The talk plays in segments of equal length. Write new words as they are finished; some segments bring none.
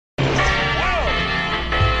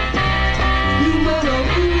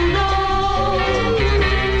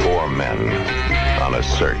a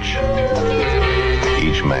search.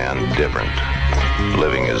 Each man different,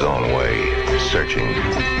 living his own way, searching,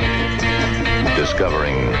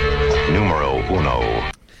 discovering numero uno.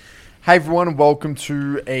 Hey everyone, and welcome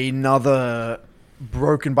to another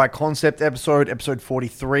Broken by Concept episode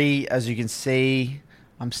 43. As you can see,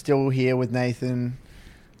 I'm still here with Nathan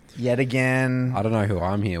yet again. I don't know who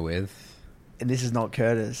I'm here with. And this is not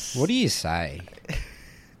Curtis. What do you say?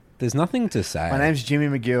 There's nothing to say. My name's Jimmy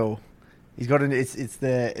McGill. He's got it's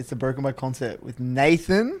the Broken by Concept with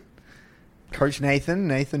Nathan, Coach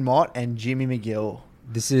Nathan Mott, and Jimmy McGill.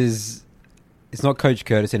 It's not Coach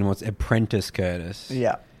Curtis anymore, it's Apprentice Curtis.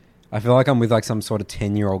 Yeah. I feel like I'm with like some sort of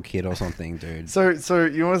 10-year-old kid or something, dude. So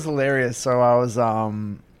you know what's hilarious? So I was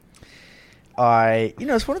I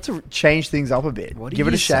just wanted to change things up a bit. What do Give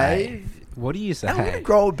you it a say? shave. What do you say? I'm gonna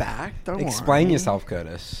grow it back. Don't worry. Explain yourself,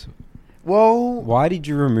 Curtis. Well, Why did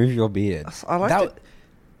you remove your beard? I like it.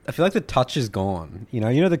 I feel like the touch is gone. You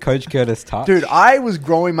know the Coach Curtis touch? Dude, I was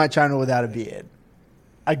growing my channel without a beard.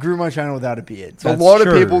 I grew my channel without a beard. So That's a lot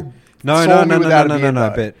true. of people No, without a beard,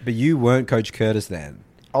 though. but you weren't Coach Curtis then.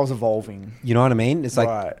 I was evolving. You know what I mean? It's like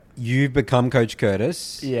Right. you've become Coach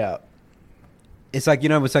Curtis. Yeah. It's like,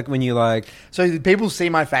 it's like when you like... So people see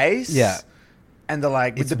my face. Yeah. And they're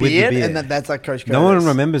like, with It's the with the beard, beard. and that's like Coach Curtis. No one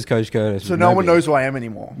remembers Coach Curtis. So with no one beard. knows who I am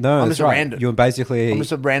anymore. No, I'm that's just a right. random. You're basically... I'm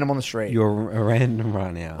just a random on the street. You're a random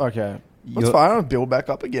right now. Okay. That's You're- fine. I'll build back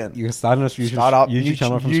up again. You're starting a YouTube, Start up YouTube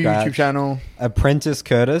channel from scratch. YouTube channel. Apprentice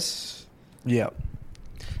Curtis. Yeah.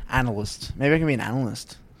 Analyst. Maybe I can be an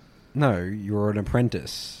analyst. No, you're an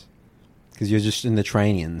apprentice. Because you're just in the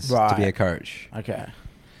trainings to be Right. a coach. Okay.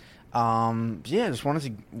 Yeah, just wanted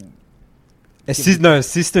to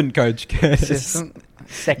Assistant coach Curtis. assistant,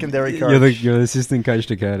 secondary coach. You're the assistant coach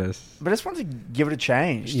to Curtis. But I just wanted to give it a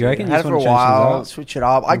change. You reckon I you had it just for a wanna change things while, up? switch it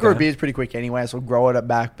up. I grow Okay. beards pretty quick anyway, so I'll grow it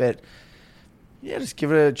back. But yeah, just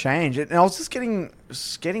give it a change. And I was just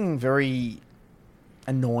getting very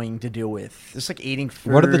annoying to deal with. Just like eating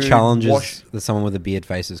food. What are the challenges that someone with a beard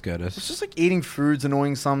faces, Curtis? It's just like eating food's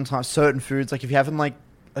annoying sometimes. Certain foods, like if you're having like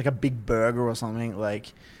a big burger or something,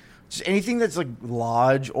 like just anything that's like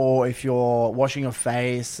large, or if you're washing your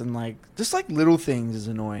face and like just like little things is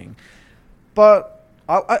annoying. But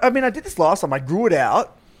I mean, I did this last time. I grew it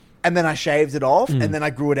out and then I shaved it off and then I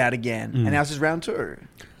grew it out again. And now it's just round 2. And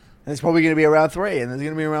it's probably going to be a round 3 and there's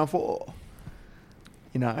going to be a round 4.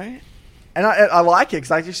 You know? And I like it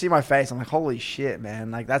because I just see my face. I'm like, holy shit,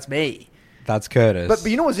 man. Like, that's me. That's Curtis. But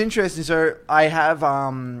you know what's interesting? So I have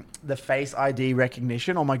the Face ID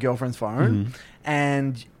recognition on my girlfriend's phone.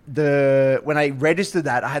 And when I registered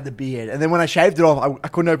that, I had the beard. And then when I shaved it off, I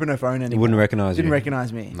couldn't open her phone anymore. It wouldn't recognize you. Didn't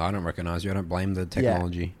recognize me. No, I don't recognize you. I don't blame the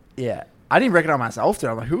technology. Yeah. I didn't recognize myself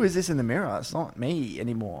there. I'm like, who is this in the mirror? It's not me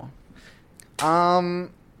anymore.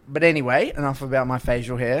 But anyway, enough about my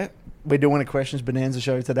facial hair. We're doing a Questions Bonanza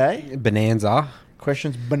show today. Bonanza.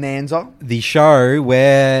 Questions Bonanza. The show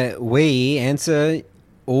where we answer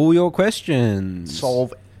all your questions.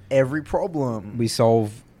 Solve every problem.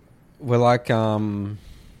 We're like,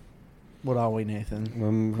 What are we,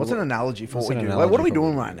 Nathan? What's an analogy for what's what we an do? analogy Like, what are we for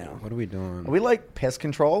doing what right now? What are we doing? Are we like pest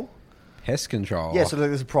control? Pest control. Yeah, so like,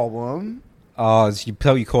 there's a problem. Oh, so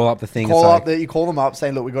you call up the thing. You call them up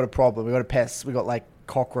saying, look, we got a problem. We got a pest. We got like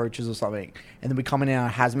cockroaches or something. And then we come in our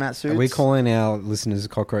hazmat suits. Are we calling our listeners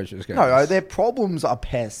cockroaches? No, their problems are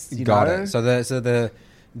pests. You Got know? it. So the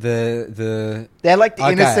They're like the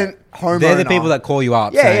okay. innocent homeowner. They're the people that call you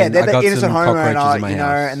up. Yeah, saying, they're "I the got innocent some cockroaches in homeowner, my you know,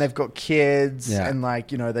 house." and they've got kids, Yeah. and like,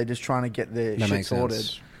 they're just trying to get the That shit makes sorted.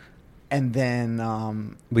 sense. And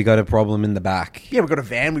then, We got a problem in the back. yeah, we've got a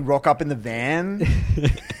van. We rock up in the van.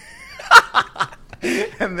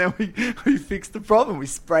 And then we fix the problem. We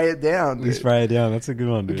spray it down. We Dude. spray it down. That's a good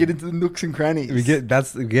one, We dude. get into the nooks and crannies. We get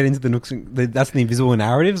into the nooks. That's the invisible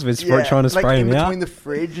narratives. We're trying to like spray in them between out. the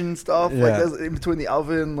fridge and stuff. Yeah. Like in between the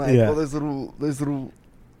oven, like Yeah. all those little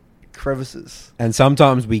crevices. And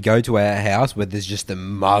sometimes we go to our house where there's just a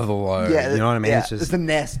mother load. Yeah, You know what I mean? Yeah, It's just, it's a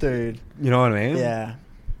nest, dude. you know what I mean? Yeah,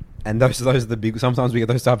 And those are the big. Sometimes we get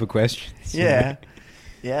those type of questions. you yeah, know?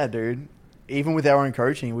 yeah, dude. Even with our own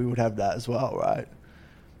coaching, we would have that as well, right?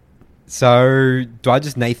 So do I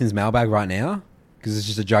just Nathan's mailbag right now? Because it's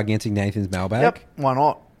just a gigantic Nathan's mailbag. Yep. Why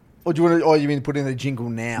not? Or do you want to? Or you mean to put in the jingle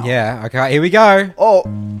now? Yeah. Okay. Here we go. Oh,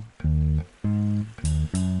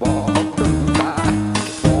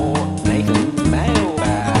 Nathan's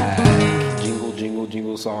mailbag.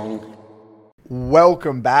 Jingle song.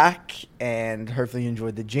 welcome back, and hopefully you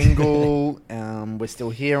enjoyed the jingle. We're still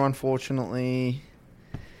here, unfortunately.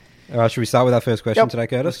 All right. Should we start with our first question Yep. today,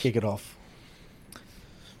 Curtis? Let's kick it off.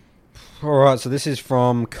 All right. So this is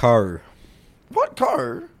from Co. What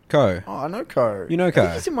Co? Co. Oh, I know Co. You know Co.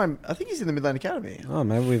 I think he's in the Midland Academy. Oh,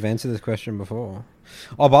 maybe we've answered this question before.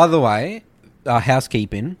 Oh, by the way,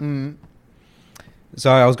 housekeeping. Mm.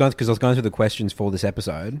 So I was going through the questions for this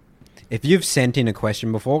episode. If you've sent in a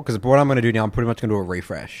question before, because what I'm going to do now, I'm pretty much going to do a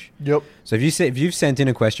refresh. Yep. So if you've sent in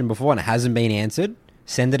a question before and it hasn't been answered,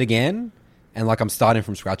 send it again. And like I'm starting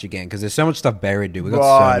from scratch again because there's so much stuff buried, dude. We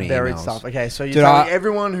got so many buried emails. stuff. Okay, so you're Dude, telling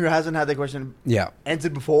everyone who hasn't had their question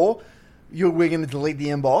answered before, we're going to delete the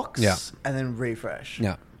inbox and then refresh.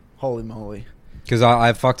 Yeah. Holy moly. Because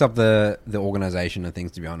I fucked up the organization of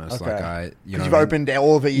things, to be honest. Okay. Like you've opened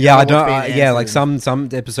all of it. Like some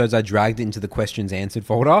episodes I dragged into the questions answered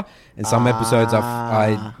folder, and some episodes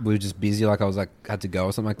I was just busy. Like I was like had to go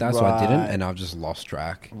or something like that, so I didn't, and I've just lost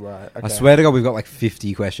track. Right. Okay. I swear to God, we've got like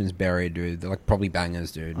 50 questions buried, dude. They're like probably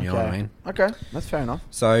bangers, dude. You know what I mean? Okay, that's fair enough.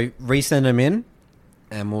 So resend them in,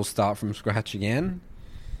 and we'll start from scratch again.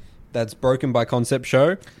 That's broken by concept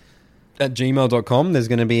show at gmail.com. There's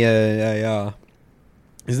going to be a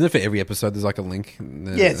isn't it for every episode? There's like a link.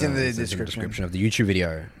 It's in the description of the YouTube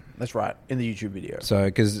video. That's right, in the YouTube video. So,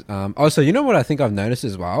 because also, you know what I think I've noticed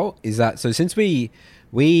as well is that since we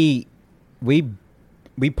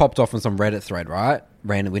popped off on some Reddit thread, right?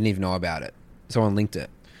 Random, we didn't even know about it. Someone linked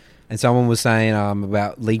it, and someone was saying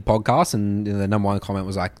about League podcasts, and the number one comment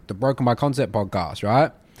was like the Broken by Concept podcast,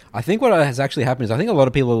 right? I think what has actually happened is I think a lot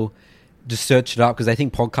of people just searched it up because they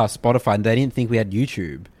think podcast Spotify, and they didn't think we had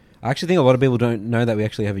YouTube. I actually think a lot of people don't know that we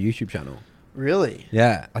actually have a YouTube channel. Really?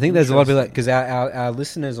 Yeah. I think there's a lot of people because our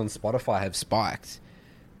listeners on Spotify have spiked,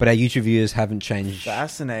 but our YouTube viewers haven't changed.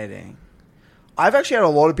 Fascinating. I've actually had a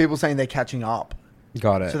lot of people saying they're catching up.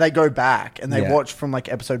 Got it. So they go back and they watch from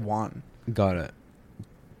like episode 1. Got it.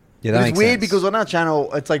 Yeah, that makes weird sense. because on our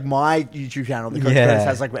channel, it's like my YouTube channel. The Coach Curtis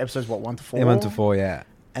has like episodes 1 to 4. Yeah, 1 to 4, yeah.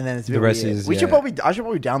 And then it's a bit the rest weird. is I should probably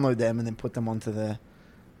download them and then put them onto the.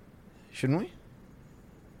 Shouldn't we?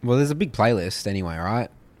 Well, there's a big playlist anyway, right?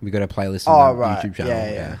 We got a playlist on the YouTube channel.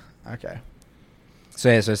 Yeah. Okay.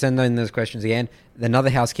 So send in those questions again. Another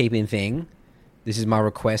housekeeping thing. This is my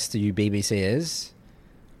request to you BBCers.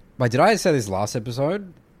 Wait, did I say this last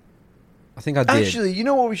episode? I think I did. Actually, you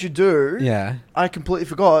know what we should do? Yeah. I completely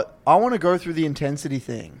forgot. I want to go through the intensity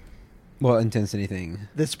thing. What intensity thing?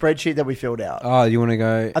 The spreadsheet that we filled out. Oh, you want to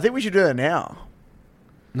go? I think we should do it now.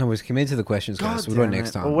 No, we're committed to the questions first. We'll do it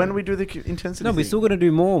next time. Well, when do we do the intensity No, we're still going to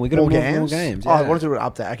do more. We're going to do more games. Yeah. Oh, I want to do an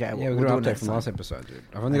update. Okay. Yeah, we're going to update from last episode, dude.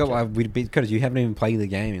 I've only got because you haven't even played the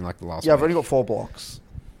game in like the last. Yeah, I've only got 4 blocks.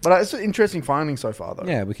 But it's an interesting finding so far, though.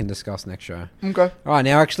 Yeah, we can discuss next show. Okay. All right,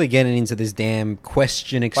 now actually getting into this damn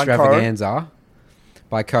question extravaganza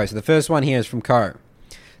by Co. So the first one here is from Co.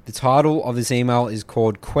 The title of this email is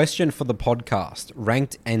called "Question for the Podcast: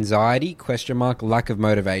 Ranked Anxiety? Lack of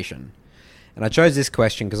Motivation." And I chose this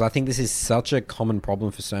question because I think this is such a common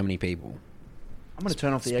problem for so many people. I'm going to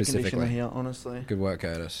turn off the air conditioner here, honestly. Good work,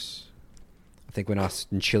 Curtis. I think we're nice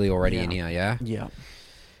and chilly already in here, yeah? Yeah.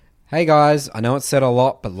 Hey guys, I know it's said a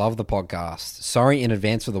lot, but love the podcast. Sorry in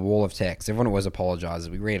advance for the wall of text. Everyone always apologizes.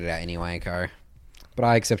 We read it out anyway, Co. But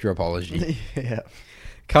I accept your apology. Yeah.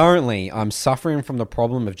 Currently, I'm suffering from the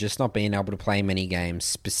problem of just not being able to play many games,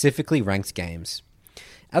 specifically ranked games.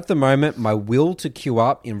 At the moment, my will to queue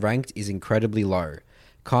up in ranked is incredibly low.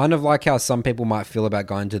 Kind of like how some people might feel about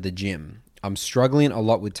going to the gym. I'm struggling a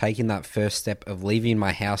lot with taking that first step of leaving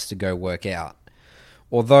my house to go work out.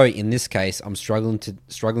 Although, in this case, I'm struggling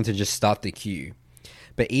to just start the queue.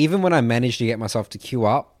 But even when I manage to get myself to queue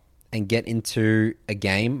up and get into a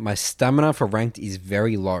game, my stamina for ranked is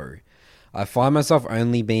very low. I find myself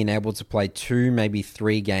only being able to play 2, maybe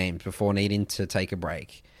 3 games before needing to take a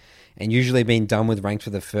break. And usually being done with ranked for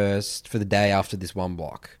the day after this one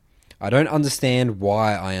block. I don't understand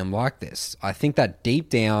why I am like this. I think that deep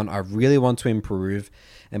down, I really want to improve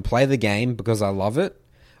and play the game because I love it.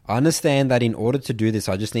 I understand that in order to do this,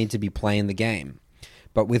 I just need to be playing the game.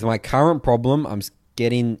 But with my current problem, I'm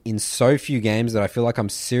getting in so few games that I feel like I'm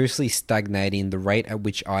seriously stagnating the rate at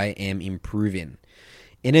which I am improving.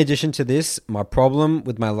 In addition to this, my problem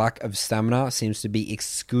with my lack of stamina seems to be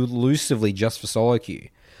exclusively just for solo queue.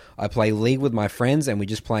 I play League with my friends and we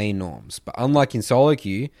just play in norms. But unlike in solo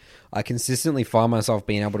queue, I consistently find myself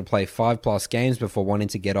being able to play 5+ games before wanting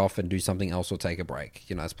to get off and do something else or take a break.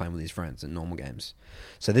 You know, it's playing with his friends in normal games.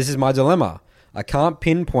 So this is my dilemma. I can't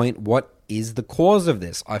pinpoint what is the cause of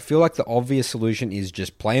this. I feel like the obvious solution is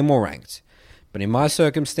just play more ranked. But in my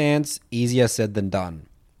circumstance, easier said than done.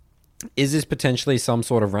 Is this potentially some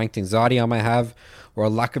sort of ranked anxiety I may have or a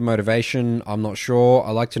lack of motivation? I'm not sure.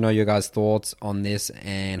 I'd like to know your guys' thoughts on this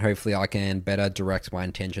and hopefully I can better direct my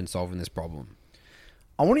intention solving this problem.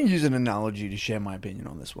 I want to use an analogy to share my opinion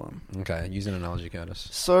on this one. Okay, use an analogy, Curtis.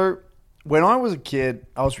 So, when I was a kid,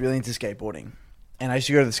 I was really into skateboarding. And I used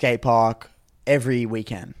to go to the skate park every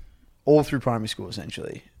weekend, all through primary school,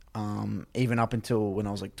 essentially. Even up until when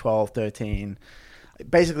I was like 12, 13,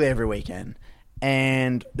 basically every weekend.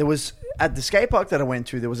 And there was, at the skate park that I went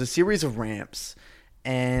to, there was a series of ramps.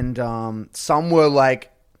 And some were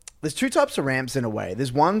like, there's two types of ramps in a way.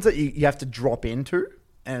 There's ones that you have to drop into.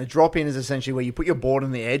 And a drop in is essentially where you put your board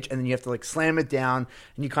on the edge and then you have to like slam it down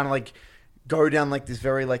and you kind of like go down like this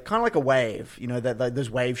very like kind of like a wave, you know, that like,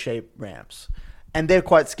 those wave shaped ramps, and they're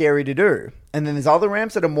quite scary to do. And then there's other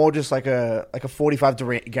ramps that are more just like a 45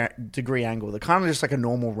 degree angle. They're kind of just like a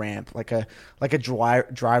normal ramp, like a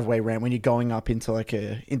driveway ramp when you're going up into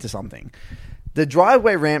into something. The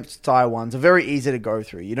driveway ramp style ones are very easy to go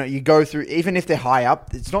through. You know, you go through, even if they're high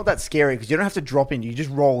up, it's not that scary because you don't have to drop in. You just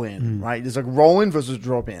roll in, right? There's like roll in versus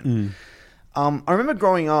drop in. I remember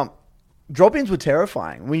growing up, drop-ins were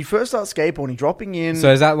terrifying. When you first start skateboarding, dropping in...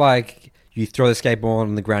 So is that like you throw the skateboard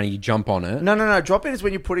on the ground and you jump on it? No. Drop-in is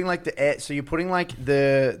when you're putting like the air... So you're putting like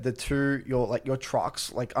the two, your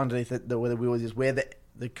trucks, like underneath where the wheel is, where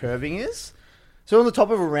the curving is. So on the top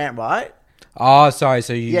of a ramp, right? Oh, sorry.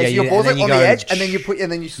 So you, so your board's like on the edge, and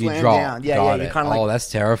then you slam down. Yeah, you kind of like. Oh,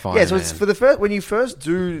 that's terrifying. Yeah, so it's for the first when you first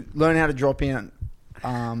do learn how to drop in,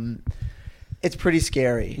 it's pretty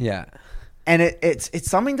scary. Yeah, and it's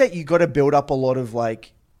something that you got to build up a lot of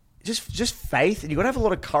like, just faith, and you got to have a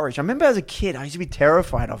lot of courage. I remember as a kid, I used to be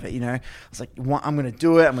terrified of it. You know, I was like, I'm going to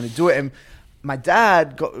do it. And my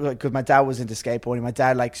dad because my dad was into skateboarding. My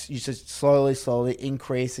dad like used to slowly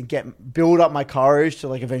increase and build up my courage to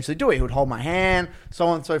like eventually do it. He would hold my hand, so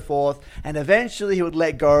on and so forth, and eventually he would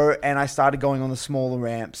let go. And I started going on the smaller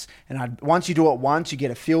ramps. And once you do it once, you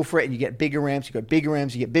get a feel for it, and you get bigger ramps. You go bigger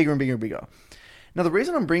ramps. You get bigger and bigger and bigger. Now the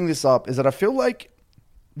reason I'm bringing this up is that I feel like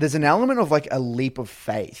there's an element of like a leap of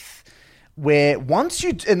faith. Where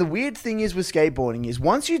and the weird thing is with skateboarding is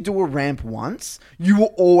once you do a ramp once, you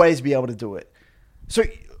will always be able to do it. So,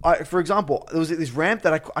 for example, there was this ramp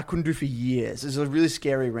that I couldn't do for years. It was a really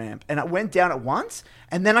scary ramp. And I went down it once,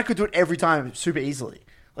 and then I could do it every time super easily.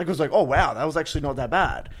 Like, it was like, oh, wow, that was actually not that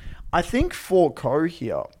bad. I think for Ko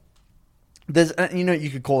here, there's, you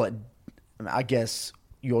could call it, I guess,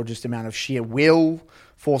 your just amount of sheer will,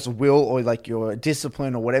 force of will, or like your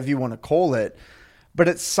discipline, or whatever you want to call it. But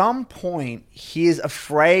at some point, he is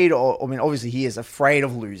afraid, obviously he is afraid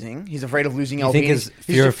of losing. He's afraid of losing. You think it's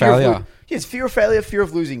fear of failure? Yes, fear of failure, fear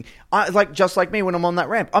of losing. Just like me when I'm on that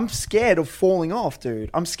ramp. I'm scared of falling off, dude.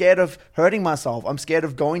 I'm scared of hurting myself. I'm scared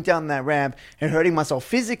of going down that ramp and hurting myself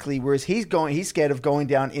physically, whereas he's scared of going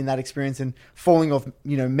down in that experience and falling off,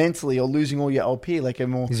 mentally or losing all your LP.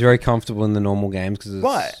 He's very comfortable in the normal games because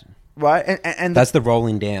it's... Right. And that's the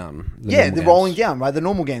rolling down. The rolling down, right? The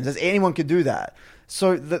normal games. Anyone could do that.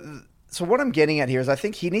 So what I'm getting at here is I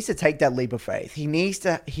think he needs to take that leap of faith. He needs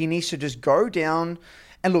to just go down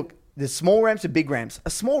and look, there's small ramps and big ramps. A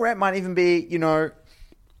small ramp might even be, 1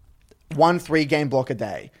 3-game block a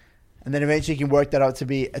day. And then eventually you can work that out to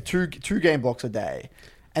be a two game blocks a day.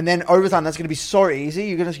 And then over time, that's going to be so easy.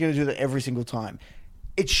 You're just going to do that every single time.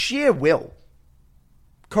 It's sheer will.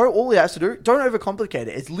 All he has to do, don't overcomplicate it.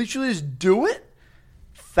 It's literally just do it,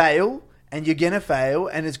 fail, and you're going to fail,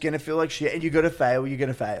 and it's going to feel like shit, and you're going to fail, you're going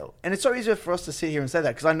to fail. And it's so easy for us to sit here and say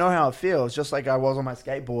that, because I know how it feels, just like I was on my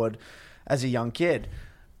skateboard as a young kid.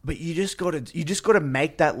 But you just got to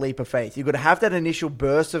make that leap of faith. You got to have that initial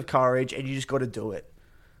burst of courage, and you just got to do it.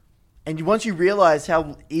 And once you realize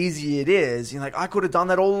how easy it is, you're like, I could have done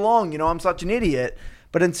that all along. I'm such an idiot.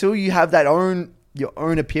 But until you have your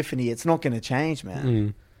own epiphany, it's not going to change,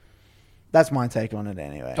 man. That's my take on it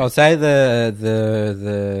anyway. I'll say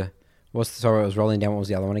the sorry, I was rolling down. What was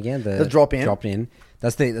the other one again? The drop in. Drop in.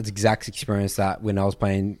 That's exact experience that when I first got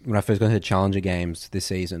into the Challenger games this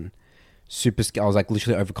season. I was like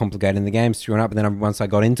literally overcomplicating the game, screwing up. And then once I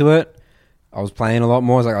got into it, I was playing a lot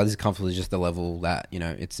more. I was like, this is comfortably just the level that,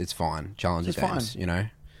 it's fine. Challenger games,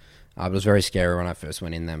 But it was very scary when I first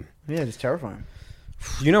went in them. Yeah, it's terrifying.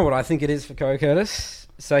 You know what I think it is for Ko Curtis?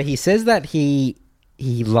 So he says that he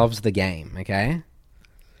loves the game, okay?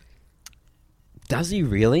 Does he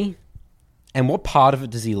really? And what part of it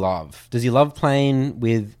does he love? Does he love playing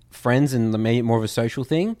with friends and maybe more of a social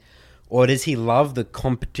thing? Or does he love the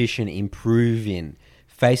competition, improving,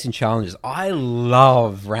 facing challenges? I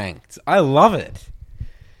love ranked. I love it.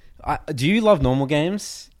 Do you love normal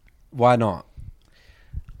games? Why not?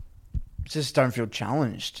 Just don't feel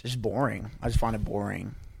challenged. It's boring. I just find it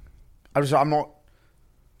boring. I'm not...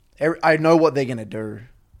 I know what they're going to do.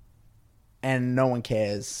 And no one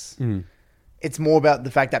cares. It's more about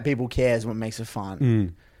the fact that people care is what makes it fun.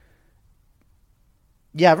 Mm.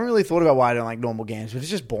 Yeah, I haven't really thought about why I don't like normal games, but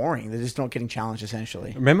it's just boring. They're just not getting challenged,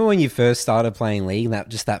 essentially. Remember when you first started playing League,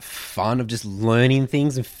 that fun of just learning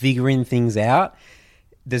things and figuring things out?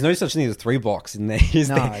 There's no such thing as 3 blocks in there. Is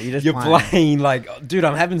No, there? you're just You're playing. playing like, dude,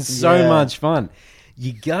 I'm having so Yeah. much fun.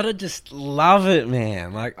 You gotta just love it,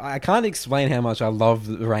 man. Like, I can't explain how much I love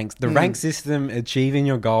the ranks. The rank system, achieving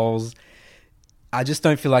your goals. I just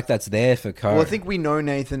don't feel like that's there for Code. Well, I think we know,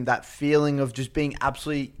 Nathan, that feeling of just being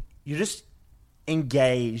absolutely... You're just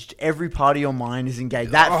engaged. Every part of your mind is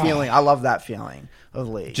engaged. That feeling, I love that feeling of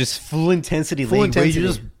League. just full intensity Full League where you're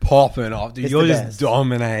intensity. just popping off, dude. It's You're the just best.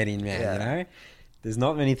 dominating, man. Yeah. You know, there's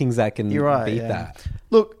not many things that can You're right, beat yeah. that.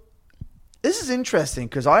 Look, this is interesting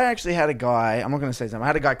because I actually had a guy... I'm not going to say something. I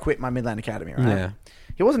had a guy quit my Midland Academy, right? Yeah.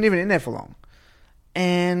 He wasn't even in there for long.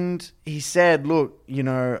 And he said, look, you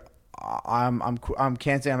know... I'm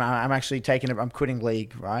canceling. I'm actually taking it. I'm quitting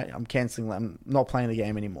League. Right. I'm canceling. I'm not playing the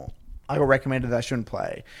game anymore. I got recommended that I shouldn't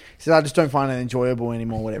play. He said I just don't find it enjoyable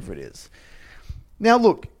anymore. Whatever it is. Now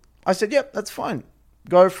look, I said, yep, that's fine.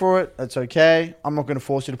 Go for it. That's okay. I'm not going to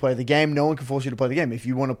force you to play the game. No one can force you to play the game. If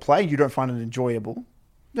you want to play, you don't find it enjoyable,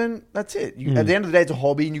 then that's it. At the end of the day, it's a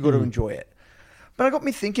hobby, and you got to enjoy it. But it got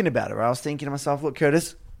me thinking about it. Right? I was thinking to myself, look,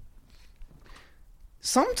 Curtis.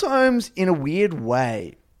 Sometimes, in a weird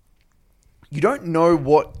way, you don't know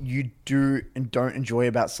what you do and don't enjoy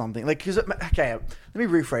about something. Like, okay, let me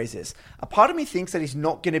rephrase this. A part of me thinks that he's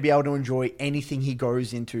not going to be able to enjoy anything he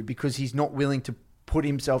goes into because he's not willing to put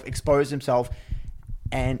himself, expose himself,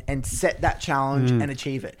 and set that challenge and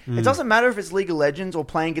achieve it. It doesn't matter if it's League of Legends or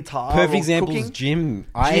playing guitar Perfect or example is cooking. gym.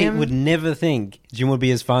 I Gym. would never think gym would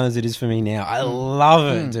be as fun as it is for me now. I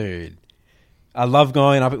love it, dude. I love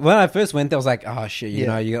going up. When I first went there, I was like, "Oh shit!" You Yeah.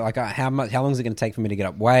 know, you like how long is it going to take for me to get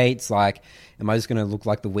up weights? Like, am I just going to look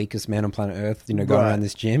like the weakest man on planet Earth? You know, going Right. around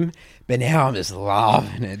this gym. But now I'm just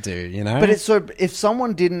loving it, dude. You know, But it's so if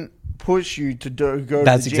someone didn't push you to go to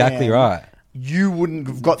That's the exactly gym, right. You wouldn't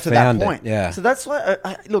have got to Found that it, point. yeah. So that's why,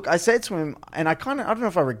 look, I said to him, and I don't know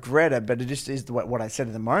if I regret it, but it just is what I said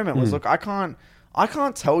at the moment was, look, I can't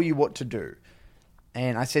tell you what to do.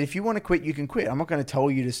 And I said, if you want to quit, you can quit. I'm not going to tell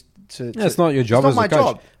you to. Yeah, it's not your job It's as not a my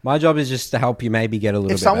coach. job. My job is just to help you maybe get a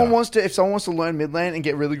little If bit someone better. wants to learn mid lane and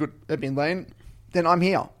get really good at mid lane, then I'm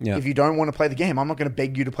here. Yeah. If you don't want to play the game, I'm not going to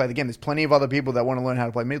beg you to play the game. There's plenty of other people that want to learn how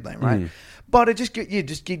to play mid lane, right? But it just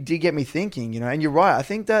did get me thinking, you know. And you're right. I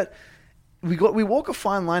think that we walk a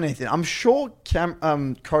fine line, Nathan. I'm sure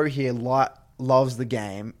Ko here loves the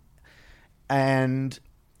game, and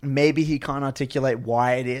maybe he can't articulate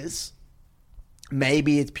why it is.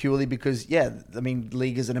 Maybe it's purely because,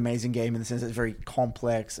 League is an amazing game in the sense that it's very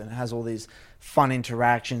complex and it has all these fun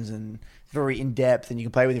interactions and very in-depth and you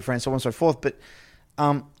can play with your friends, so on and so forth. But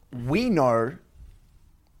we know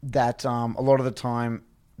that a lot of the time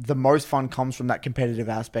the most fun comes from that competitive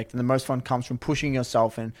aspect and the most fun comes from pushing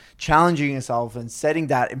yourself and challenging yourself and setting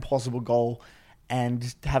that impossible goal and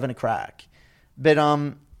just having a crack. But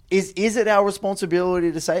is it our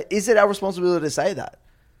responsibility to say that?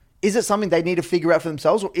 Is it something they need to figure out for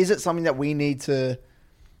themselves, or is it something that we need to...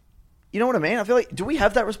 You know what I mean? I feel like, do we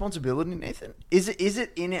have that responsibility, Nathan? Is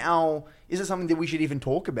it something that we should even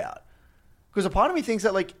talk about? Because a part of me thinks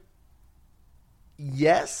that, like,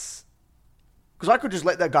 yes, because I could just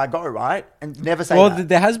let that guy go, right, and never say that.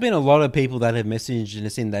 There has been a lot of people that have messaged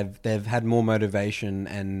us in. They've had more motivation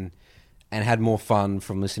and had more fun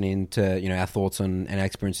from listening to our thoughts and our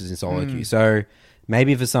experiences in solo queue. So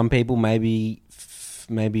maybe for some people, maybe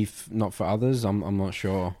not for others. I'm not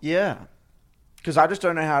sure. Yeah, because I just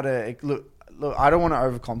don't know how to look. I don't want to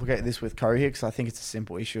overcomplicate this with Ko here because I think it's a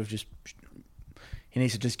simple issue of just he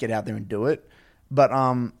needs to just get out there and do it. But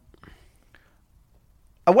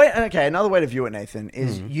another way to view it, Nathan,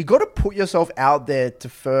 is you got to put yourself out there to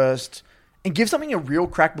first and give something a real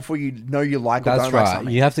crack before you know you like or That's don't right. like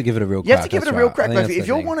something. You have to give it a real. You have to give it a real crack. I think Like, that's if the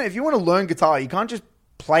you thing. want to learn guitar, you can't just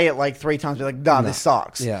play it like 3 times and be like, this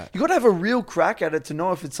sucks. Yeah. You got to have a real crack at it to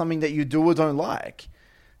know if it's something that you do or don't like.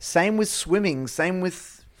 Same with swimming, same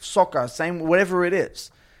with soccer, same whatever it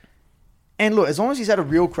is. And look, as long as he's had a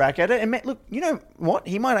real crack at it, and look, you know what?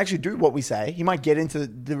 He might actually do what we say. He might get into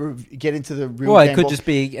the real. Well, it game could ball. just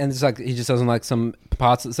be, and it's like he just doesn't like some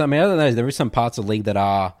parts. I mean, I don't know. There is some parts of League that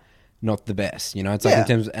are not the best. You know, it's like in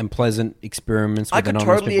terms of unpleasant experiments. With I could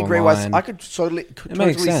anonymous totally people agree. online. I could totally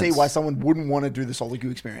makes see sense. why someone wouldn't want to do the solo queue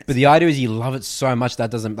experience. But the idea is you love it so much that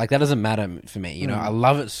doesn't matter for me. You know, I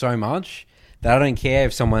love it so much that I don't care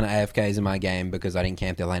if someone AFKs in my game because I didn't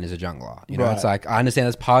camp their lane as a jungler. You know, Right. It's like I understand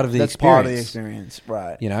that's part of the That's experience. part of the experience,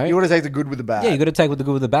 right? You know? you got to take the good with the bad. Yeah, you got to take with the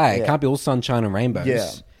good with the bad. Yeah. It can't be all sunshine and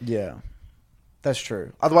rainbows. Yeah. That's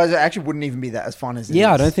true. Otherwise, it actually wouldn't even be that as fun as it is.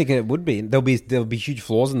 Yeah, I don't think it would be. There'll be huge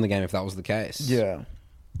flaws in the game if that was the case. Yeah.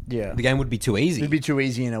 Yeah. The game would be too easy. It'd be too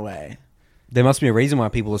easy in a way. There must be a reason why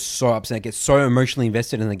people are so upset, get so emotionally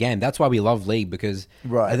invested in the game. That's why we love League, because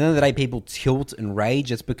Right. at the end of the day, people tilt and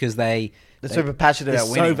rage. It's because they're super passionate about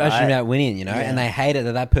winning. so passionate right? about winning, you know, Yeah. and they hate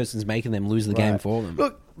it that person's making them lose the game Right. for them.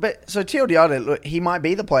 Look, but so TLDR, look, he might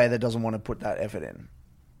be the player that doesn't want to put that effort in.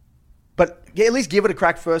 But at least give it a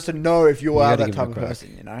crack first to know if you are gotta that give it type a of crack.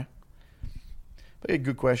 person, you know? But yeah,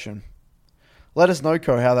 good question. Let us know,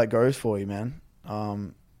 Co, how that goes for you, man.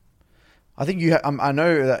 I think you. I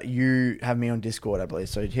know that you have me on Discord, I believe.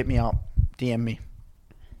 So hit me up, DM me.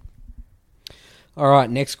 All right,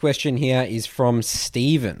 next question here is from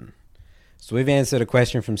Steven. So we've answered a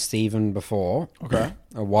question from Steven before. Okay.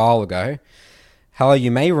 A while ago. Hello,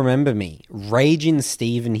 you may remember me. Raging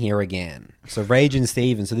Steven here again. So Raging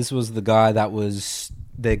Steven. So this was the guy that was...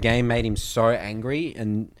 The game made him so angry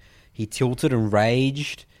and he tilted and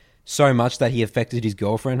raged so much that he affected his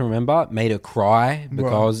girlfriend, remember? Made her cry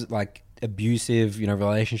because, like, abusive, you know,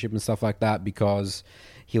 relationship and stuff like that, because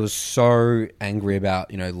he was so angry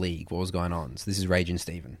about, you know, League, what was going on. So this is Raging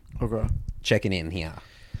Steven. Okay. Checking in here.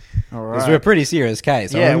 All It was right. a pretty serious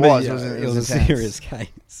case. I Yeah, it remember was. It It was was a intense. serious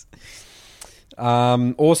case.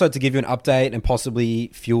 Also, to give you an update and possibly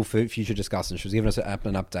fuel for future discussion, she was giving us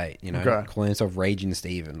an update, you know, Okay. calling herself Raging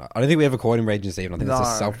Steven. I don't think we ever called him Raging Steven. I think that's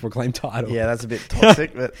No. a self-proclaimed title. Yeah, that's a bit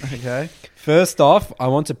toxic, but okay. First off, I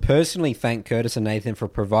want to personally thank Curtis and Nathan for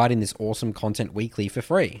providing this awesome content weekly for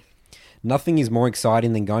free. Nothing is more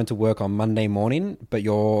exciting than going to work on Monday morning, but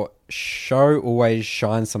your show always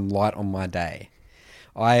shines some light on my day.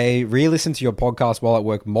 I re-listen to your podcast while at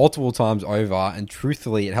work multiple times over, and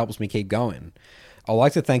truthfully, it helps me keep going. I'd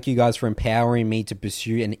like to thank you guys for empowering me to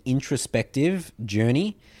pursue an introspective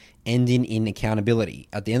journey ending in accountability.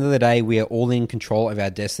 At the end of the day, we are all in control of our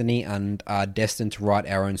destiny and are destined to write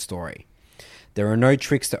our own story. There are no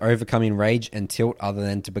tricks to overcoming rage and tilt other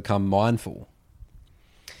than to become mindful.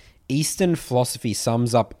 Eastern philosophy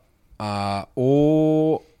sums up that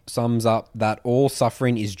all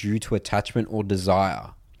suffering is due to attachment or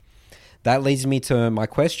desire. That leads me to my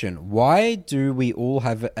question. Why do we all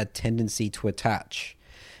have a tendency to attach?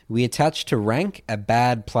 We attach to rank, a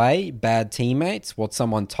bad play, bad teammates, what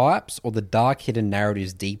someone types, or the dark hidden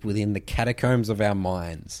narratives deep within the catacombs of our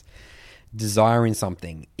minds. Desiring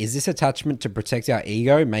something. Is this attachment to protect our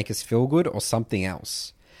ego, make us feel good, or something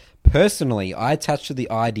else? Personally, I attached to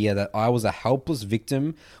the idea that I was a helpless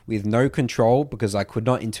victim with no control because I could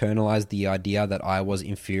not internalize the idea that I was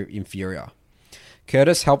inferior.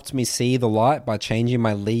 Curtis helped me see the light by changing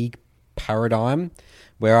my League paradigm,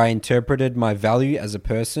 where I interpreted my value as a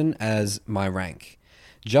person as my rank.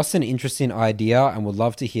 Just an interesting idea, and would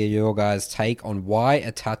love to hear your guys' take on why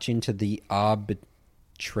attaching to the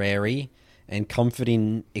arbitrary and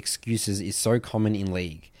comforting excuses is so common in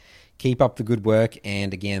League. Keep up the good work,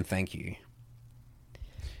 and again, thank you.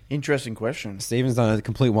 Interesting question. Steven's done a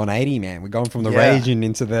complete 180, man. We're going from the Yeah. raging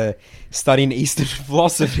into the studying Eastern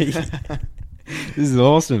philosophy. This is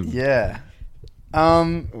awesome. Yeah.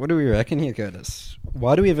 What do we reckon here, Curtis?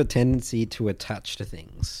 Why do we have a tendency to attach to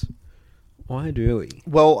things? Why do we?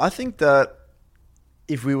 Well, I think that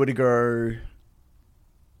if we were to go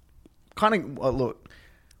look,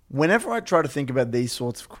 whenever I try to think about these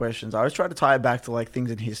sorts of questions, I always try to tie it back to like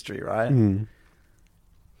things in history, right?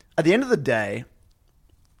 At the end of the day,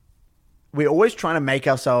 we're always trying to make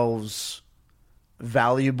ourselves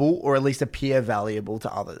valuable, or at least appear valuable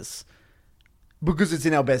to others, because it's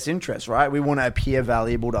in our best interest, right? We want to appear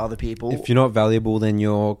valuable to other people. If you're not valuable, then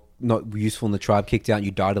you're not useful in the tribe, kicked out, and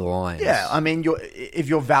you die to the lions. Yeah, I mean, if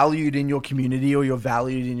you're valued in your community, or you're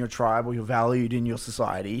valued in your tribe, or you're valued in your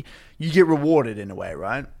society, you get rewarded in a way,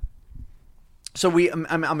 right? So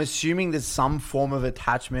I'm assuming there's some form of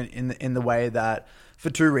attachment in the way that,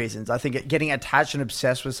 for two reasons. I think getting attached and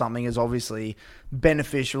obsessed with something is obviously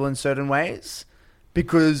beneficial in certain ways,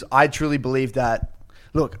 because I truly believe that.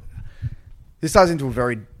 Look, this ties into a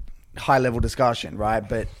very high level discussion, right?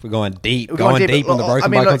 But We're going deep. We're Going going deep deep. on the Broken I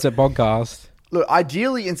mean, by look- Concept podcast. look,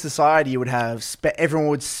 ideally in society, you would have everyone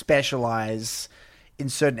would specialize in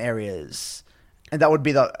certain areas, and that's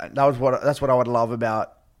what I would love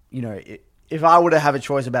about, you know, if I were to have a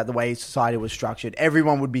choice about the way society was structured,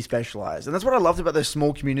 everyone would be specialized, and that's what I loved about those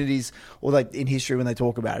small communities, or like in history when they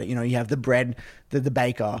talk about it. You know, you have the the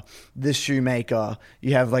baker, the shoemaker,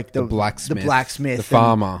 you have like the blacksmith, the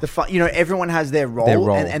farmer. you know, everyone has their role,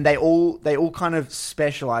 role. and they all kind of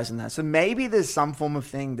specialize in that. So maybe there's some form of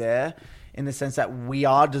thing there, in the sense that we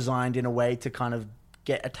are designed in a way to kind of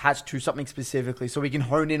get attached to something specifically, so we can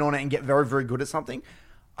hone in on it and get very, very good at something.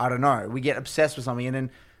 I don't know. We get obsessed with something, and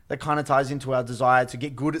then that kind of ties into our desire to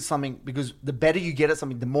get good at something, because the better you get at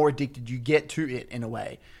something, the more addicted you get to it in a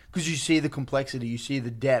way, because you see the complexity, you see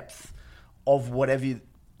the depth of whatever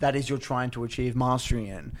that is you're trying to achieve mastery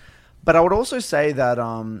in. But I would also say that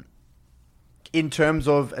in terms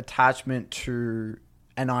of attachment to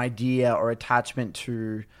an idea or attachment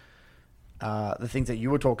to the things that you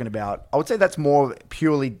were talking about, I would say that's more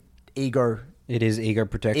purely ego. It is ego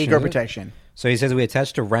protection. Ego protection. So he says we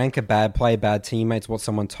attach to rank, a bad play, bad teammates, what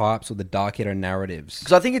someone types, or the dark hero narratives.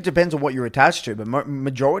 Because I think it depends on what you're attached to, but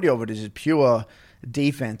majority of it is just pure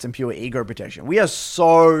defense and pure ego protection. We are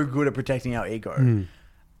so good at protecting our ego.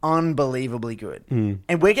 Unbelievably good.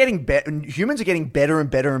 And we're getting better. Humans are getting better and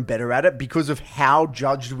better and better at it because of how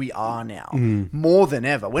judged we are now. More than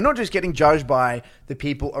ever. We're not just getting judged by the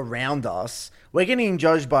people around us. We're getting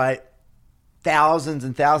judged by thousands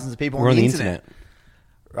and thousands of people on the internet.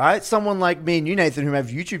 Right? Someone like me and you, Nathan, who have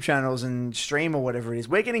YouTube channels and stream or whatever it is,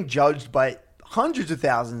 we're getting judged by hundreds of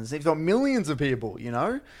thousands, if not millions of people, you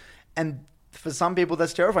know? And for some people,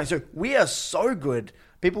 that's terrifying. So we are so good.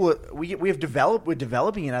 People, we're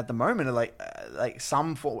developing it at the moment, like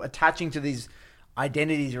some for attaching to these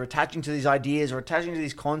identities or attaching to these ideas or attaching to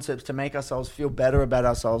these concepts to make ourselves feel better about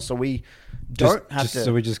ourselves. So we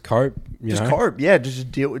so we just cope. Cope, yeah. Just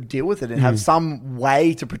deal with it and have some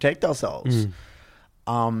way to protect ourselves.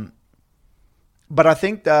 But I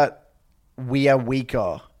think that we are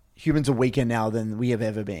weaker. Humans are weaker now than we have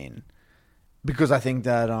ever been, because I think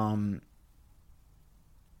that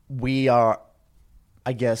we are,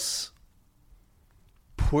 I guess,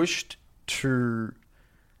 pushed to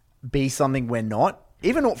be something we're not.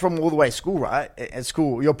 Even from all the way school, right? At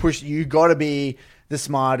school, you're pushed. You got to be the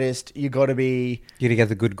smartest. You got to be. You got to get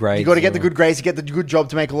the good grades. You got to get the good grades. You get the good job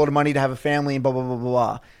to make a lot of money to have a family and blah blah blah blah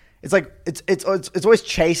blah. It's like it's always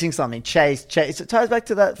chasing something. Chase. It ties back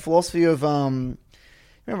to that philosophy of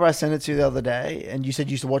remember I sent it to you the other day, and you said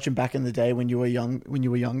you used to watch him back in the day when you were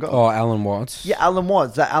younger. Oh, Alan Watts. Yeah, Alan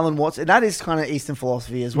Watts. And that is kind of Eastern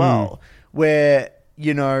philosophy as well, where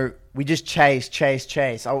we just chase.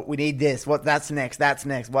 Oh, we need this. What? That's next.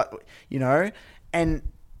 What? And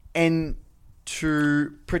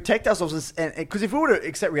to protect ourselves, and because if we were to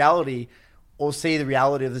accept reality or see the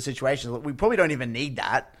reality of the situation, we probably don't even need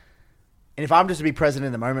that. And if I'm just to be present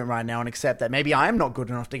in the moment right now and accept that maybe I am not good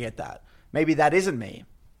enough to get that, maybe that isn't me,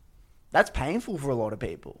 that's painful for a lot of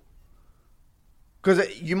people.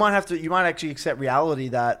 Because you might actually accept reality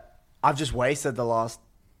that I've just wasted the last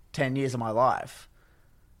 10 years of my life.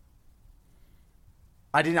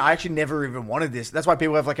 I actually never even wanted this. That's why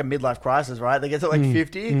people have like a midlife crisis, right? They get to like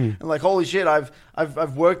 50 and like, holy shit,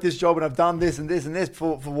 I've worked this job and I've done this and this and this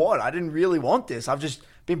for what? I didn't really want this. I've just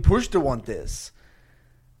been pushed to want this.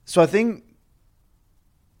 So I think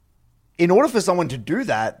in order for someone to do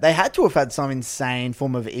that, they had to have had some insane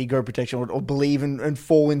form of ego protection or believe and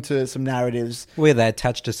fall into some narratives. Where they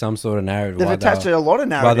attached to some sort of narrative. They've attached to a lot of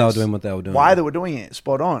narratives. Why they were doing what they were doing. Why they were doing it.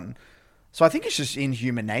 Spot on. So I think it's just in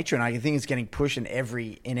human nature, and I think it's getting pushed in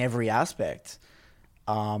every aspect.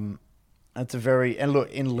 It's a very, and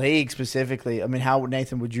look, in League specifically, I mean, how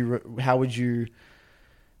would you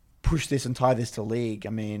push this and tie this to League? I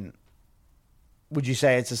mean, would you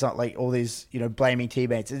say it's just not like all these, blaming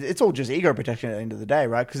teammates? It's all just ego protection at the end of the day,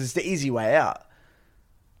 right? Because it's the easy way out.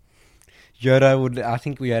 I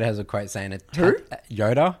think Yoda has a quote saying it. Who?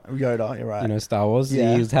 Yoda, you're right. Star Wars.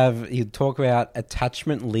 Yeah. He'd talk about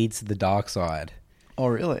attachment leads to the dark side. Oh,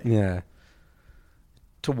 really? Yeah.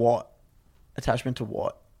 To what? Attachment to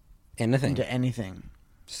what? Anything. To anything.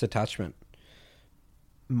 Just attachment.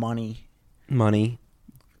 Money.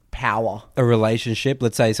 Power. A relationship.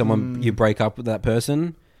 Let's say you break up with that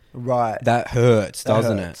person. Right. That hurts,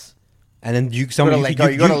 doesn't it? And then you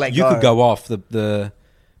could go off the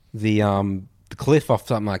cliff off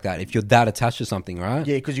something like that if you're that attached to something, right?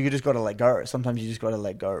 Yeah, because you just got to let go. Sometimes you just got to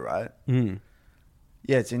let go, right? Yeah,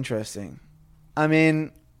 it's interesting. I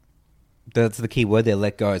mean, that's the key word there.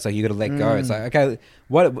 Let go. It's like you got to let go. It's like, okay,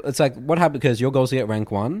 what happened? Because your goal's to get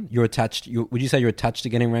rank 1. You're attached. Would you say you're attached to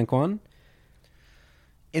getting rank 1?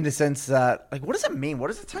 In the sense that, like, what does it mean? What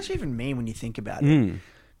does attached even mean when you think about it?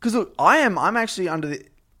 Because look, I'm actually under the.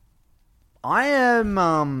 So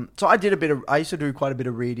I used to do quite a bit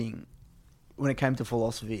of reading when it came to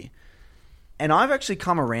philosophy. And I've actually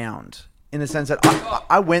come around in the sense that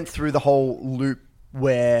I went through the whole loop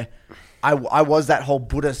where I was that whole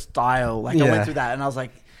Buddha style. Like I went through that and I was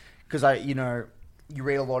like, because you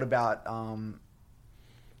read a lot about,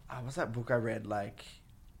 what's that book I read? Like,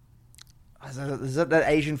 there's that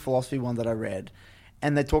Asian philosophy one that I read.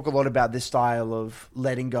 And they talk a lot about this style of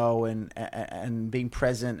letting go and being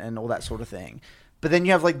present and all that sort of thing. But then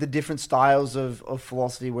you have like the different styles of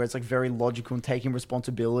philosophy where it's like very logical and taking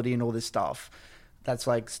responsibility and all this stuff. That's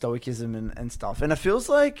like Stoicism and stuff. And it feels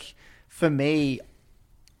like, for me,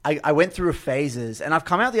 I went through phases, and I've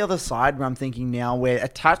come out the other side where I'm thinking now where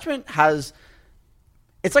attachment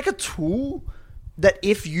it's like a tool that,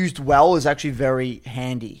 if used well, is actually very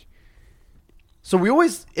handy. So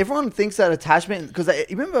everyone thinks that attachment, because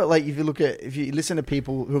you remember, like, if you listen to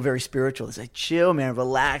people who are very spiritual, they say, chill, man,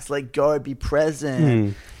 relax, let go, be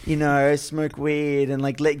present, smoke weed and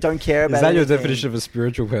like, don't care about it. Is that anything. your definition of a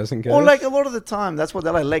spiritual person, Curtis? Or like a lot of the time, that's what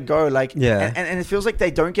they're like, let go. Like, yeah. And it feels like they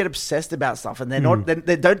don't get obsessed about stuff, and they're not,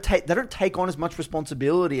 they don't take on as much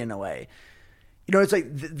responsibility in a way. It's like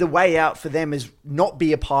the way out for them is not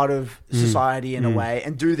be a part of society in a way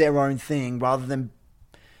and do their own thing rather than,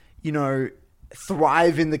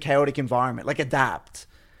 thrive in the chaotic environment, like adapt.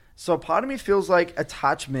 So part of me feels like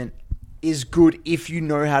attachment is good if you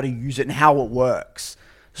know how to use it and how it works.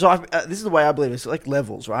 So this is the way I believe it. It's like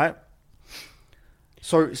levels, right?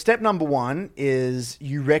 So step number 1 is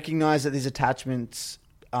you recognize that these attachments,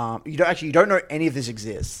 you don't know any of this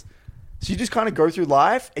exists. So you just kind of go through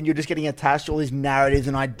life and you're just getting attached to all these narratives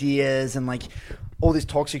and ideas and like all this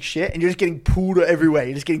toxic shit, and you're just getting pulled everywhere.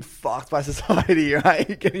 You're just getting fucked by society, right?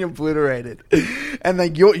 You're getting obliterated. And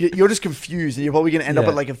like you're just confused, and you're probably going to end up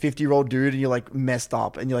at like a 50-year-old dude, and you're like messed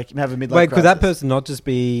up, and you're like have a midlife crisis. Could that person not just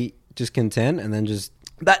be just content and then just...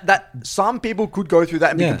 That some people could go through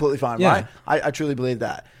that and be completely fine, right? I truly believe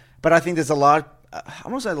that. But I think there's a large, I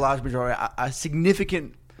won't say a large majority, a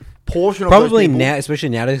significant portion of probably those people. now, especially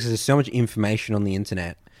nowadays, because there's so much information on the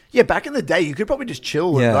internet. Yeah, back in the day, you could probably just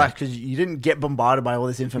chill and relax because you didn't get bombarded by all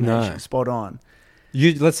this information. No. Spot on.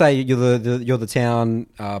 Let's say you're the town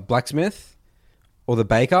blacksmith or the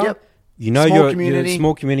baker. Yep. You're a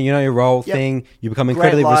small community. You know your role thing. You become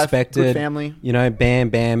incredibly life, respected. good family.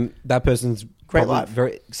 Bam. That person's Great life.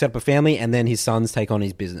 very set up a family, and then his sons take on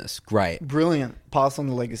his business. Great. Brilliant. Pass on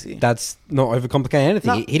the legacy. That's not overcomplicating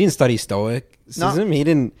anything. No. He didn't study Stoicism. No. He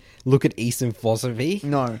didn't look at Eastern philosophy.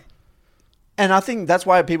 No. And I think that's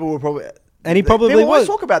why people were probably... And he probably people always was.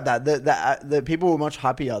 talk about that. The people were much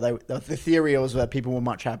happier. The theory was that people were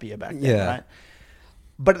much happier back then, right?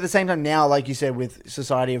 But at the same time now, like you said, with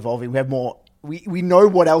society evolving, we have more... We know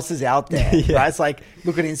what else is out there, right? It's like,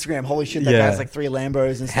 look at Instagram. Holy shit, that guy's like 3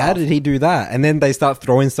 Lambos and stuff. How did he do that? And then they start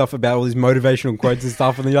throwing stuff about all these motivational quotes and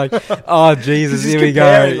stuff, and then you're like, oh, Jesus, here we go.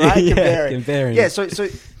 Right? Comparing. Yeah, so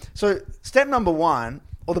step number 1,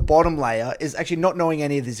 or the bottom layer, is actually not knowing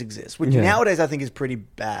any of this exists, which nowadays I think is pretty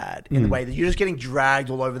bad in the way that you're just getting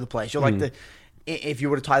dragged all over the place. You're like if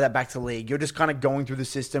you were to tie that back to league, you're just kind of going through the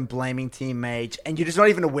system, blaming teammates, and you're just not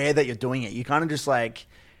even aware that you're doing it. You kind of just like...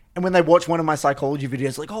 And when they watch one of my psychology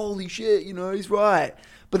videos, like, holy shit, he's right.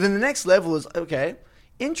 But then the next level is, okay,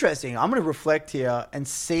 interesting. I'm going to reflect here and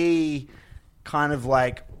see kind of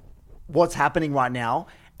like what's happening right now.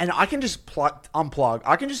 And I can just unplug.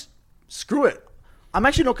 I can just screw it. I'm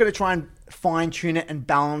actually not going to try and fine tune it and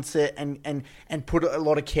balance it and put a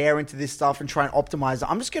lot of care into this stuff and try and optimize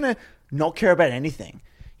it. I'm just going to not care about anything.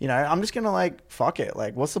 I'm just going to like, fuck it.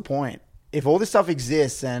 Like, what's the point? If all this stuff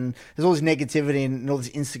exists and there's all this negativity and all this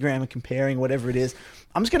Instagram and comparing whatever it is,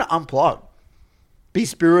 I'm just going to unplug, be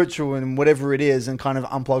spiritual and whatever it is, and kind of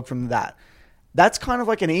unplug from that. That's kind of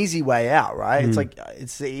like an easy way out, right? It's like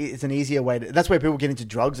it's an easier way to. That's where people get into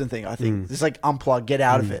drugs and things. I think it's like unplug, get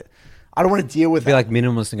out of it. I don't want to deal with Be that. like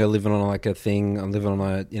minimalist and go living on like a thing, and living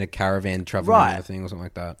on a caravan, traveling on a thing or something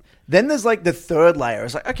like that. Then there's like the third layer.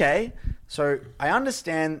 It's like, okay, so I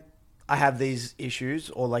understand I have these issues,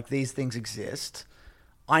 or like these things exist.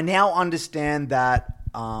 I now understand that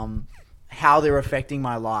how they're affecting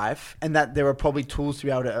my life, and that there are probably tools to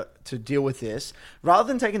be able to deal with this. Rather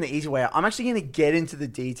than taking the easy way out, I'm actually going to get into the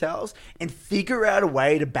details and figure out a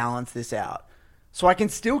way to balance this out. So I can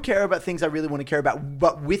still care about things I really want to care about,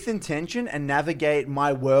 but with intention, and navigate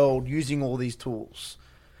my world using all these tools.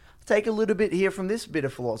 Take a little bit here from this bit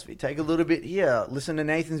of philosophy. Take a little bit here. Listen to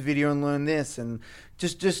Nathan's video and learn this. And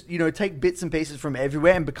just take bits and pieces from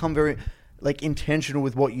everywhere and become very like intentional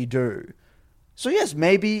with what you do. So yes,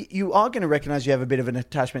 maybe you are going to recognize you have a bit of an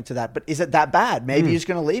attachment to that, but is it that bad? Maybe you're just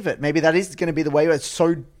going to leave it. Maybe that is going to be the way. It's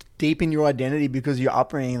so deep in your identity because of your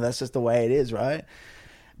upbringing. That's just the way it is, right?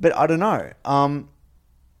 But I don't know.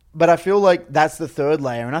 But I feel like that's the third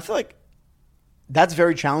layer. And I feel like that's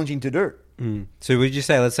very challenging to do. So would you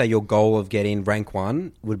say, let's say your goal of getting rank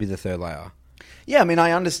 1 would be the third layer? Yeah, I mean,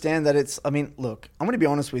 I understand that look, I'm going to be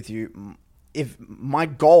honest with you. If my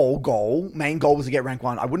main goal was to get rank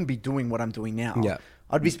 1, I wouldn't be doing what I'm doing now. Yeah.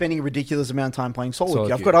 I'd be spending a ridiculous amount of time playing solo Solo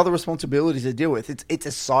queue. I've queue. got other responsibilities to deal with. It's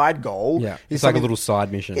a side goal. Yeah, It's it's like a something- little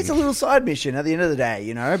side mission. It's a little side mission at the end of the day,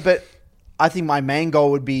 you know. But I think my main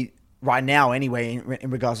goal would be right now, anyway, in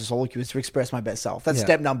regards to solo queue, is to express my best self. That's Yeah.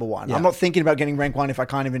 step number one. Yeah. I'm not thinking about getting rank 1 if I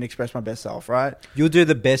can't even express my best self, right? You'll do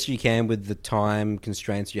the best you can with the time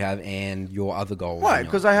constraints you have and your other goals. Right, in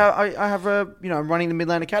your because life. I have a, you know, I'm running the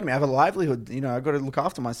Midland Academy. I have a livelihood. You know, I've got to look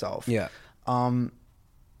after myself. Yeah. And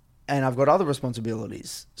I've got other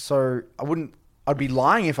responsibilities. So I'd be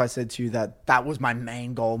lying if I said to you that that was my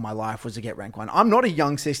main goal in my life was to get rank 1. I'm not a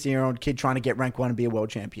young 16-year-old kid trying to get rank 1 and be a world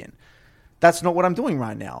champion. That's not what I'm doing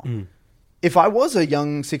right now. If I was a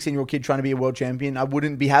young 16-year-old kid trying to be a world champion, I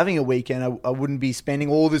wouldn't be having a weekend. I wouldn't be spending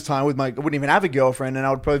all this time with I wouldn't even have a girlfriend, and I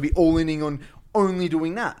would probably be all-inning on only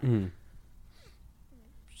doing that.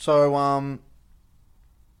 So,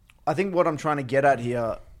 I think what I'm trying to get at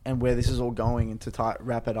here and where this is all going, and to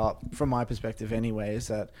wrap it up from my perspective anyway, is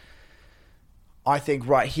that I think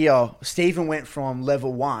right here, Stephen went from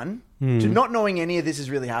level 1 to not knowing any of this is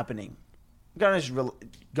really happening. Going through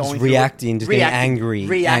reacting, just getting angry,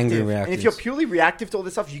 reactive. angry And if you're purely reactive to all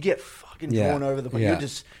this stuff, you get fucking Yeah. torn over the place. Yeah.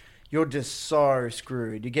 You're just so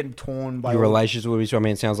screwed. You're getting torn by your all- relationship with his, I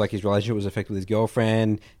mean, it sounds like his relationship was affected with his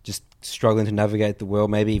girlfriend, just struggling to navigate the world,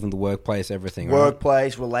 maybe even the workplace, everything. Right?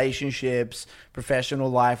 workplace, relationships, professional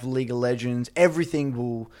life, League of Legends. Everything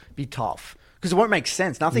will be tough because it won't make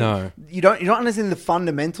sense. Nothing. No. You're not understanding the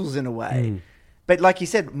fundamentals in a way. But like you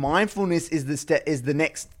said, mindfulness is the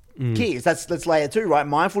next key. That's layer 2, right?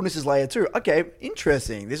 Mindfulness is layer 2. Okay,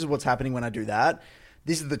 interesting. This is what's happening when I do that.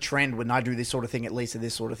 This is the trend when I do this sort of thing, at least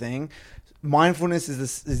this sort of thing. Mindfulness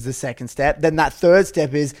is the second step. Then that third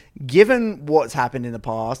step is, given what's happened in the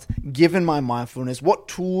past, given my mindfulness, what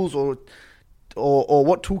tools or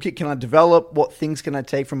what toolkit can I develop? What things can I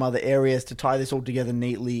take from other areas to tie this all together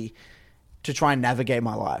neatly to try and navigate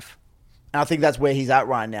my life? And I think that's where he's at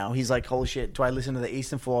right now. He's like, holy shit, do I listen to the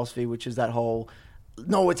Eastern philosophy, which is that whole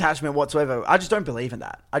no attachment whatsoever? I just don't believe in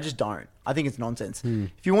that. I just don't. I think it's nonsense.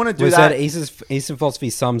 If you want to do Was that... Eastern philosophy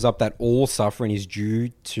sums up that all suffering is due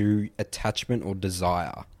to attachment or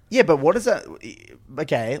desire. Yeah, but what is that?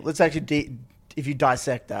 Okay, let's actually... if you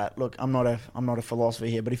dissect that... Look, I'm not a philosopher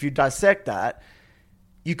here, but if you dissect that,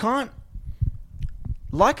 you can't...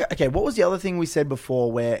 Okay, what was the other thing we said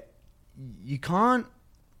before where you can't...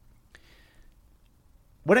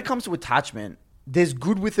 When it comes to attachment, there's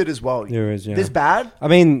good with it as well. There is, yeah. There's bad. I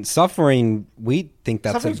mean, suffering, we think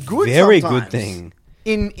that's Suffering's a good very sometimes. good thing.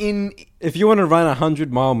 In If you want to run a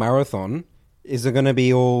 100-mile marathon, is it going to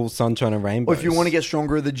be all sunshine and or rainbows? if you want to get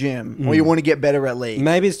stronger at the gym, or you want to get better at league.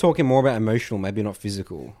 Maybe it's talking more about emotional, maybe not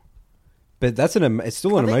physical. But it's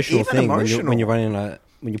still an I think emotional even thing emotional. when you're running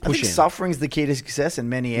when you're I think pushing. suffering's the key to success in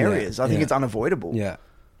many areas. I think yeah. it's unavoidable. Yeah.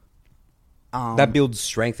 That builds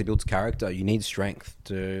strength. It builds character. You need strength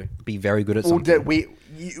to be very good at Or something.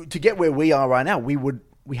 that to get where we are right now,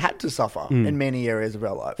 we had to suffer in many areas of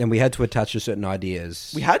our life. And we had to attach to certain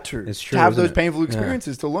ideas. We had to. It's true, to have isn't those it? painful Yeah.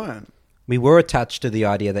 experiences to learn. We were attached to the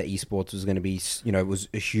idea that esports was going to be, it was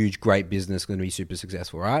a huge, great business, going to be super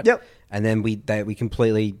successful, right? Yep. And then we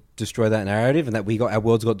completely destroyed that narrative, and that our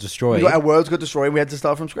worlds got destroyed. Our worlds got destroyed. We had to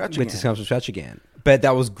start from scratch We again. had to come from scratch again. But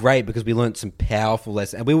that was great because we learned some powerful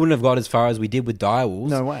lessons, and we wouldn't have got as far as we did with Direwolves.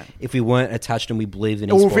 No way. If we weren't attached and we believed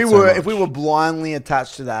in Or esports so if we much. were blindly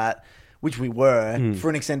attached to that, which we were for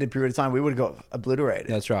an extended period of time, we would have got obliterated.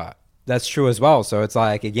 That's right. That's true as well. So it's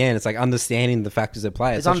like, again, it's like understanding the factors at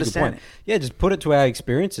play. It's such a good point. understanding. Yeah, just put it to our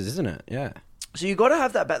experiences, isn't it? Yeah. So you got to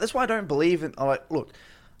have that back. That's why I don't believe in. Look,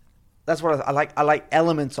 that's what I like. I like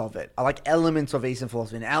elements of it. I like elements of Eastern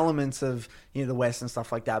philosophy and elements of the West and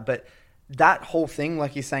stuff like that. But that whole thing,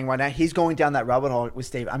 like you're saying right now, he's going down that rabbit hole with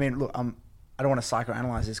Steve. I mean, look, I don't want to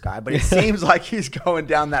psychoanalyze this guy, but it seems like he's going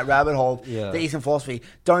down that rabbit hole. Yeah. The Eastern philosophy.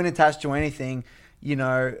 Don't attach to anything.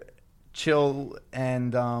 Chill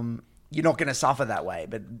and. You're not going to suffer that way,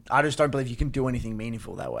 but I just don't believe you can do anything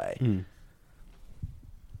meaningful that way.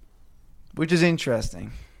 Which is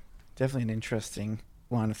interesting. Definitely an interesting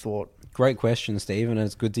line of thought. Great question, Stephen. And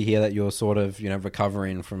it's good to hear that you're sort of,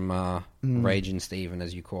 recovering from Raging Stephen,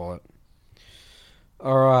 as you call it.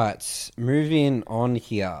 All right. Moving on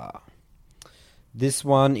here. This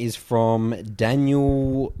one is from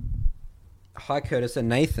Daniel. Hi, Curtis and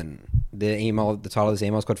Nathan. The title of this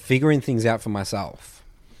email is called Figuring Things Out for Myself.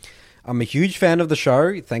 I'm a huge fan of the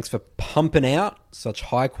show. Thanks for pumping out such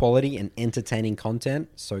high quality and entertaining content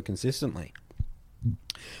so consistently.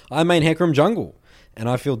 I main Hecarim Jungle, and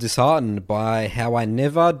I feel disheartened by how I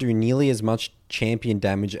never do nearly as much champion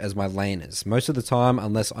damage as my laners, most of the time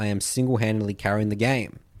unless I am single-handedly carrying the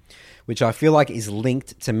game. which I feel like is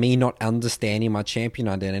linked to me not understanding my champion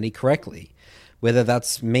identity correctly. Whether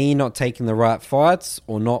that's me not taking the right fights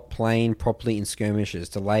or not playing properly in skirmishes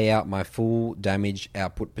to lay out my full damage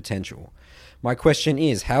output potential. My question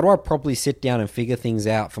is, how do I properly sit down and figure things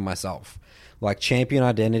out for myself, like champion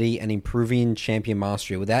identity and improving champion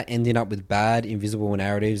mastery, without ending up with bad invisible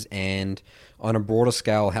narratives? And on a broader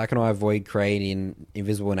scale, how can I avoid creating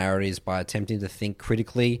invisible narratives by attempting to think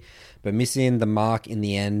critically, but missing the mark in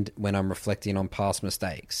the end when I'm reflecting on past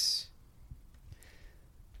mistakes?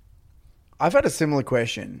 I've had a similar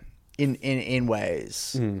question in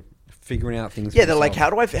ways. Figuring out things. Yeah, they're like, how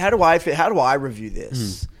do I review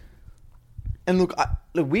this? And look,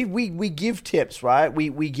 we give tips, right?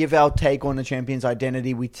 We give our take on the champion's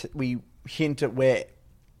identity. We hint at where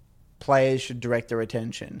players should direct their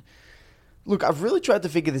attention. Look, I've really tried to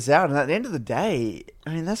figure this out, and at the end of the day,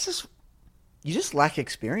 I mean, you just lack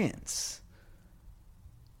experience.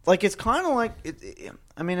 Like, it's kind of like,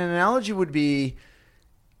 I mean, an analogy would be,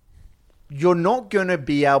 you're not going to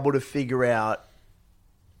be able to figure out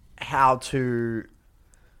how to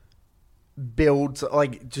build,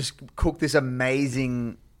 like, just cook this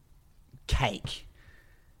amazing cake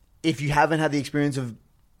if you haven't had the experience of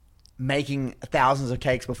making thousands of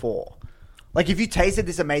cakes before. Like, if you tasted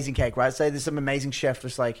this amazing cake, right? Say there's some amazing chef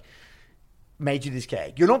just, like, made you this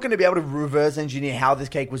cake. You're not going to be able to reverse engineer how this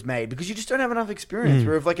cake was made because you just don't have enough experience.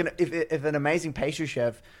 Where if an amazing pastry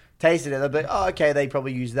chef tasted it, they'll be like, oh, okay, they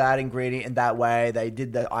probably used that ingredient in that way. They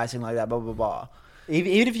did the icing like that, blah, blah, blah.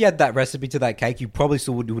 Even if you had that recipe to that cake, you probably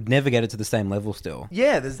still would never get it to the same level still.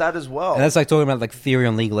 Yeah, there's that as well. And that's like talking about like theory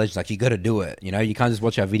on League of Legends. Like, you got to do it. You know, you can't just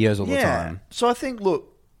watch our videos all the time. So I think,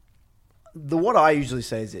 look, what I usually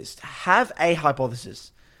say is this: have a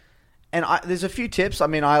hypothesis. And there's a few tips. I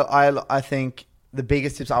mean, I think the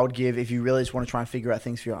biggest tips I would give if you really just want to try and figure out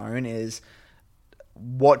things for your own is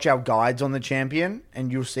watch our guides on the champion,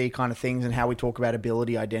 and you'll see kind of things and how we talk about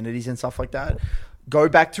ability, identities, and stuff like that. Go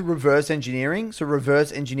back to reverse engineering. So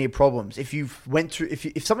reverse engineer problems. If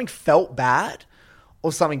if something felt bad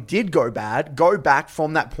or something did go bad, go back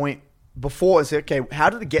from that point before and say, okay, how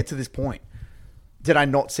did it get to this point? Did I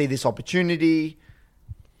not see this opportunity?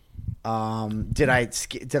 Did I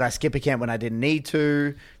skip a camp when I didn't need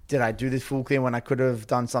to? Did I do this full clear when I could have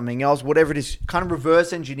done something else? Whatever it is, kind of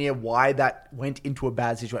reverse engineer why that went into a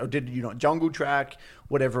bad situation. Or did you not jungle track?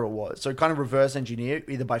 Whatever it was. So kind of reverse engineer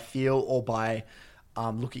either by feel or by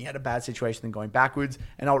looking at a bad situation and going backwards.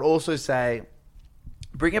 And I would also say,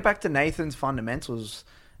 bring it back to Nathan's fundamentals.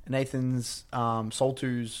 Nathan's Soul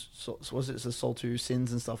 2's, was it the Soul 2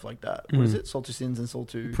 sins and stuff like that? What is it? Soul 2 sins and Soul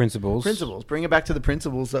 2 principles. Bring it back to the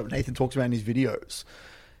principles that Nathan talks about in his videos.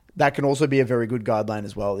 That can also be a very good guideline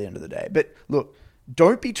as well at the end of the day. But look,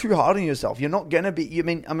 don't be too hard on yourself. You're not going to be,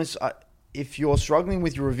 if you're struggling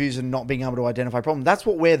with your reviews and not being able to identify problems, that's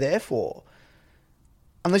what we're there for.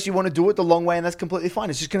 Unless you want to do it the long way, and that's completely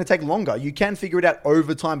fine. It's just going to take longer. You can figure it out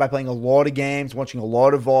over time by playing a lot of games, watching a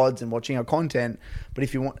lot of VODs, and watching our content. But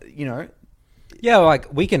if you want, Yeah,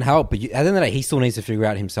 like, we can help, but at the end of the day, he still needs to figure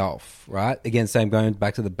out himself, right? Again, same going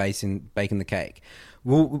back to the baking the cake.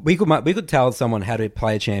 Well, we could tell someone how to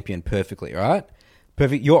play a champion perfectly, right?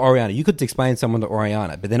 Perfect. You're Orianna. You could explain someone to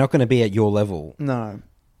Orianna, but they're not going to be at your level. No.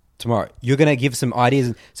 Tomorrow, you're going to give some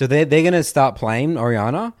ideas. So they're going to start playing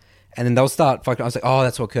Orianna, and then they'll start fucking. I was like, oh,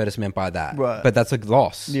 that's what Curtis meant by that. Right. But that's a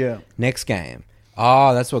loss. Yeah. Next game.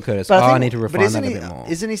 Oh, that's what Curtis. I need to refine that a bit more.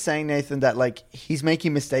 Isn't he saying, Nathan, that like he's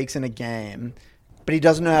making mistakes in a game, but he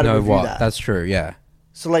doesn't know how to review that? That's true. Yeah.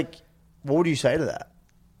 So like, what would you say to that?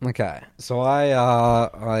 Okay, so I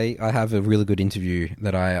have a really good interview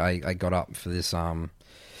that I got up for this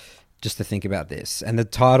just to think about this, and the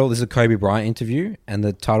title, this is a Kobe Bryant interview, and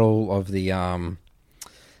the title of the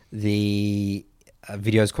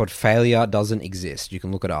video is called "Failure Doesn't Exist." You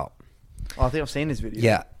can look it up. Oh, I think I've seen this video.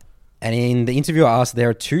 Yeah, and in the interview, I asked, there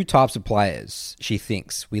are two types of players. She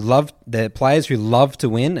thinks the players who love to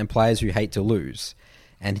win and players who hate to lose,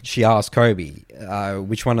 and she asked Kobe,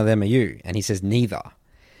 which one of them are you? And he says neither.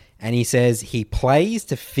 And he says he plays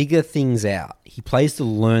to figure things out. He plays to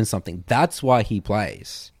learn something. That's why he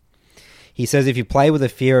plays. He says if you play with a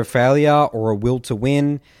fear of failure or a will to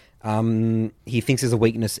win, he thinks there's a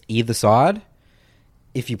weakness either side.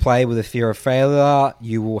 If you play with a fear of failure,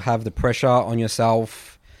 you will have the pressure on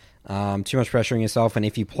yourself, too much pressure on yourself. And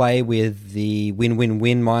if you play with the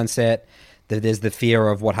win-win-win mindset, there's the fear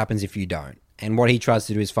of what happens if you don't. And what he tries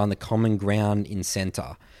to do is find the common ground in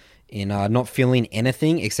center, in not feeling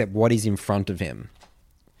anything except what is in front of him.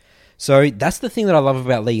 So that's the thing that I love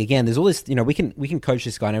about League. Again, there's all this, we can coach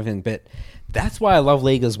this guy and everything, but that's why I love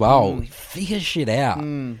League as well. Figure shit out.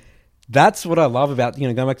 That's what I love about,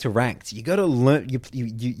 going back to ranked. You got to learn,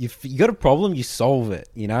 you got a problem, you solve it,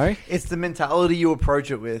 It's the mentality you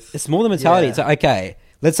approach it with. It's more the mentality. Yeah. It's like, okay,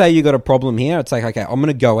 let's say you got a problem here. It's like, okay, I'm going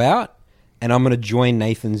to go out and I'm going to join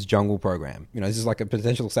Nathan's jungle program. This is like a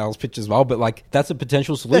potential sales pitch as well, but like that's a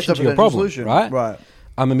potential solution to your problem, right? Right.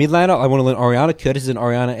 I'm a mid laner. I want to learn Orianna. Curtis is an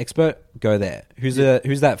Orianna expert. Go there. Who's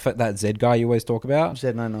that Zed guy you always talk about?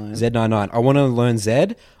 Z99. Z99. I want to learn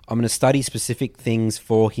Zed. I'm going to study specific things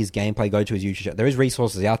for his gameplay. Go to his YouTube channel. There is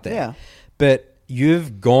resources out there. Yeah. But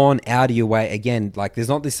you've gone out of your way. Again, like there's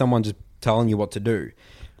not this someone just telling you what to do.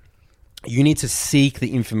 You need to seek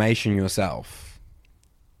the information yourself.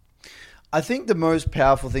 I think the most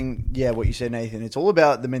powerful thing, what you said, Nathan, it's all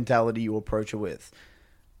about the mentality you approach it with.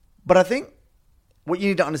 But I think what you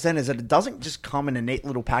need to understand is that it doesn't just come in a neat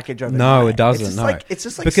little package overnight. No, it doesn't. It's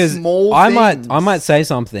just like because small things. I might say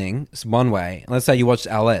something one way. Let's say you watch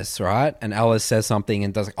LS, right? And LS says something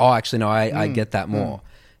and does like, oh, actually, no, I get that more.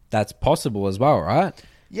 That's possible as well, right?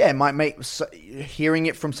 Yeah, it might make hearing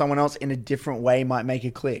it from someone else in a different way might make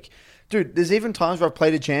it click. Dude, there's even times where I've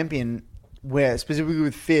played a champion where, specifically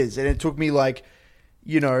with Fizz, and it took me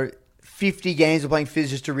 50 games of playing Fizz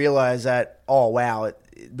just to realize that, oh, wow,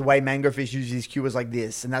 the way Mango Fish uses his Q is like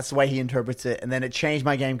this, and that's the way he interprets it, and then it changed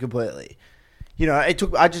my game completely. I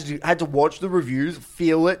just had to watch the reviews,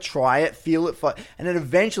 feel it, try it, feel it, and then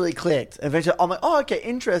eventually it clicked. Eventually, I'm like, oh, okay,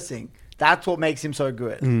 interesting. That's what makes him so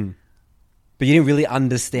good. But you didn't really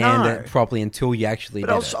understand it properly until you actually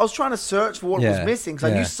did it. I was trying to search for what was missing,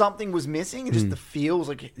 because I knew something was missing, and just the feels,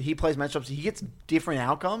 like he plays matchups, he gets different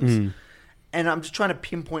outcomes, and I'm just trying to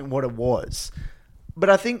pinpoint what it was.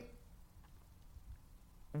 But I think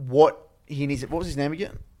what he needs, what was his name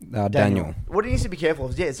again? Daniel. What he needs to be careful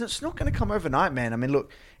of is, it's not going to come overnight, man. I mean,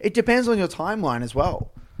 look, it depends on your timeline as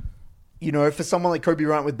well. For someone like Kobe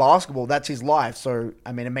Bryant with basketball, that's his life. So,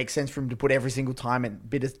 I mean, it makes sense for him to put every single time and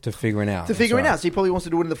to figure it out. So he probably wants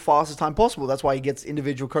to do it in the fastest time possible. That's why he gets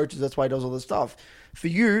individual coaches. That's why he does all this stuff. For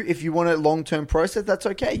you, if you want a long-term process, that's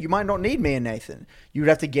okay. You might not need me and Nathan. You would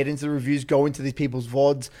have to get into the reviews, go into these people's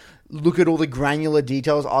VODs, look at all the granular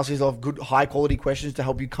details, ask yourself good, high-quality questions to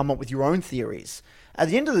help you come up with your own theories. At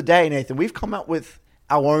the end of the day, Nathan, we've come up with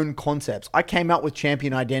our own concepts. I came out with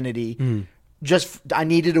champion identity. I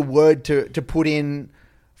needed a word to put in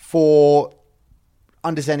for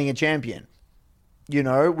understanding a champion.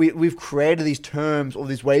 We've created these terms or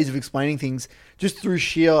these ways of explaining things just through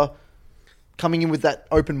sheer coming in with that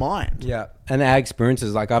open mind. Yeah. And our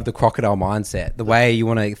experiences, like I have the crocodile mindset, the way you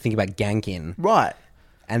want to think about ganking. Right.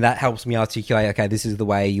 And that helps me articulate, okay, this is the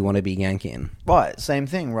way you want to be ganking. Right. Same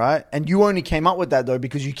thing, right? And you only came up with that, though,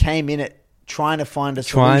 because you came in it trying to find a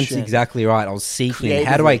solution. Exactly right. I was seeking,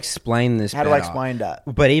 how do I explain this better? How do I explain that?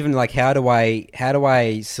 But even like, how do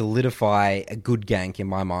I solidify a good gank in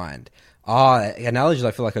my mind? Analogies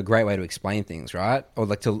I feel like a great way to explain things, right? Or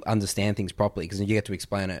like to understand things properly, because then you get to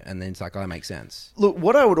explain it and then it's like, oh, it makes sense. Look,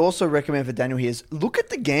 what I would also recommend for Daniel here is look at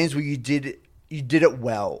the games where you did it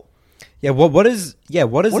well. Yeah, what is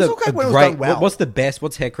what's the best?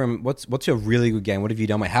 What's Hecarim? What's your really good game? What have you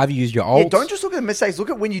done? How have you used your ults? Yeah, don't just look at the mistakes.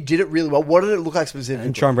 Look at when you did it really well. What did it look like specifically?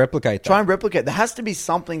 And try and replicate that. There has to be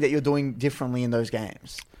something that you're doing differently in those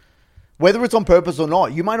games. Whether it's on purpose or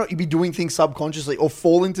not, you might not be doing things subconsciously or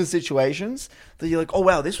fall into situations that you're like, oh,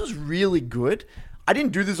 wow, this was really good. I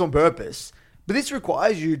didn't do this on purpose. But this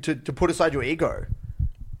requires you to put aside your ego.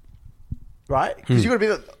 Right? Because you got to be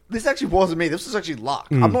like, this actually wasn't me. This was actually luck.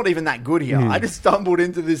 I'm not even that good here. I just stumbled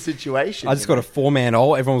into this situation. I just got a 4-man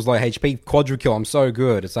ult. Everyone was like, HP, quadra kill. I'm so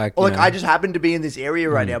good. It's like, I just happened to be in this area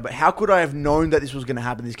right now, but how could I have known that this was going to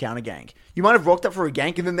happen, this counter gank? You might have rocked up for a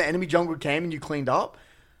gank and then the enemy jungle came and you cleaned up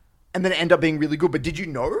and then it ended up being really good. But did you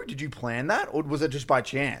know? Did you plan that? Or was it just by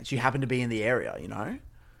chance? You happened to be in the area,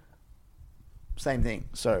 Same thing.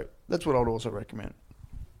 So that's what I would also recommend.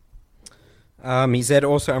 He said,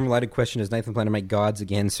 also unrelated question, is Nathan planning to make guides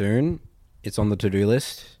again soon? It's on the to-do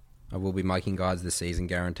list. I will be making guides this season,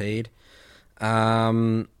 guaranteed. Okay.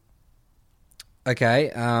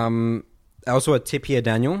 Also a tip here,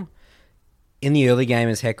 Daniel. In the early game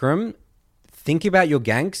as Hecarim, think about your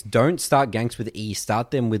ganks. Don't start ganks with E.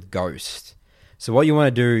 Start them with Ghost. So what you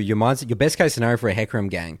want to do, your best case scenario for a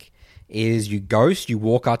Hecarim gank is you Ghost, you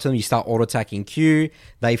walk up to them, you start auto-attacking Q,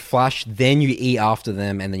 they flash, then you E after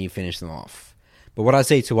them, and then you finish them off. But what I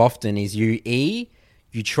see too often is you E,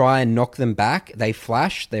 you try and knock them back, they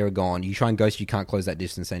flash, they're gone. You try and Ghost, you can't close that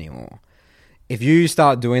distance anymore. If you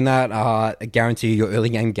start doing that, I guarantee you your early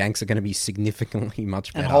game ganks are going to be significantly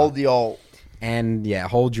much better. And hold the ult. And yeah,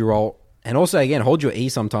 hold your ult. And also, again, hold your E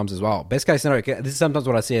sometimes as well. Best case scenario, this is sometimes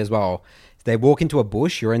what I see as well. They walk into a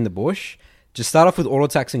bush, you're in the bush, Just start off with auto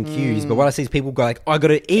attacks and Qs. But what I see is people go like, I got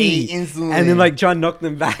to E, instantly. and then like try and knock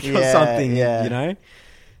them back or Yeah, something. yeah. You know,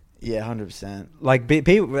 Yeah, 100%. like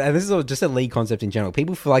people. And this is just a league concept in general.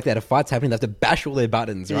 People feel like that if a fight's happening, they have to bash all their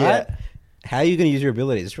buttons, right? Yeah. How are you going to use your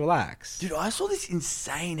abilities? Just relax. Dude, I saw this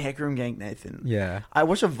insane Hecarim gank, Nathan. Yeah. I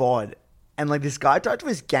watched a VOD, and like this guy tried to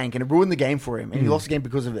his gank, and it ruined the game for him, and he lost the game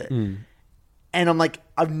because of it. And I'm like,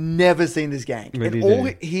 I've never seen this gank. What did And he all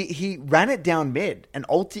do? he ran it down mid, and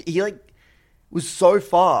he like was so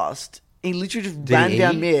fast. He literally just Did ran he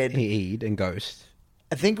down E? mid. He E'd and Ghost.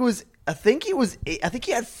 I think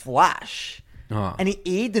he had flash, Oh. and he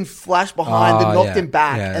E'd and flashed behind, then knocked yeah. him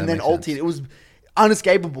back, Yeah, that and then makes ulted. sense. It was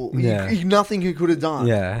unescapable. Yeah. Nothing he could have done.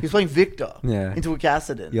 Yeah. He was playing Victor Yeah. into a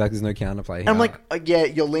Kassadin. You're like, there's no counterplay. And I'm like, yeah,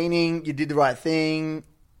 you're leaning, you did the right thing,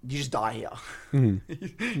 you just die here. and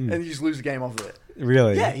you just lose the game off of it.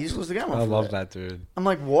 really? Yeah, you just lose the game off I of love it. that, dude. I'm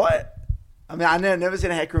like, what? I mean, I've never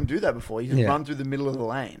seen a Hecarim do that before. He just Yeah. run through the middle of the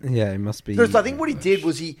lane. Yeah, it must be. So I think what he did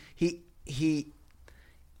was he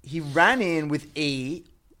ran in with E,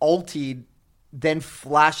 ulted, then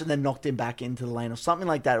flashed, and then knocked him back into the lane or something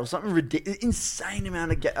like that. Or something ridiculous, insane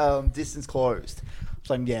amount of distance closed. It's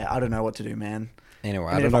like, yeah, I don't know what to do, man. Anyway, I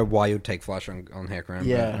I, mean, don't if know why you'd take flash on Hecarim.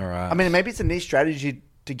 Yeah. But, all right. I mean, maybe it's a niche strategy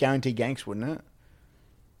to guarantee ganks, wouldn't it?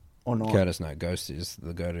 Or not? Curtis, no. Ghost is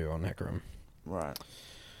the go-to on Hecarim. Right.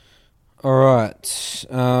 All right.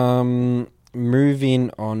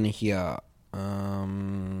 Moving on here.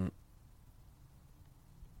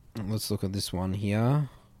 Let's look at this one here.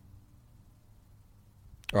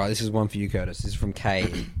 All right, this is one for you, Curtis. This is from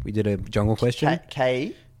Cade. We did a jungle question.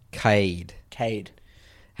 Cade. Cade. Cade.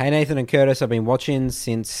 Hey, Nathan and Curtis. I've been watching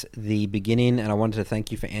since the beginning, and I wanted to thank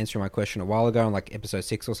you for answering my question a while ago on like episode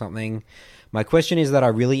 6 or something. My question is that I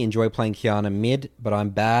really enjoy playing Kiana mid, but I'm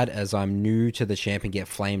bad as I'm new to the champ and get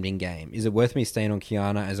flamed in game. Is it worth me staying on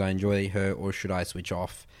Kiana as I enjoy her, or should I switch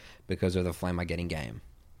off because of the flame I get in game?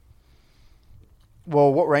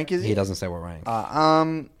 Well, what rank is he? He doesn't say what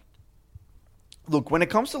rank. Look, when it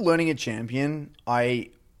comes to learning a champion, I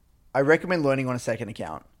recommend learning on a second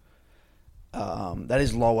account. That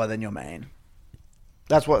is lower than your main.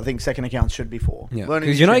 That's what I think second accounts should be for. Yeah, Learning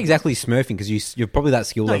because new you're not champions. exactly smurfing because you're probably that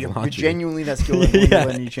skill No, level, you're aren't you? genuinely that skill level when Yeah. you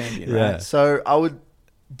learn a new champion, right? Yeah. So I would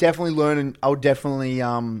definitely learn, and I would definitely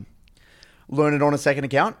learn it on a second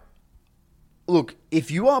account. Look,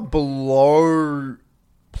 if you are below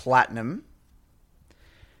platinum,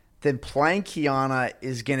 then playing Kiana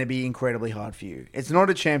is going to be incredibly hard for you. It's not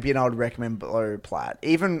a champion I would recommend below plat.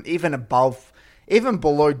 Even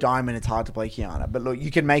below diamond, it's hard to play Kiana. But look,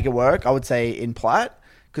 you can make it work, I would say, in plat,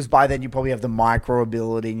 because by then you probably have the micro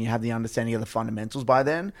ability and you have the understanding of the fundamentals by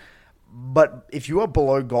then. But if you are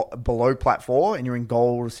below plat 4 and you're in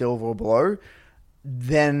gold or silver or below,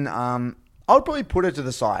 then I would probably put it to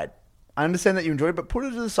the side. I understand that you enjoy it, but put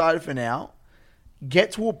it to the side for now.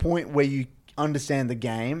 Get to a point where you understand the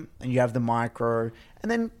game and you have the micro,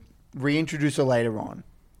 and then reintroduce it later on.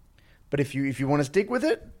 But if you want to stick with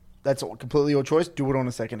it, that's completely your choice. Do it on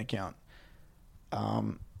a second account.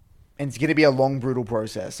 And it's going to be a long, brutal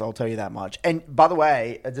process. I'll tell you that much. And by the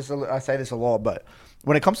way, I say this a lot, but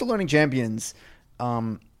when it comes to learning champions,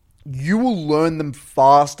 you will learn them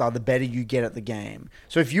faster the better you get at the game.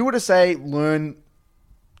 So if you were to say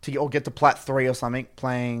or get to plat 3 or something,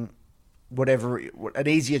 playing whatever, an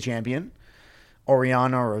easier champion,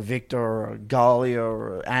 Orianna or a Victor or a Galia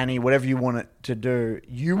or Annie, whatever you want it to do,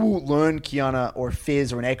 you will learn Kiana, or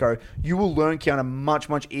Fizz or an Echo. You will learn Kiana much,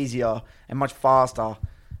 much easier and much faster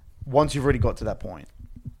once you've already got to that point.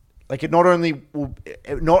 Like, it not only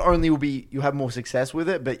will be you have more success with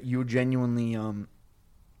it, but you'll genuinely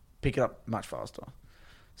pick it up much faster.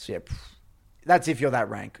 So yeah, that's if you're that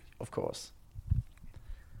rank, of course.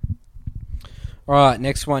 All right,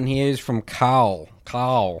 next one here is from Carl.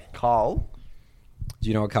 Carl Do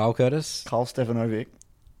you know what Carl, Curtis? Stefanovic.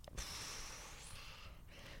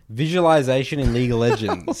 Visualization in League of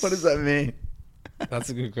Legends. What does that mean? That's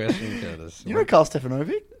a good question, Curtis. You know Carl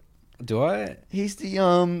Stefanovic? Do I? He's the guy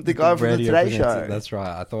from the Radio Today presenter. Show. That's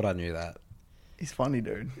right. I thought I knew that. He's funny,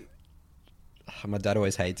 dude. My dad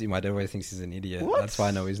always hates him. My dad always thinks he's an idiot. What? That's why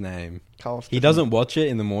I know his name. Carl He Stefanovic. doesn't watch it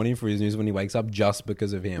in the morning for his news when he wakes up just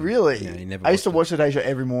because of him. Really? Yeah, he never I used to watched watch the Today Show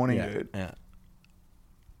every morning, it. dude. Yeah.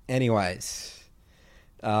 Anyways,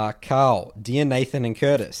 Carl, dear Nathan and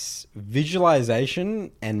Curtis,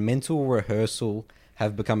 visualization and mental rehearsal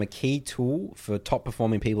have become a key tool for top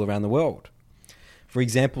performing people around the world. For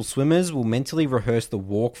example, swimmers will mentally rehearse the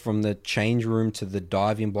walk from the change room to the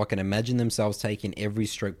diving block and imagine themselves taking every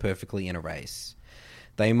stroke perfectly in a race.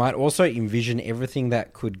 They might also envision everything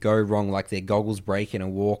that could go wrong, like their goggles break in a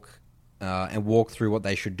walk and walk through what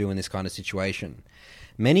they should do in this kind of situation.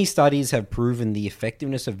 Many studies have proven the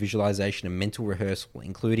effectiveness of visualization and mental rehearsal,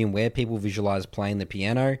 including where people visualize playing the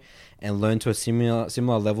piano and learn to a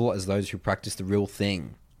similar level as those who practice the real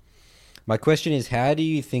thing. My question is, how do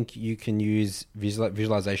you think you can use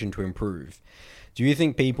visualization to improve? Do you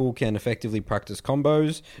think people can effectively practice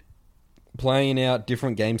combos, playing out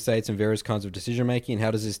different game states and various kinds of decision making?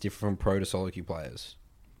 How does this differ from pro to solo queue players?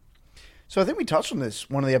 So I think we touched on this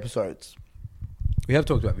one of the episodes. We have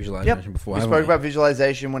talked about visualization before. We spoke about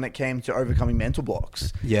visualization when it came to overcoming mental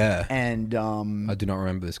blocks. Yeah. And I do not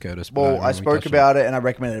remember this, Curtis. Well, I spoke about it and I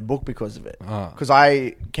recommended a book because of it. Because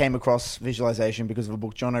I came across visualization because of a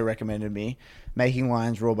book Jono recommended me, Making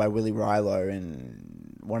Lions Roar by Willie Rilo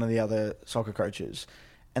and one of the other soccer coaches.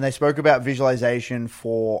 And they spoke about visualization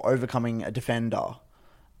for overcoming a defender.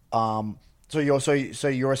 So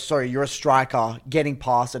you're a striker getting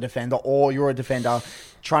past a defender, or you're a defender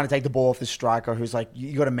trying to take the ball off the striker who's like,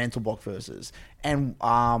 you got a mental block versus. And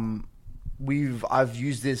I've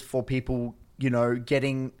used this for people,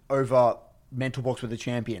 getting over mental blocks with a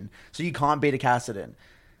champion. So you can't beat a Cassidy,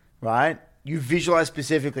 right? You visualize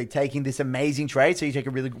specifically taking this amazing trade. So you take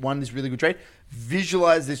this really good trade.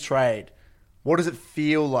 Visualize this trade. What does it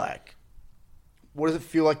feel like? What does it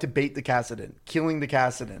feel like to beat the Cassidy, killing the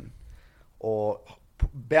Cassidy? Or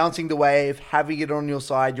bouncing the wave, having it on your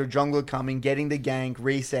side, your jungler coming, getting the gank,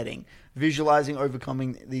 resetting, visualizing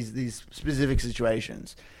overcoming these specific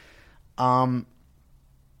situations.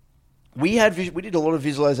 We did a lot of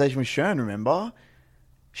visualization with Shern, remember?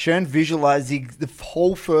 Shern visualized the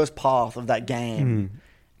whole first path of that game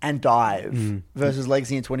and dive versus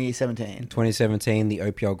Legacy in 2017. 2017, the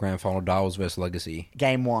OPL Grand Final Darwells versus Legacy.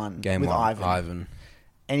 Game one with Ivan.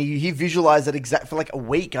 And he visualized it for like a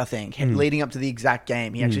week, I think, leading up to the exact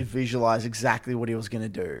game. He actually visualized exactly what he was going to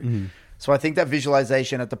do. So I think that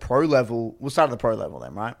visualization at the pro level, we'll start at the pro level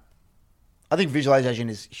then, right? I think visualization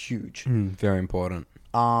is huge. Very important.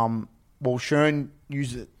 Well, Shern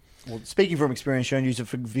used it. Well, speaking from experience, Shern used it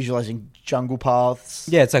for visualizing jungle paths.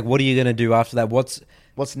 Yeah, it's like, what are you going to do after that? What's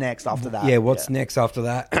next after that? Yeah, what's next after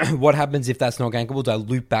that? What happens if that's not gankable? Do I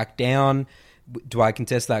loop back down? Do I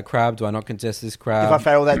contest that crab? Do I not contest this crab? If I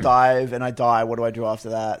fail that dive and I die, what do I do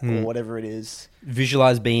after that? Or whatever it is.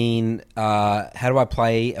 Visualize being, how do I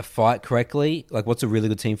play a fight correctly? Like, what's a really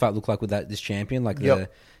good team fight look like with this champion? Like,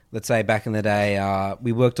 let's say back in the day,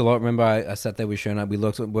 we worked a lot. Remember, I sat there with Shona. We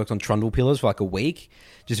worked on Trundle Pillars for like a week,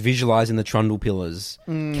 just visualizing the Trundle Pillars,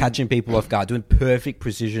 catching people off guard, doing perfect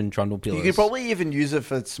precision Trundle Pillars. You could probably even use it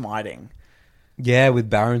for smiting. Yeah, with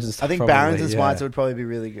Barons and stuff. I think probably, Barons and Smites would probably be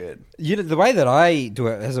really good. The way that I do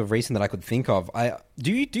it, as of recent that I could think of,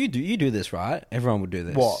 you do this, right? Everyone would do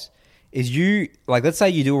this. What? Is let's say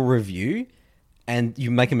you do a review and you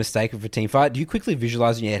make a mistake of a team fight, do you quickly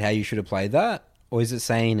visualize in your head how you should have played that? Or is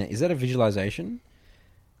that a visualization?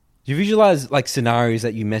 Do you visualize like scenarios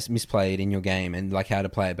that you misplayed in your game and like how to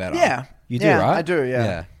play it better? Yeah. You do, right? I do,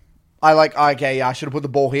 yeah. I should have put the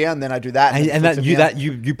ball here, and then I do that.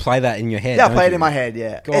 You play that in your head. Yeah, I play it in my head,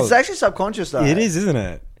 yeah. God. It's actually subconscious, though. It is, isn't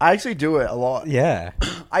it? I actually do it a lot. Yeah.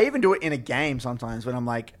 I even do it in a game sometimes when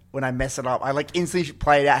when I mess it up. I instantly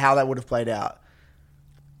play it out how that would have played out.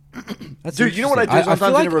 Dude, you know what I do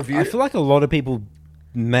sometimes in a review? I feel like a lot of people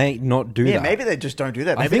may not do that. Yeah, maybe they just don't do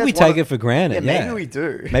that. Maybe I think we take it for granted. Yeah, maybe we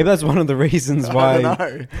do. Maybe that's one of the reasons why. I don't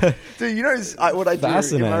know. Dude, what I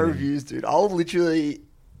do in my reviews, dude? I'll literally...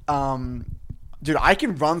 dude, I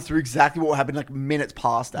can run through exactly what happened minutes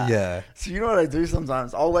past that. Yeah. So you know what I do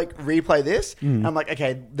sometimes? I'll replay this. And I'm like,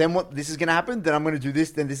 okay, then this is going to happen. Then I'm going to do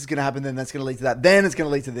this. Then this is going to happen. Then that's going to lead to that. Then it's going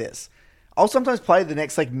to lead to this. I'll sometimes play the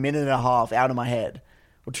next minute and a half out of my head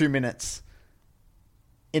or 2 minutes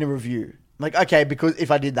in a review. Okay, because if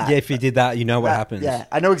I did that. Yeah, if you did that, you know what happens. Yeah,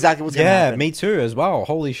 I know exactly what's going to happen. Yeah, me too as well.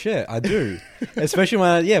 Holy shit, I do. Especially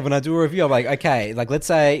when I do a review, I'm like, okay, let's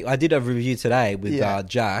say I did a review today with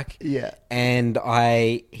Jack. Yeah. And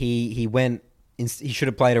he should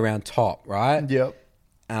have played around top, right? Yep.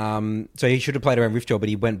 So he should have played around Riftjaw, but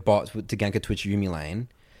he went bot to gank a Twitch Yumi lane.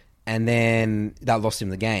 And then that lost him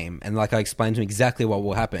the game. And I explained to him exactly what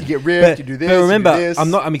will happen. You get ripped, you do this, but remember, you do this.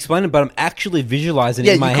 I'm explaining, but I'm actually visualizing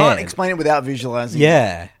it in my head. Yeah, you can't explain it without visualizing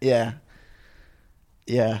it. Yeah.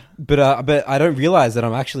 Yeah. But I don't realize that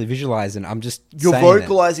I'm actually visualizing. I'm just You're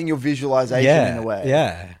vocalizing your visualization in a way.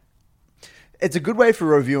 Yeah. It's a good way for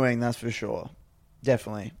reviewing, that's for sure.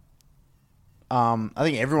 Definitely. I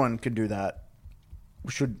think everyone could do that.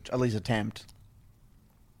 We should at least attempt.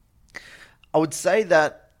 I would say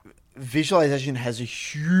that visualization has a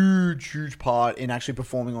huge part in actually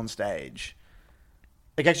performing on stage.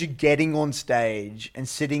 like actually getting on stage and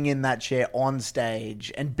sitting in that chair on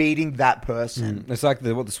stage and beating that person. It's like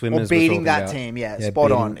what the swimmers Or beating were that talking team, about. spot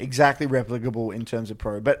beating- on. Exactly replicable in terms of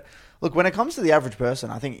pro. But look, when it comes to the average person,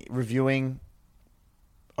 I think reviewing,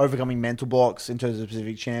 overcoming mental blocks in terms of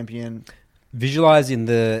specific champion. Visualizing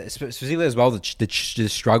specifically as well the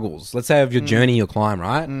struggles. Let's say of your journey, your climb,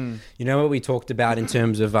 right? You know what we talked about in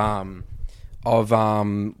terms of was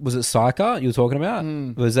it Saika you were talking about?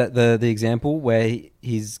 Was that the example where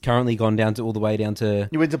he's currently gone down to all the way down to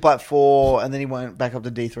He went to plat 4 and then he went back up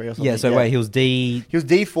to D3 or something. yeah? So wait, he was D. He was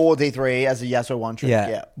D4, D3 as a Yasuo 1 trick.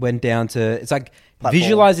 Yeah. Went down to it's like Platform.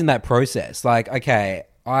 visualizing that process. Like okay,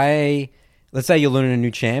 let's say you're learning a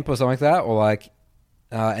new champ or something like that, or like.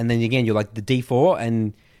 And then again, you're like the D4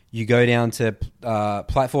 and you go down to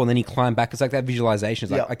platform and then you climb back. It's like that visualization.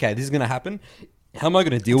 It's like, okay, this is going to happen. How am I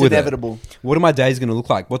going to deal with inevitable. it? What are my days going to look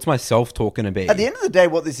like? What's my self-talk going to be? At the end of the day,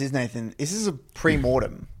 what this is, Nathan, this is a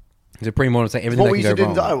pre-mortem. It's a pre-mortem. It's like everything What that we can used to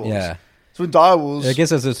go do in wrong. Direwolves. Yeah. So in Direwolves... I guess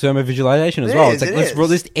that's a term of visualization as It well. is, It's like, it let's is.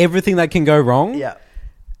 list everything that can go wrong. Yeah.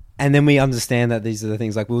 And then we understand that these are the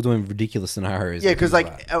things like we were doing ridiculous scenarios. Yeah, and because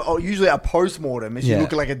things like usually a post-mortem is you Yeah.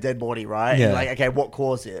 look like a dead body, right? Yeah. And like, okay, what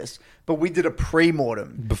caused this? But we did a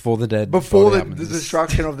pre-mortem. before the dead Before body the happens.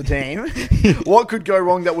 destruction of the team, what could go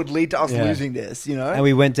wrong that would lead to us Yeah. losing this, you know? And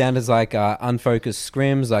we went down as like unfocused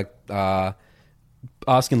scrims, like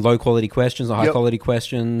asking low quality questions or high Yep. quality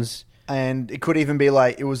questions. And it could even be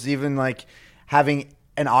like, it was even like having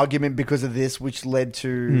an argument because of this, which led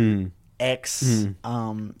to X,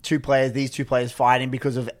 these two players fighting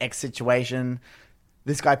because of X situation.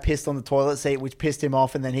 This guy pissed on the toilet seat, which pissed him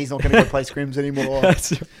off, and then he's not going to go play scrims anymore.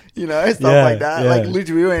 You know, stuff Yeah, like that. yeah. Like,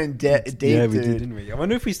 literally, we went in deep, Yeah, we dude. did, didn't we? I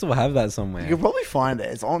wonder if we still have that somewhere. You can probably find it.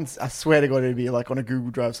 It's on, I swear to God, it'd be like on a Google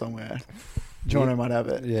Drive somewhere. Jono might have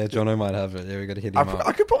it. Yeah, Jono might have it. Yeah, we got to hit him up.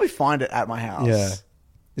 I could probably find it at my house. Yeah.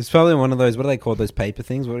 It's probably one of those, what are they called? Those paper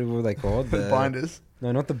things? What are they called? The binders.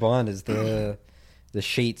 No, not the binders. The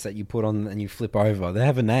sheets that you put on and you flip over. They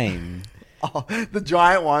have a name. Oh, the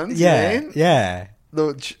giant ones. you mean? Yeah.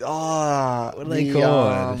 What are they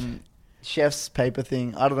called? Chef's paper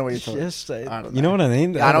thing. I don't know what you're talking. Just, I don't you know what I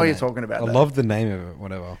mean? Yeah, I know what you're talking about, I though. love the name of it,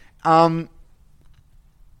 whatever. I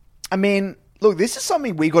mean, look, this is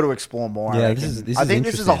something we got to explore more. Yeah, I this reckon. is I think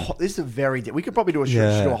this is a interesting. this is a very. We could probably do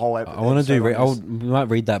a whole episode. I want to do. on this. We might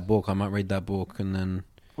read that book. I might read that book and then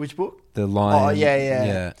Which book? the line. Oh, yeah.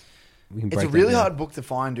 Yeah. We can It's break a that really down. hard book to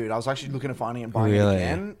find, dude. I was actually looking at finding it and buying Really? it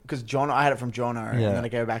again because I had it from Jono, Yeah. and then I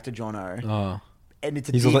go back to Jono, Oh, and it's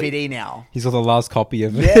a He's all like- DVD now. he's got the last copy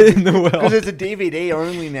of Yeah, it in the because world. it's a DVD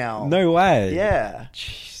only now. No way. Yeah,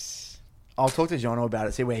 Jeez. I'll talk to Jono about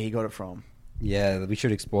it. See where he got it from. Yeah, we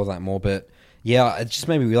should explore that more. But yeah, it just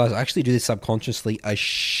made me realize I actually do this subconsciously a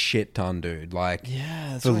shit ton, dude. Like,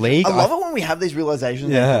 Yeah, the league. I love it when we have these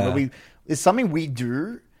realizations. Yeah. Where it's something we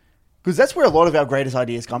do because that's where a lot of our greatest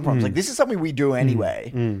ideas come from. It's like this is something we do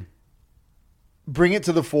anyway. Bring it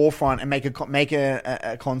to the forefront and make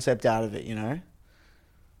a concept out of it. You know.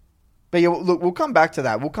 But yeah, look, we'll come back to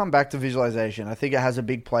that. We'll come back to visualization. I think it has a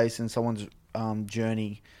big place in someone's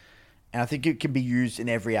journey, and I think it can be used in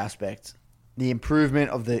every aspect. The improvement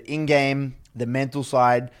of the in-game, the mental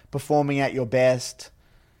side, performing at your best,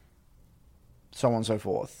 so on and so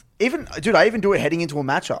forth. Even, dude, I even do it heading into a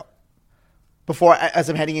matchup as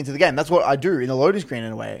I'm heading into the game. That's what I do in the loading screen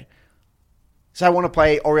in a way. So I want to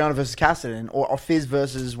play Orianna versus Kassadin or Fizz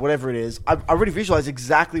versus whatever it is. I already visualize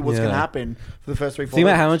exactly what's Yeah. going to happen for the first 3-4 think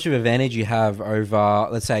about how levels. much of advantage you have over,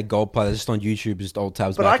 let's say, a gold player that's just on YouTube, just old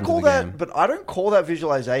tabs. But back I into call the that. game. But I don't call that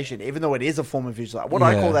visualization, even though it is a form of visualization. What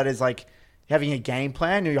I Yeah. call that is like having a game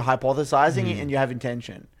plan. You're hypothesizing Hmm. and you have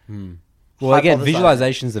intention. Well, again, Hypothesizing.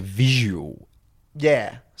 visualization is a visual,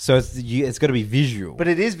 Yeah, so it's got to be visual. but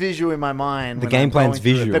it is visual in my mind. The when game I'm plan's going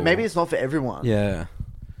through it. visual. But maybe it's not for everyone. Yeah.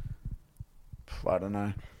 I don't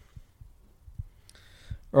know.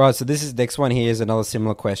 All right, so this is next one here is another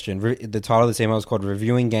similar question. The title of this email is called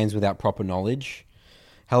 "Reviewing Games Without Proper Knowledge."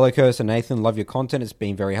 Hello, Curse and Nathan. Love your content. It's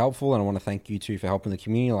been very helpful, and I want to thank you two for helping the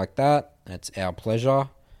community like that. It's our pleasure.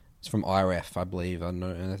 It's from IRF, I believe. I don't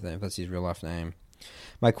know if that's his real life name.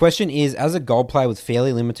 My question is, as a gold player with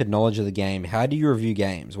fairly limited knowledge of the game, how do you review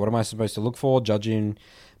games? What am I supposed to look for? Judging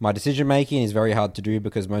my decision making is very hard to do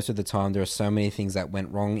because most of the time there are so many things that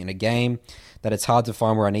went wrong in a game that it's hard to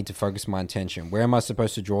find where I need to focus my attention. Where am I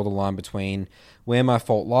supposed to draw the line between where my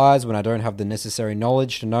fault lies when I don't have the necessary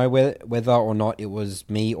knowledge to know whether or not it was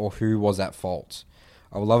me or who was at fault?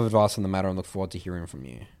 I would love advice on the matter and look forward to hearing from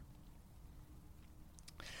you.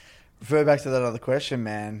 Refer back to that other question,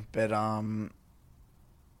 man. But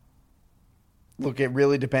Look, it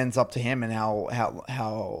really depends up to him and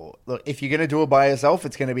how. Look, if you're going to do it by yourself,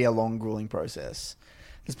 it's going to be a long, grueling process.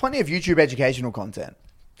 There's plenty of YouTube educational content.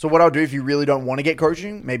 So what I'll do if you really don't want to get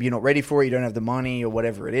coaching, maybe you're not ready for it, you don't have the money or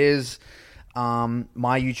whatever it is.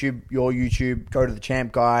 My YouTube, your YouTube, go to the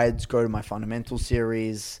Champ Guides, go to my Fundamental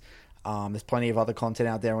series. There's plenty of other content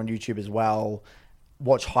out there on YouTube as well.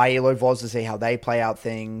 Watch High Elo VODs to see how they play out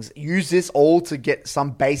things. Use this all to get some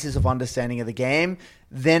basis of understanding of the game.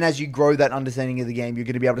 Then as you grow that understanding of the game, you're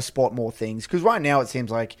going to be able to spot more things. Because right now it seems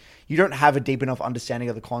like you don't have a deep enough understanding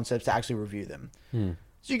of the concepts to actually review them.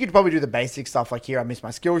 So you could probably do the basic stuff like here, I missed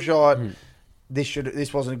my skill shot.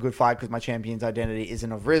 This wasn't a good fight because my champion's identity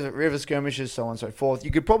isn't of river skirmishes, so on and so forth. You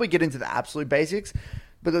could probably get into the absolute basics,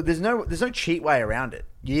 but there's no cheat way around it.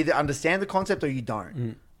 You either understand the concept or you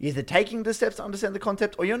don't. You're either taking the steps to understand the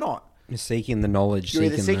concept or you're not. You're seeking the knowledge. You're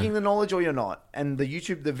either seeking the knowledge or you're not. And the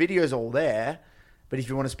videos are all there. But if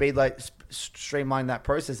you want to streamline that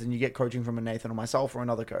process, then you get coaching from a Nathan or myself or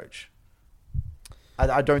another coach.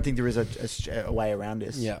 I don't think there is a way around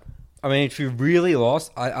this. Yeah. I mean, if you're really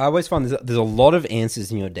lost, I always find there's a lot of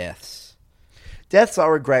answers in your deaths. Deaths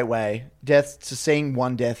are a great way. Deaths, to seeing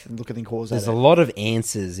one death and look at the cause. There's a lot of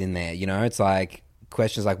answers in there. You know, it's like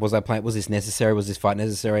questions like, was this necessary? Was this fight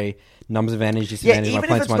necessary? Numbers advantage, disadvantage, am I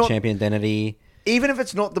playing to my champion identity? Even if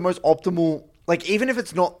it's not the most optimal, like even if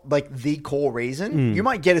it's not like the core reason, you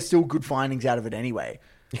might get still good findings out of it anyway.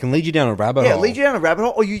 It can lead you down a rabbit hole. Yeah, lead you down a rabbit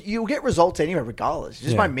hole, or you'll get results anyway regardless,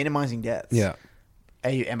 just by minimizing deaths. Yeah.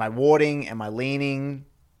 Am I warding? Am I leaning?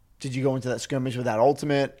 Did you go into that skirmish with that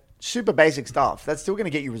ultimate? Super basic stuff. That's still going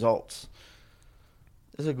to get you results.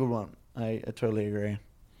 That's a good one. I totally agree.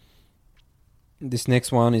 This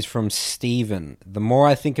next one is from Steven. The more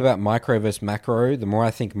I think about micro versus macro, the more I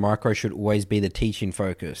think micro should always be the teaching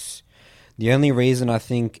focus. The only reason I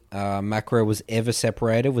think macro was ever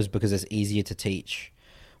separated was because it's easier to teach.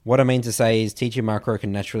 What I mean to say is teaching macro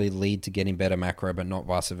can naturally lead to getting better macro, but not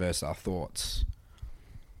vice versa. Thoughts?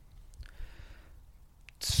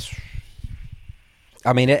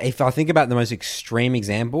 I mean, if I think about the most extreme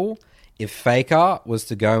example, if Faker was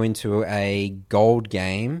to go into a gold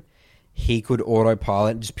game, he could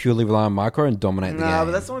autopilot, just purely rely on macro and dominate the game. No,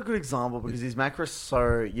 but that's not a good example because his macro is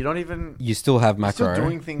so... You don't even... You still have macro. You're still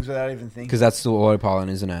doing things without even thinking. Because that's still autopilot,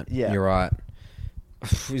 isn't it? Yeah. You're right.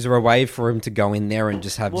 Is there a way for him to go in there and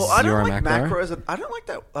just have zero I don't like macro? I don't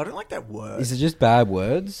like that word. Is it just bad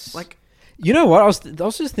words? Like... You know what? I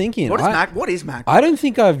was just thinking. What is macro? I don't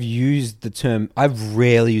think I've used the term... I've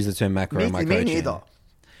rarely used the term macro in my coaching. Me neither.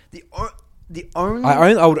 The only...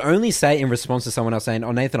 I would only say in response to someone else saying,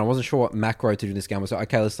 "Oh, Nathan, I wasn't sure what macro to do in this game." I was like,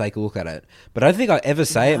 "Okay, let's take a look at it." But I don't think I ever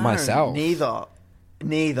say it myself. Neither.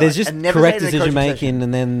 There's just correct decision making,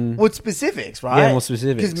 and then it's specifics, right? Yeah, more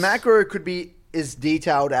specifics. Because macro could be as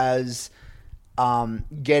detailed as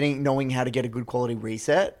knowing how to get a good quality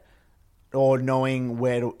reset, or knowing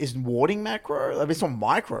is warding macro. I mean, it's not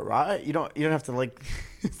micro, right? You don't have to like.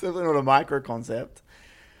 It's definitely not a micro concept.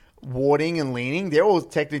 Warding and leaning, they're all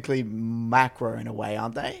technically macro in a way,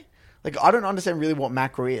 aren't they? Like, I don't understand really what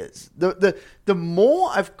macro is. The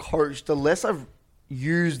more I've coached, the less I've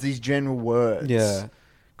used these general words. Yeah.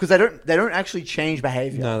 Because they don't actually change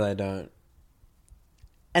behavior. No, they don't.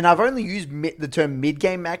 And I've only used the term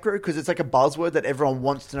mid-game macro because it's like a buzzword that everyone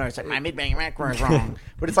wants to know. It's like, my mid-game macro is wrong.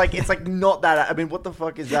 But it's like not that. I mean, what the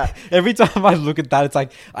fuck is that? Every time I look at that, it's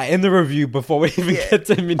like, I end the review before we even get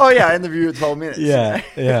to mid. Oh, yeah, I end the review at 12 minutes.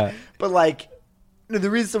 Yeah. But like,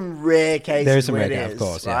 there is some rare cases There is some where rare it cases, is, of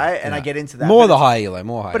course, right? yeah. And I get into that. More high elo.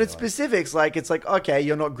 But it's specifics. Like, it's like, okay,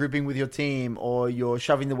 you're not grouping with your team, or you're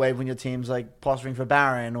shoving the wave when your team's like posturing for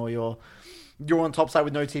Baron, or you're on top side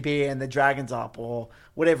with no TP and the dragon's up, or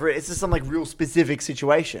whatever. It's just some like real specific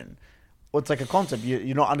situation. Or it's like a concept.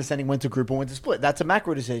 You're not understanding when to group and when to split. That's a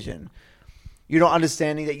macro decision. You're not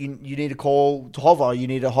understanding that you need to call to hover. You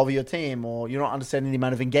need to hover your team, or you're not understanding the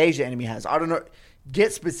amount of engage the enemy has. I don't know.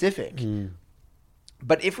 Get specific.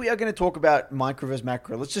 But if we are going to talk about micro versus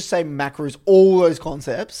macro, let's just say macro is all those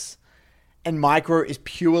concepts, and micro is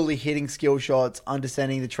purely hitting skill shots,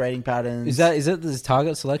 understanding the trading patterns. Is that this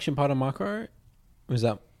target selection part of micro? Or is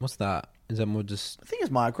that what's that? Is that more just? I think it's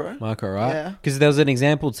micro. Micro, right? Yeah. Because there was an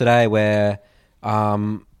example today where I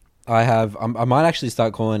might actually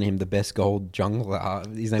start calling him the best gold jungler.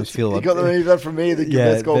 His name's Philip. You got the name that from me, the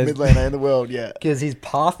best gold mid laner in the world, yeah. Because his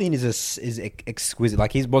pathing is exquisite.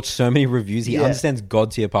 Like, he's watched so many reviews. He understands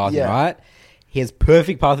god tier pathing, right? He has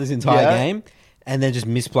perfect path this entire game, and then just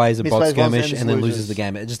misplays a bot skirmish and then loses the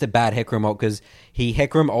game. It's just a bad Hecarim ult because he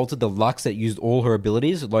Hecarim ulted the Lux that used all her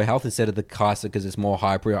abilities at low health instead of the Kai'Sa because it's more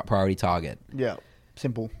high priority target. Yeah.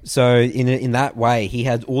 Simple. So in that way, he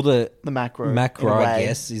had all the The macro. in a I way.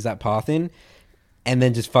 guess, is that path in, and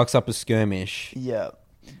then just fucks up a skirmish. Yeah.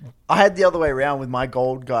 I had the other way around with my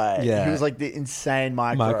gold guy. Yeah. He was like the insane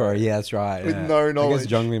micro. Micro, yeah, that's right. With yeah. no I knowledge. guess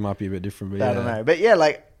jungling might be a bit different, but I yeah. don't know. But yeah,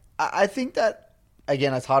 like, I think that,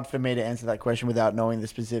 again, it's hard for me to answer that question without knowing the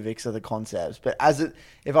specifics of the concepts. But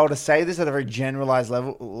if I were to say this at a very generalized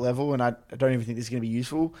level, and I don't even think this is going to be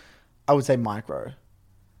useful, I would say micro.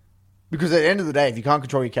 Because at the end of the day, if you can't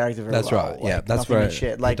control your character very That's well, right. Yeah, like, that's nothing where means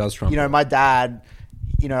shit. it Like, does trump you know, it. my dad,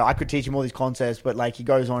 you know, I could teach him all these concepts, but like he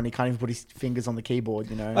goes on, he can't even put his fingers on the keyboard.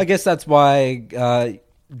 You know. I guess that's why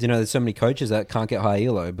there's so many coaches that can't get high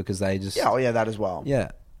elo because they just Yeah. Oh yeah, that as well.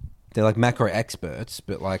 yeah, they're like macro experts,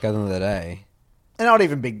 but like at the end of the day, And I'd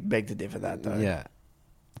even beg to differ that though. yeah,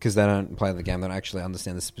 because they don't play the game, they don't actually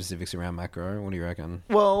understand the specifics around macro. What do you reckon?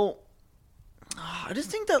 Well, I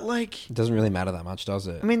just think that like. It doesn't really matter that much, does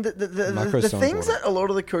it? I mean, Macro's the so things important. that a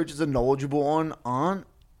lot of the coaches are knowledgeable on aren't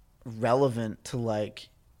relevant to like,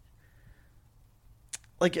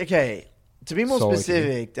 okay, to be more Solo queue.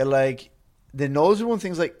 specific, they're knowledgeable on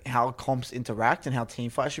things like how comps interact and how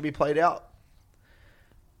team fights should be played out,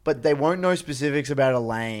 but they won't know specifics about a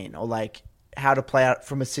lane or like how to play out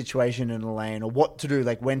from a situation in a lane or what to do,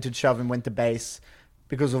 like when to shove and when to base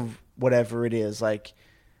because of whatever it is, like.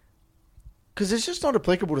 Because it's just not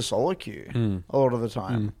applicable to solo queue a lot of the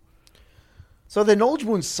time. So they're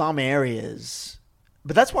knowledgeable in some areas.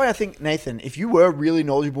 But that's why I think, Nathan, if you were really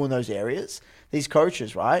knowledgeable in those areas, these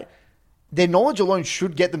coaches, right, their knowledge alone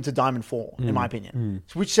should get them to Diamond 4, in my opinion.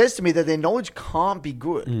 Which says to me that their knowledge can't be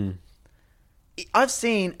good. I've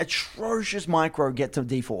seen atrocious micro get to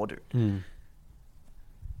D4, dude.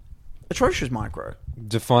 Atrocious micro.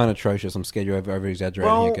 Define atrocious. I'm scared you're over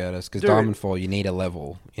exaggerating Well, here, Curtis. Because dude. Diamond 4, you need a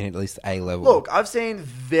level. You need at least a level. Look, I've seen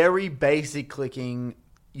very basic clicking.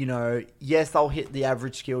 You know, yes, they'll hit the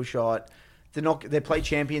average skill shot. They're not. They play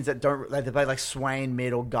champions that don't. Like, they play like Swain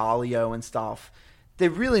mid or Galio and stuff. They're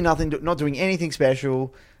really not doing anything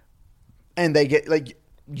special, and they get like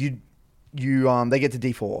they get to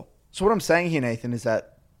D4. So what I'm saying here, Nathan, is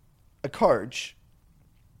that a coach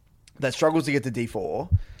that struggles to get to D4,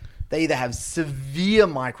 they either have severe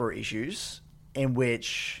micro issues, in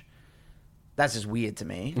which that's just weird to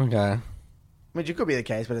me. okay. Which it could be the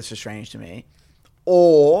case, but it's just strange to me.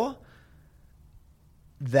 Or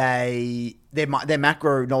their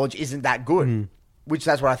macro knowledge isn't that good, which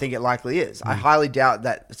that's what I think it likely is. I highly doubt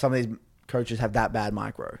that some of these coaches have that bad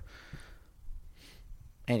micro.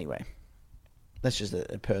 Anyway, that's just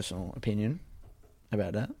a personal opinion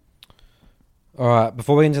about that. All right.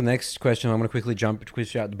 Before we get into the next question, I'm going to quickly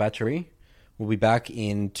quiz out the battery. We'll be back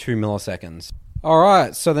in 2 milliseconds. All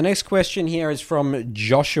right. So the next question here is from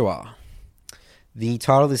Joshua. The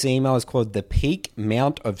title of this email is called The Peak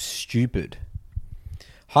Mount of Stupid.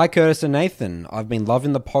 Hi, Curtis and Nathan. I've been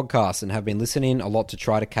loving the podcast and have been listening a lot to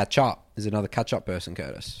try to catch up. Is another catch-up person,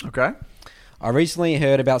 Curtis. Okay. I recently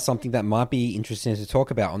heard about something that might be interesting to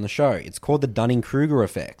talk about on the show. It's called the Dunning-Kruger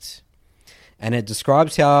effect. And it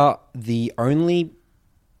describes how the only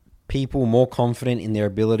people more confident in their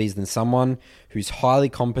abilities than someone who's highly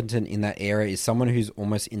competent in that area is someone who's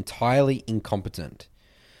almost entirely incompetent.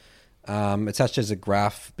 Attached as a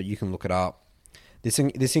graph, but you can look it up. This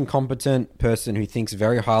incompetent person who thinks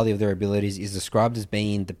very highly of their abilities is described as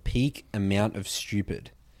being the peak amount of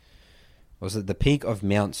stupid. Was it the peak of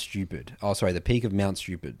Mount Stupid? Oh, sorry, the peak of Mount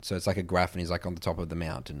Stupid. So it's like a graph and he's like on the top of the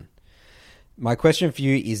mountain. My question for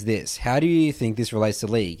you is this. How do you think this relates to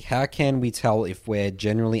League? How can we tell if we're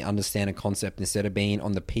generally understand a concept instead of being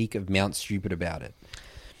on the peak of Mount Stupid about it?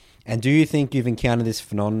 And do you think you've encountered this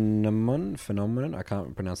phenomenon, I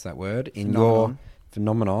can't pronounce that word, in your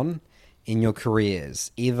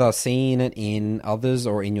careers, either seeing it in others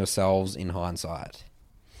or in yourselves in hindsight?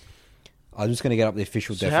 I'm just going to get up the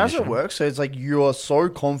official So definition. how does it work? So it's like you are so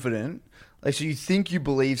confident, like so you think you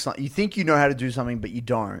believe something, you think you know how to do something, but you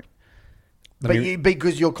don't.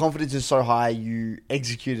 Because your confidence is so high, you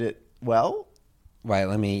execute it well. Wait,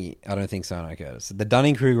 I don't think so, no, Curtis. The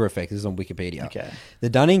Dunning-Kruger effect, this is on Wikipedia. Okay. The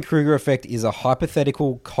Dunning-Kruger effect is a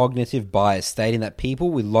hypothetical cognitive bias stating that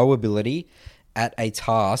people with low ability at a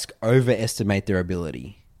task overestimate their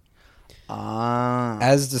ability.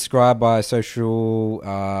 As described by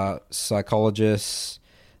social psychologists,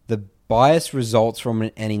 the bias results from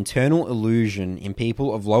an internal illusion in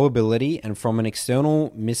people of low ability and from an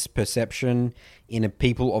external misperception in a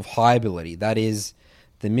people of high ability. That is,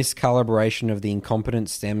 the miscalibration of the incompetent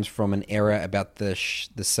stems from an error about the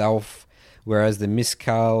self, whereas the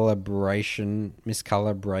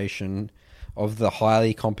miscalibration of the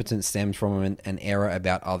highly competent stems from an error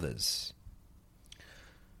about others.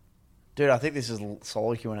 Dude, I think this is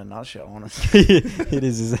solo queue in a nutshell, honestly. It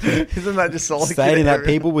is. Isn't that just solo queue? Stating that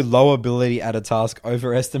people with low ability at a task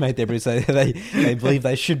overestimate their ability, so they believe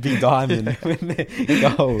they should be diamond when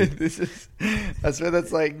they're gold. I swear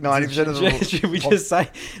that's like 90% of the... Should we just say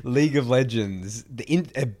League of Legends? The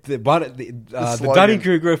slogan.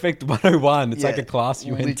 Dunning-Kruger effect 101. It's Yeah, like a class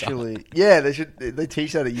you enter. literally. Yeah, they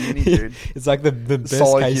teach that at uni, dude. It's like the best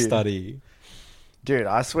Solo case queue. study. Dude,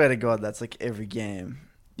 I swear to God, that's like every game.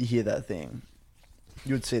 You hear that thing.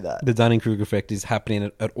 You would see that. The Dunning-Kruger effect is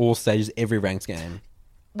happening at all stages, every ranked game.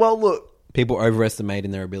 Well, look, People overestimating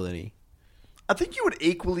their ability. I think you would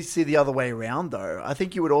equally see the other way around, though. I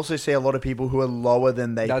think you would also see a lot of people who are lower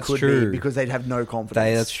than they That's could true. be because they'd have no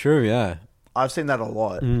confidence. That's true, yeah. I've seen that a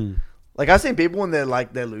lot. Like, I've seen people when they're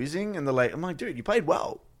losing and they're like, I'm like, dude, you played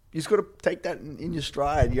well. You just got to take that in your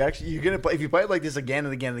stride. You're going to play, if you play it like this again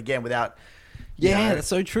and again and again without... Yeah, that's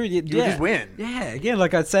so true. Yeah, just win. Yeah,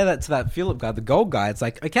 like I'd say that to that Philip guy, the gold guy. It's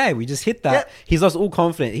like, okay, we just hit that. Yeah. He's lost all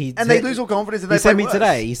confidence. They lose all confidence and they He said play me worse.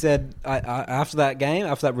 today. He said, I after that game,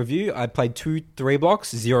 after that review, I played 2-3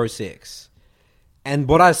 blocks, 0-6. And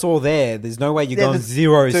what I saw there's no way you're going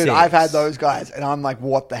 0-6. Dude, I've had those guys, and I'm like,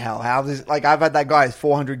 what the hell? How this? Like, I've had that guy. His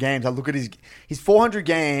 400 games. I look at his 400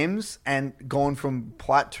 games and gone from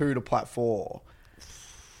plat 2 to plat 4,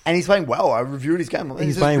 and he's playing well. I reviewed his game. He's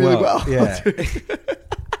He's playing really well. Yeah.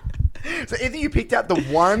 So either you picked out the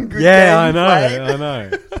one good Yeah, game I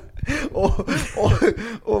know.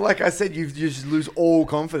 or like I said, you just lose all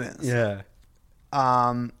confidence. Yeah.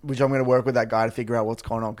 Which I'm going to work with that guy to figure out what's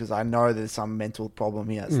going on, because I know there's some mental problem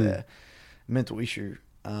he has there, mental issue,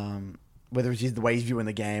 whether it's just the way he's viewing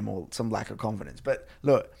the game or some lack of confidence. But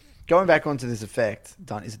look, going back onto this effect,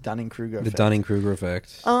 is it Dunning-Kruger effect? The Dunning-Kruger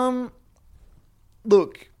effect.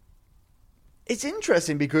 Look, it's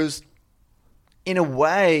interesting because in a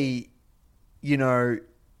way, you know,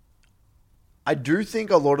 I do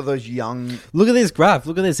think a lot of those young... Look at this graph.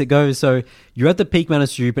 Look at this. It goes, so you're at the peak amount of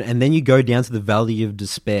stupid, and then you go down to the valley of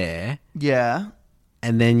despair, Yeah.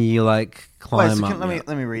 and then you like climb so up. let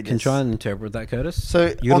me read Can this. try and interpret that, Curtis?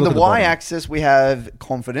 So You gotta on look the at bottom. y-axis, we have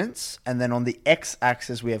confidence, and then on the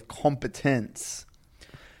x-axis, we have competence.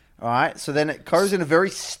 All right. So then it goes in a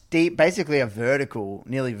very steep, basically a vertical,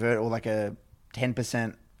 nearly vertical, like a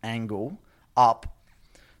 10% angle up.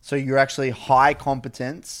 So you're actually high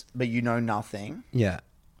competence, but you know nothing. Yeah.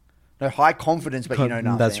 No, high confidence, but you know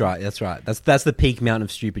nothing. That's right. That's the peak amount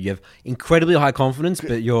of stupid. You have incredibly high confidence,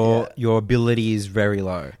 but your ability is very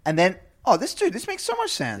low. And then, this makes so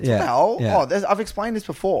much sense. Yeah, What the hell? yeah. I've explained this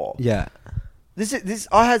before. Yeah. This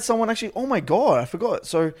I had someone actually, oh my God, I forgot.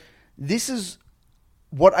 So this is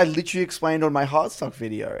what I literally explained on my Heartstock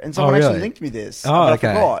video. And someone really? actually linked me this. Oh, but okay.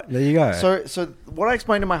 I forgot. There you go. So what I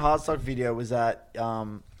explained in my Heartstock video was that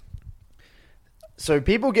so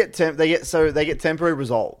people get they get temporary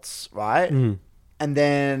results, right? And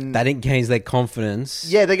then That increases their confidence.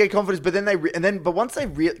 yeah, they get confidence, but then but once they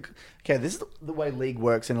okay, this is the way League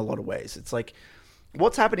works in a lot of ways. It's like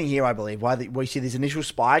what's happening here, I believe, why you see this initial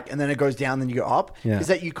spike and then it goes down, then you go up, is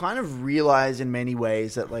that you kind of realize in many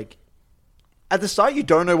ways that like at the start you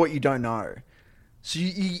don't know what you don't know. So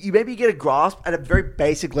you maybe get a grasp at a very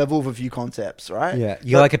basic level of a few concepts, right? Yeah.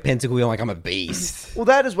 You're like a pentacle. You're like, I'm a beast. Well,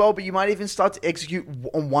 that as well, but you might even start to execute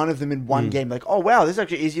on one of them in one game. Like, oh, wow, this is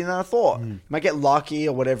actually easier than I thought. You might get lucky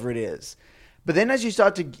or whatever it is. But then as you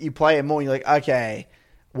you play it more, you're like, okay,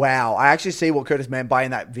 wow, I actually see what Curtis meant by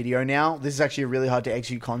in that video now. This is actually a really hard to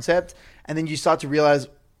execute concept. And then you start to realize,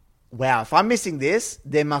 wow, if I'm missing this,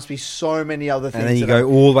 there must be so many other things. And then you go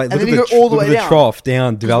all the way. And Look then at you the, go all the look way at the trough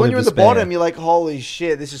down. Because when you're in the despair. bottom, you're like, holy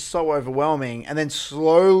shit, this is so overwhelming. And then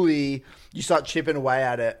slowly you start chipping away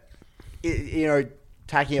at it, you know,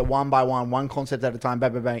 tacking it one by one concept at a time,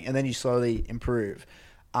 bang, bang, bang, and then you slowly improve.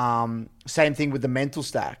 Same thing with the mental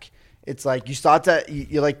stack. It's like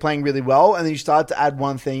you're like playing really well, and then you start to add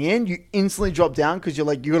one thing in, you instantly drop down because you're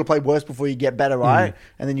like, you're going to play worse before you get better, right?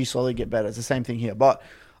 And then you slowly get better. It's the same thing here. But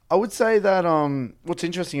I would say that what's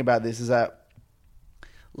interesting about this is that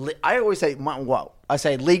I always say, I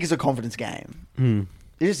say League is a confidence game.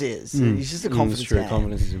 It just is. It's just a confidence game.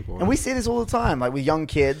 Confidence is important. And we see this all the time, like with young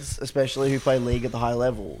kids, especially who play League at the high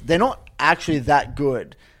level. They're not actually that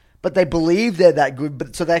good, but they believe they're that good,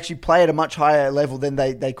 but so they actually play at a much higher level than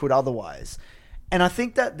they could otherwise. And I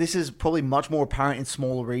think that this is probably much more apparent in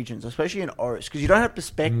smaller regions, especially in ORIS, because you don't have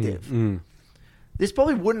perspective. This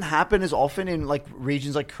probably wouldn't happen as often in like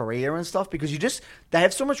regions like Korea and stuff because they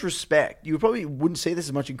have so much respect. You probably wouldn't see this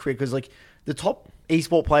as much in Korea because like the top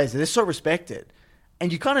esport players, they're so respected.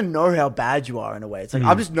 And you kind of know how bad you are in a way. It's like,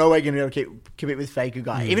 I'm just no way going to be able to compete with Faker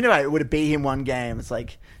guy. Even if I would have beat him one game, it's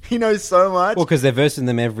like, he knows so much. Well, because they're versing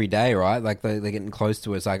them every day, right? Like, they're getting close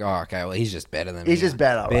to it. It's like, oh, okay, well, he's just better than me. He's just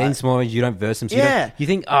better, Being right? small, you don't verse him. So Yeah. you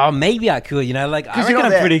think, oh, maybe I could, you know? Like, I reckon you're not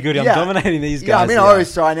I'm there. pretty good. I'm Yeah. dominating these guys. Yeah, I'm in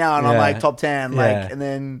O's right now, and I'm Yeah. like top 10. Like, Yeah. and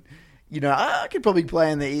then, you know, I could probably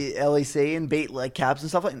play in the LEC and beat like Caps and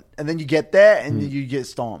stuff like. And then you get there and you get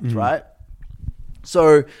stomped, right?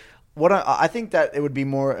 So, what I think that it would be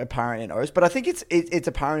more apparent in O's, but I think it's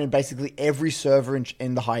apparent in basically every server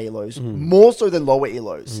in the high elos, more so than lower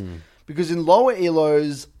elos, because in lower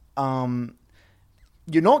elos,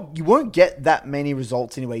 you won't get that many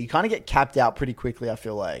results anyway. You kind of get capped out pretty quickly, I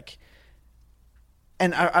feel like.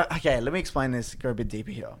 And okay, let me explain this. Go a bit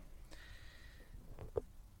deeper here.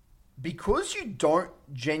 Because you don't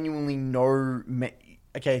genuinely know...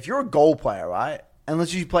 Okay, if you're a goal player, right?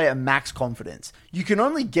 Unless you play at max confidence, you can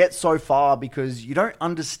only get so far because you don't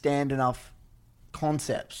understand enough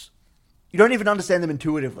concepts. You don't even understand them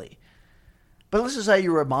intuitively. But let's just say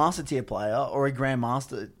you're a master tier player or a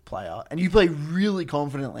grandmaster player and you play really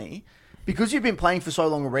confidently because you've been playing for so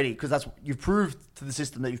long already, because you've proved to the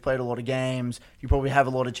system that you've played a lot of games, you probably have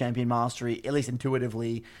a lot of champion mastery, at least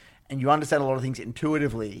intuitively, and you understand a lot of things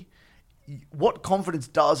intuitively. What confidence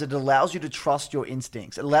does, it allows you to trust your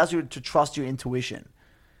instincts. It allows you to trust your intuition.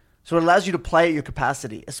 So it allows you to play at your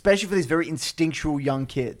capacity, especially for these very instinctual young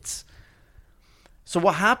kids. So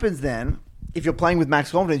what happens then, if you're playing with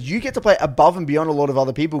max confidence, you get to play above and beyond a lot of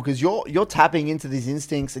other people because you're tapping into these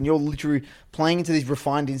instincts and you're literally playing into these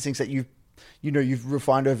refined instincts that you've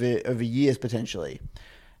refined over years potentially.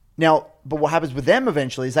 Now, but what happens with them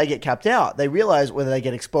eventually is they get capped out. They realize whether they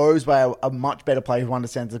get exposed by a much better player who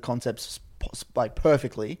understands the concepts like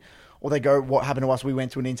perfectly, or they go, what happened to us, we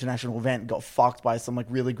went to an international event, got fucked by some like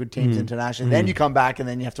really good teams internationally. Then you come back and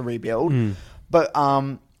then you have to rebuild. But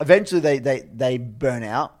eventually they burn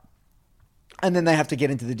out, and then they have to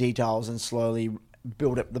get into the details and slowly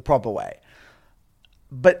build it the proper way.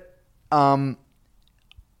 But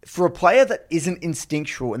for a player that isn't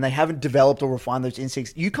instinctual and they haven't developed or refined those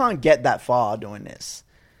instincts, you can't get that far doing this.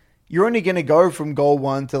 You're only going to go from goal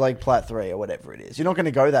 1 to like plat 3 or whatever it is. You're not going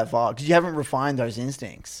to go that far because you haven't refined those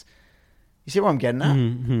instincts. You see where I'm getting at?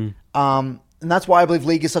 And that's why I believe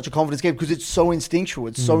League is such a confidence game, because it's so instinctual.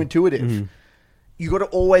 It's so intuitive. You got to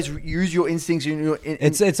always use your instincts.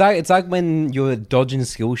 It's like when you're dodging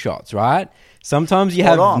skill shots, right? Sometimes you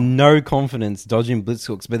have no confidence dodging blitz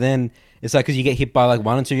hooks, but then it's like because you get hit by like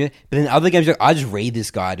 1 or 2. But in other games, you're like, I just read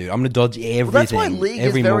this guy, dude. I'm going to dodge everything. Well, that's why League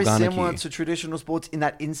is very Morgana similar cue. to traditional sports in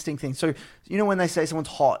that instinct thing. So, you know when they say someone's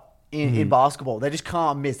hot in basketball, they just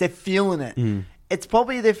can't miss. They're feeling it. It's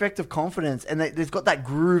probably the effect of confidence, and they've got that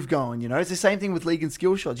groove going, you know? It's the same thing with League and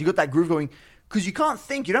skill shots. You got that groove going because you can't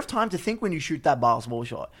think. You don't have time to think when you shoot that basketball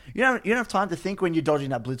shot. You don't have time to think when you're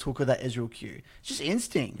dodging that blitz hook or that Ezreal Q. It's just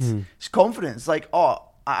instinct. It's confidence. Like,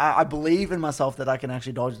 I believe in myself that I can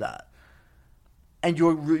actually dodge that. And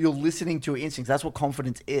you're listening to your instincts. That's what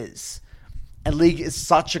confidence is. And League is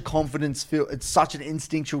such a confidence feel. It's such an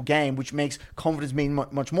instinctual game, which makes confidence mean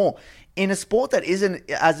much more. In a sport that isn't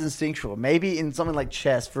as instinctual, maybe in something like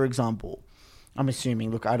chess, for example, I'm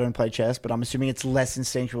assuming, look, I don't play chess, but I'm assuming it's less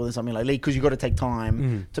instinctual than something like League because you've got to take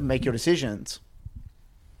time to make your decisions.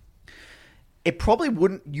 It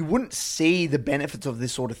probably you wouldn't see the benefits of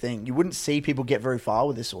this sort of thing. You wouldn't see people get very far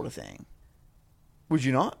with this sort of thing. Would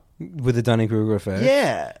you not? With the Dunning-Kruger effect?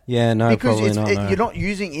 Yeah. Yeah, no, because probably not. No. You're not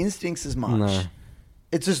using instincts as much. No.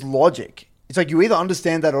 It's just logic. It's like you either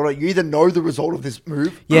understand that or not. You either know the result of this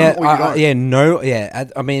move Yeah, or you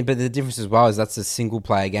don't. I mean, but the difference as well is that's a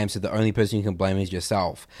single-player game, so the only person you can blame is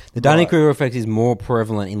yourself. The Dunning-Kruger effect is more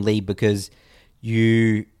prevalent in League because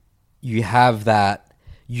you have that...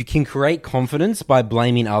 You can create confidence by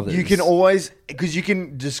blaming others. You can always... Because you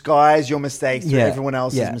can disguise your mistakes to everyone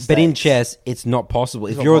else's mistakes. But in chess, it's not possible.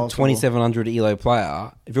 It's if you're not a 2700 ELO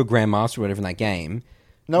player, if you're a Grandmaster or whatever in that game...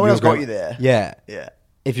 No one else got you there. Yeah. Yeah.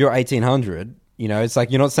 If you're 1800, you know, it's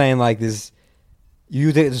like you're not saying like this...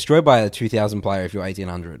 You get destroyed by a 2000 player if you're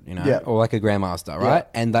 1800, you know? Yeah. Or like a Grandmaster, right?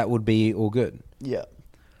 Yeah. And that would be all good. Yeah.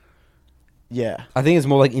 Yeah. I think it's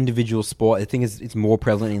more like individual sport. I think it's more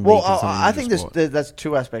prevalent in Well, League than some I think individual sport. that's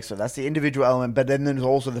two aspects of it. That's the individual element, but then there's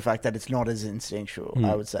also the fact that it's not as instinctual,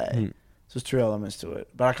 I would say. So there's two elements to it.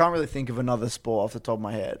 But I can't really think of another sport off the top of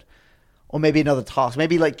my head. Or maybe another task.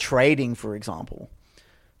 Maybe like trading, for example.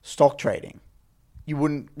 Stock trading. You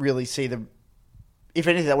wouldn't really see the... If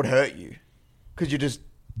anything, that would hurt you. Because you're just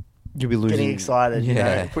You'll be losing. getting excited. Yeah.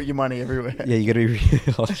 You know, put your money everywhere. Yeah, you got to be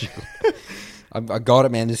really logical. I got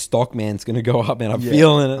it, man. This stock, man, it's going to go up, man. I'm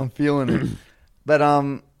feeling it. I'm feeling it. But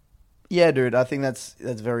Yeah, dude, I think that's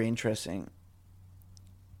very interesting.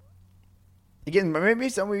 Again, maybe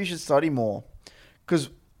something we should study more. Because,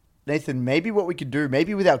 Nathan, maybe what we could do,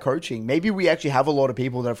 maybe with our coaching, maybe we actually have a lot of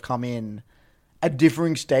people that have come in at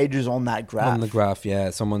differing stages on that graph. On the graph, yeah.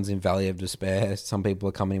 Someone's in Valley of Despair. Some people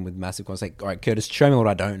are coming in with massive questions. Like, all right, Curtis, show me what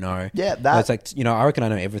I don't know. Yeah, And it's like, I reckon I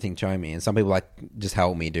know everything. Show me. And some people are like, just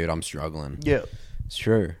help me, dude. I'm struggling. Yeah. It's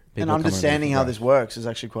true. People And are coming understanding with how graph. this works is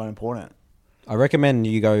actually quite important. I recommend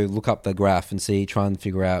you go look up the graph and try and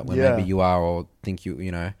figure out where Yeah. maybe you are or think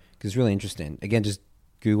because it's really interesting. Again, just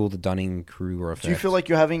Google the Dunning-Kruger effect. Do you feel like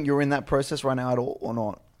you're in that process right now at all or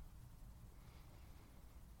not?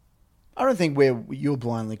 I don't think you're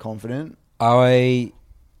blindly confident. Probably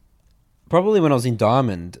when I was in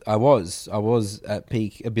Diamond, I was at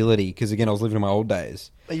peak ability because again I was living in my old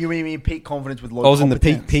days. You mean peak confidence with low I was in the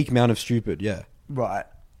competence? peak amount of stupid, yeah. Right.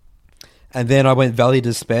 And then I went Valley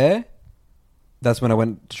Despair. That's when I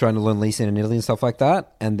went trying to learn Lee Sin in Italy and stuff like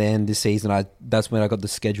that. And then this season, that's when I got the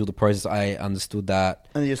schedule, the process. I understood that.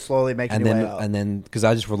 And you're slowly making And your then, way up. and then, because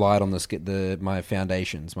I just relied on my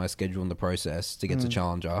foundations, my schedule and the process to get to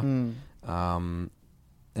Challenger. And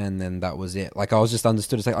then that was it. Like I was just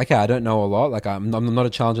understood. It's like, okay, I don't know a lot. Like I'm not a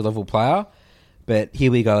Challenger level player, but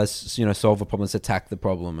here we go. Let's solve a problem. Let's attack the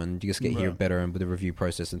problem, and you just get here better and with the review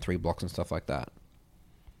process and 3 blocks and stuff like that.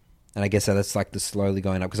 And I guess that's like the slowly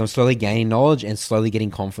going up because I'm slowly gaining knowledge and slowly getting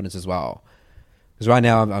confidence as well. Because right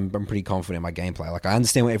now I'm pretty confident in my gameplay. Like I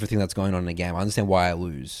understand everything that's going on in the game. I understand why I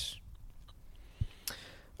lose.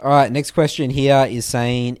 All right, next question here is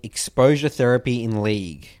saying exposure therapy in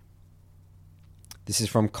League. This is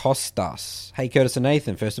from Costas. Hey, Curtis and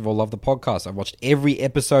Nathan. First of all, love the podcast. I've watched every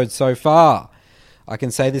episode so far. I can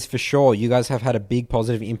say this for sure. You guys have had a big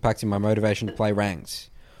positive impact in my motivation to play ranks.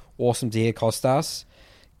 Awesome to hear, Costas.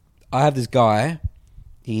 I have this guy.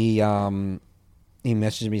 He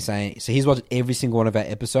messaged me saying, so he's watched every single one of our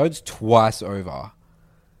episodes twice over.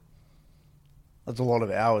 That's a lot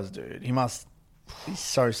of hours, dude. He's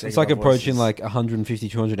so sick. It's of like our approaching voices. like 150,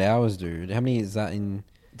 200 hours, dude. How many is that in?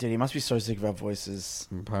 Dude, he must be so sick of our voices.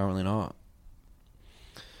 Apparently not.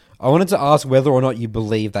 I wanted to ask whether or not you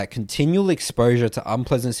believe that continual exposure to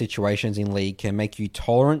unpleasant situations in League can make you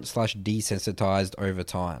tolerant/desensitized over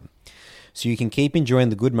time, so you can keep enjoying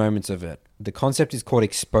the good moments of it. The concept is called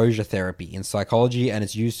exposure therapy in psychology, and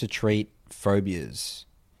it's used to treat phobias.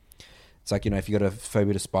 It's like, if you got a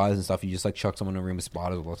phobia to spiders and stuff, you just like chuck someone in a room with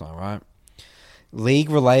spiders all the time, right?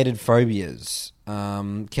 League-related phobias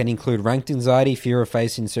can include ranked anxiety, fear of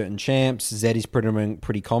facing certain champs. Z is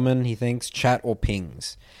pretty common, he thinks. Chat or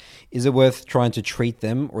pings. Is it worth trying to treat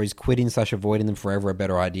them, or is quitting/avoiding them forever a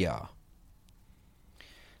better idea?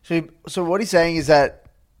 So what he's saying is that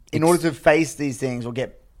in order to face these things or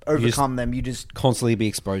overcome them, you just Constantly be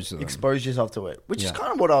exposed to them. expose yourself to it, which is Yeah.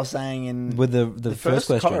 kind of what I was saying in With the first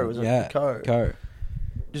question. Co, was it? Yeah, Co.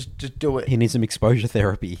 Just do it. He needs some exposure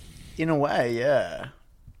therapy. In a way, yeah.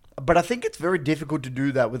 But I think it's very difficult to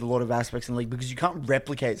do that with a lot of aspects in League because you can't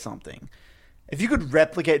replicate something. If you could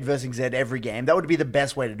replicate versing Z every game, that would be the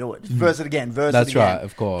best way to do it. Just verse it again, verse That's it again. right,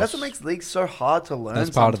 of course. That's what makes League so hard to learn. That's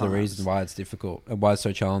part of the sometimes. reason why it's difficult and why it's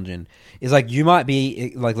so challenging. Is like you might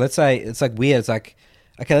be like, let's say it's like weird. It's like,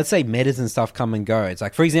 okay, let's say metas and stuff come and go. It's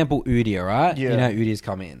like, for example, Udyr, right? Yeah. You know how Udyr's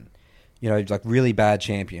come in. Like really bad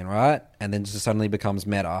champion, right? And then just suddenly becomes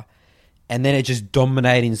meta. And then it just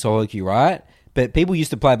dominating solo queue, right? But people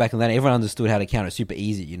used to play back in the day. Everyone understood how to counter super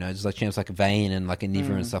easy, just like champs like Vayne and like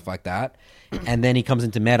Anivia and stuff like that. And then he comes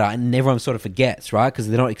into meta and everyone sort of forgets, right? Because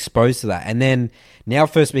they're not exposed to that. And then now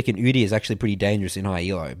first pick in Udyr is actually pretty dangerous in high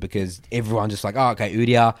elo because everyone's just like, oh, okay,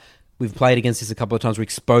 Udyr, we've played against this a couple of times. We're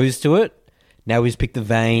exposed to it. Now we just pick the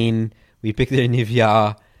Vayne, we pick the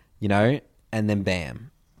Anivia, and then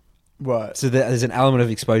bam. Right. So there's an element of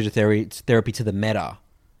exposure therapy to the meta.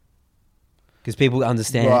 Because people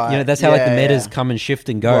understand, Right. that's how like the Yeah, metas yeah. come and shift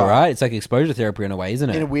and go, Right. right? It's like exposure therapy in a way, isn't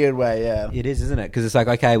it? In a weird way, yeah. It is, isn't it? Because it's like,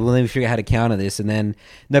 okay, well, let me figure out how to counter this, and then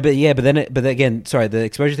but again, sorry, the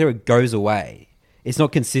exposure therapy goes away. It's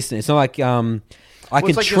not consistent. It's not like I Well, can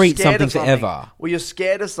it's like you're treat scared something of forever. Well, you're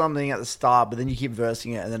scared of something at the start, but then you keep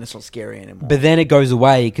versing it, and then it's not scary anymore. But then it goes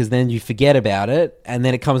away because then you forget about it, and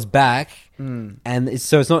then it comes back, and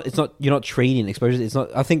it's not. You're not treating exposure. It's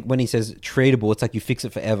not. I think when he says treatable, it's like you fix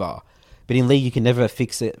it forever. But in League, you can never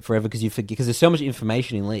fix it forever because you forget. Because there's so much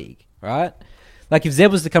information in League, right? Like if Zed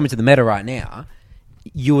was to come into the meta right now,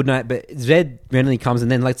 you would know. But Zed randomly comes, and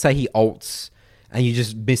then let's say he ults, and you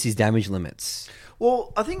just miss his damage limits.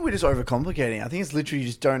 Well, I think we're just overcomplicating. I think it's literally you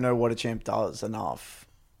just don't know what a champ does enough.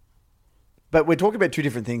 But we're talking about two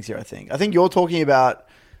different things here, I think. I think you're talking about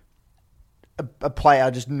a player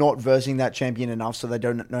just not versing that champion enough so they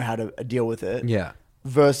don't know how to deal with it. Yeah.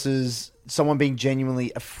 Versus someone being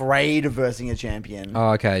genuinely afraid of versing a champion.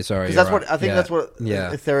 Oh, okay. Sorry. Because that's you're what right. I think. Yeah. That's what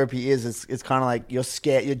Yeah. therapy is. It's kind of like you're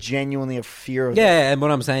scared. You're genuinely a fear of it. Yeah, and what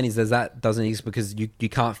I'm saying is that doesn't exist because you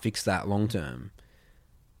can't fix that long term.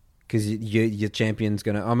 Because your champion's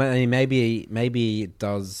gonna. I mean, maybe it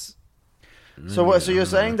does. So what? So you're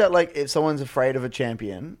saying that like if someone's afraid of a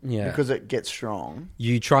champion, Yeah. because it gets strong.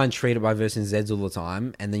 You try and treat it by versing Zeds all the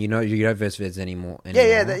time, and then you don't verse Zeds anymore.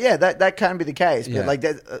 That can be the case. But Yeah. like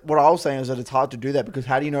what I was saying is that it's hard to do that because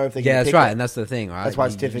how do you know if they? Yeah, that's pick right, it? and that's the thing, right? That's why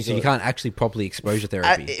it's So you difficult. can't actually properly exposure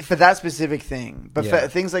therapy. For that specific thing, but Yeah. for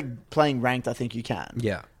things like playing ranked, I think you can.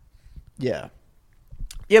 Yeah. Yeah.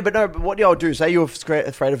 Yeah, but no. But what y'all do? Say you're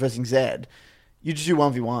afraid of versing Zed, you just do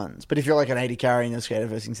 1v1s. But if you're like an 80 carry and you're scared of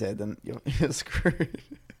versing Zed, then you're screwed.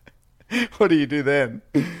 What do you do then?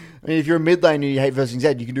 I mean, if you're a mid lane and you hate versing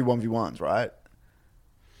Zed, you can do 1v1s, right?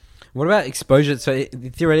 What about exposure? So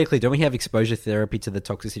theoretically, don't we have exposure therapy to the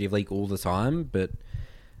toxicity of League all the time? But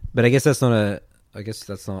I guess that's not a. I guess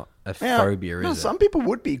that's not a phobia, No, is it? some people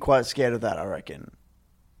would be quite scared of that, I reckon.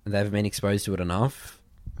 They haven't been exposed to it enough.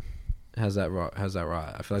 How's that right? I feel like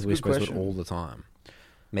we're good exposed to it question. all the time.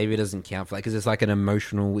 Maybe it doesn't count for that because it's like an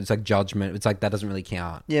emotional. It's like judgment. It's like that doesn't really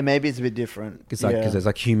count. Yeah, maybe it's a bit different. It's like because there's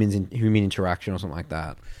like human interaction or something like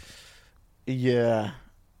that. Yeah.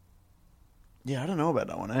 Yeah, I don't know about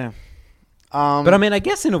that one, But I mean, I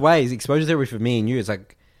guess in a way, exposure therapy for me and you is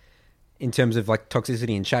like, in terms of like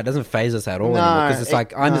toxicity in chat, doesn't phase us at all anymore because it's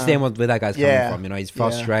like I understand where that guy's coming from. You know, he's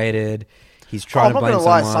frustrated. He's trying to blame I'm not gonna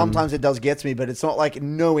someone. lie, sometimes it does get to me, but it's not like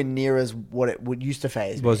nowhere near as what it would used to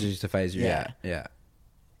phase It me. was just to phase you. Yeah. Yeah.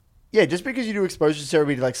 Yeah, just because you do exposure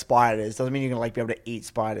therapy to like spiders doesn't mean you're gonna like be able to eat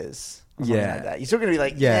spiders. Or something Yeah. like that. You're still gonna be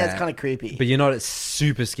like, yeah, it's kind of creepy. But you're not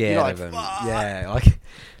super scared You're like, of them. "Fuck." Yeah,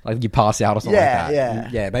 like you pass out or something Yeah, like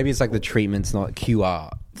that. yeah. Yeah, maybe it's like the treatment's not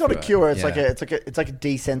QR. It's not a cure. It's Yeah. it's like a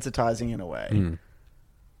desensitizing in a way. Mm.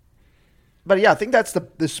 But yeah, I think that's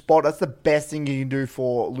the spot. That's the best thing you can do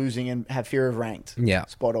for losing and have fear of ranked. Yeah.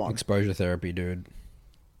 Spot on. Exposure therapy, dude.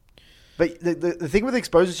 But the thing with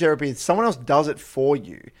exposure therapy is someone else does it for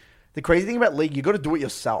you. The crazy thing about League, you got to do it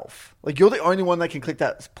yourself. Like you're the only one that can click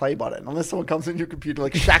that play button, unless someone comes in your computer,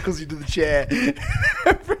 like shackles you to the chair,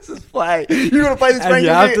 presses play. You got to play this And ranked you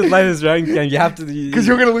have to play this rank game. You have to because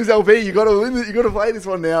you're gonna lose LP. You got to win. You got to play this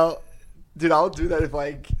one now, dude. I'll do that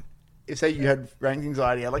if say you had rank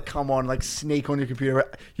anxiety. I'd come on, sneak on your computer.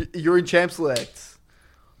 You're in Champ Select.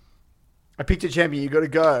 I picked a champion. You got to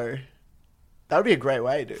go. That would be a great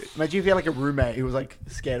way, dude. Imagine if you had a roommate who was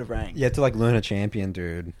scared of rank. You have to learn a champion,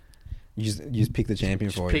 dude. You just pick the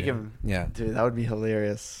champion for Pick you. him. Yeah. Dude, that would be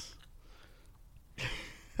hilarious.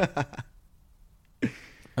 All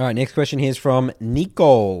right, next question here is from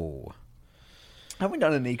Nico. Haven't we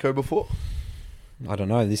done a Nico before? I don't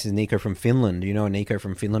know. This is Nico from Finland. Do you know a Nico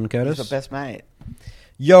from Finland, Curtis? He's the best mate.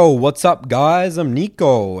 Yo, what's up, guys? I'm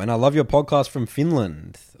Nico, and I love your podcast from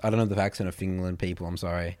Finland. I don't know the accent of Finland people. I'm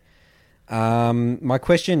sorry. My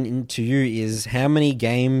question to you is, how many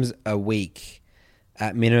games a week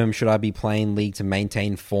at minimum should I be playing League to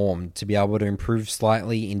maintain form, to be able to improve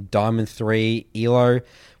slightly in Diamond 3 ELO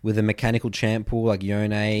with a mechanical champ pool like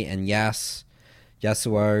Yone and Yasuo?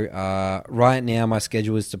 Right now, my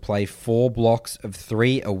schedule is to play 4 blocks of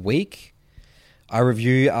 3 a week. I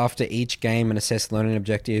review after each game and assess learning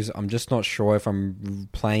objectives. I'm just not sure if I'm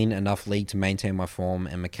playing enough League to maintain my form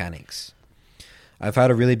and mechanics. I've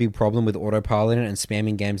had a really big problem with autopiloting and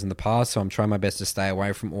spamming games in the past, so I'm trying my best to stay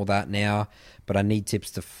away from all that now, but I need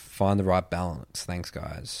tips to find the right balance. Thanks,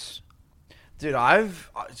 guys. Dude,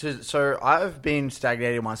 I've been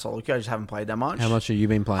stagnating in my solo queue. I just haven't played that much. How much have you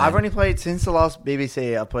been playing? I've only played since the last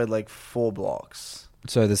BBC. I played 4 blocks,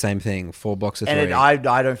 So the same thing, 4 blocks of 3. and I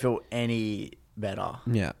don't feel any better.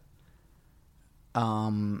 Yeah.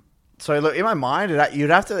 So look, in my mind, you'd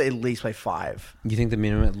have to at least play 5. You think the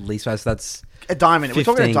minimum at least that's A diamond. We're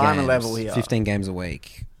talking a 15 diamond games, level here. 15 games a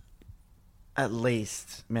week. At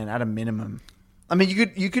least, man, at a minimum. I mean,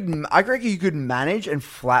 you could. I reckon you could manage and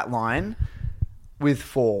flatline with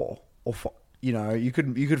 4 or 4, you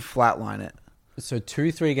could flatline it. So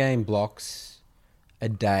 2-3 game blocks a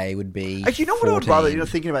day would be Actually, you know what I would rather? 14.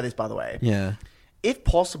 Thinking about this, by the way. Yeah. If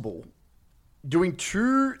possible, doing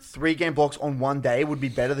 2 3-game blocks on one day would be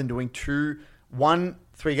better than doing 1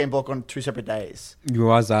 3-game block on 2 separate days. You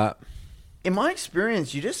realize that? In my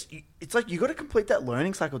experience, it's like you got to complete that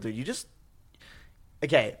learning cycle, dude.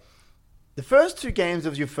 Okay, the first 2 games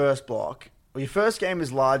of your first block, or your first game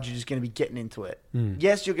is large, you're just going to be getting into it.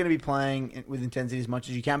 Yes, you're going to be playing with intensity as much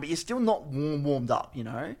as you can, but you're still not warmed up,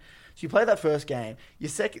 So you play that first game. Your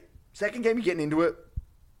Second game, you're getting into it.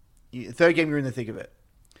 Third game, you're in the thick of it.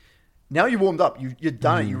 Now you're warmed up. You've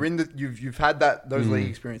done it. You're in the. You've had those league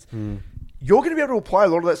experience. You're going to be able to apply a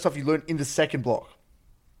lot of that stuff you learned in the second block.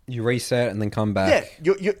 You reset and then come back.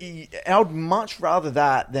 Yeah, I would much rather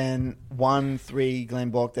that than 1 3-game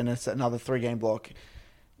block than another 3-game block.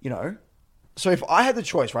 You know, so if I had the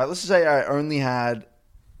choice, right? Let's just say I only had,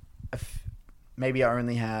 maybe I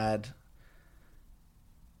only had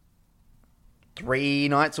 3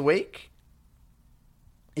 nights a week.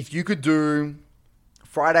 If you could do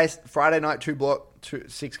Friday night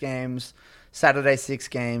 6 games, Saturday 6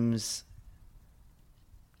 games,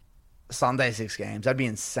 Sunday 6 games, that'd be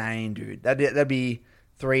insane, dude. That'd be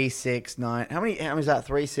 3, 6, 9. How many is that?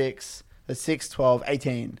 3, 6. That's 6, 12,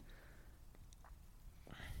 18.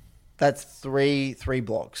 That's three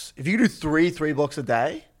blocks. If you do 3 blocks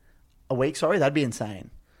a week, that'd be insane.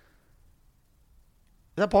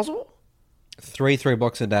 Is that possible? 3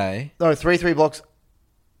 blocks a day. No, 3 blocks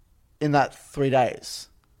in that 3 days.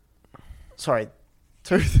 Sorry.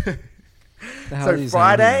 2. So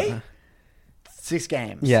Friday, 6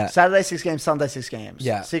 games. Yeah. Saturday, 6 games. Sunday, 6 games.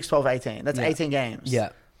 Yeah. 6, 12, 18. That's 18 games. Yeah.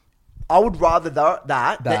 I would rather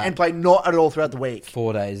that and play not at all throughout the week.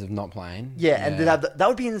 4 days of not playing. Yeah, and that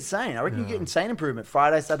would be insane. I reckon you get insane improvement.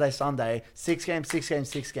 Friday, Saturday, Sunday, 6 games, 6 games,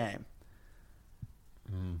 6 game.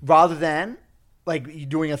 Rather than like you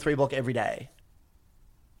doing a 3 block every day.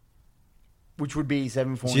 Which would be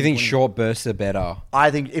 7, 4. So you think short bursts are better?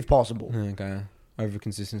 I think if possible. Okay. Over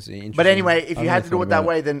consistency. But anyway, if you had to do it that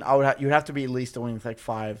way, then you'd have to be at least doing like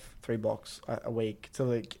 3 blocks a week to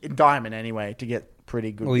like in Diamond anyway to get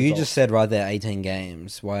pretty good. Well, results. you just said right there 18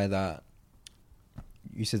 games. Why that?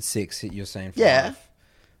 You said 6. You're saying 5. Yeah.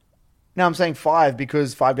 No, I'm saying 5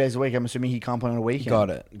 because 5 days a week. I'm assuming he can't play on a weekend. Got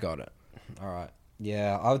it. All right.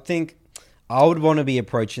 Yeah, I would think I would want to be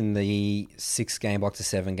approaching the 6-game block to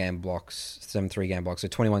 7-game blocks, 7 3-game blocks, so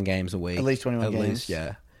 21 games a week. At least 21 games. At least,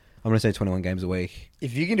 yeah. I'm going to say 21 games a week.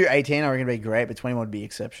 If you can do 18, I reckon it'd be great, but 21 would be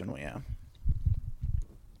exceptional, yeah.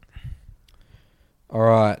 All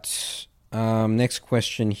right. Next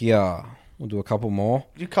question here. We'll do a couple more.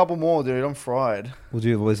 Do a couple more, dude. I'm fried. We'll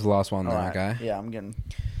do this is the last one then, All right. okay? Yeah, I'm getting...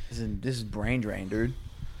 This is brain drain, dude.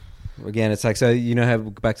 Again, it's like, so you know how,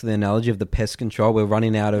 back to the analogy of the pest control, we're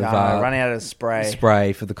running out of... running out of spray.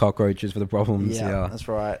 Spray for the cockroaches, for the problems. Yeah, that's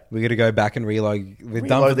right. We're going to go back and reload. We're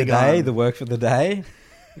done Reload for the the day, gun. the work for the day.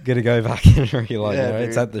 We're going to go back and reload. Yeah,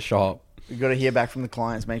 It's dude. at the shop. We've got to hear back from the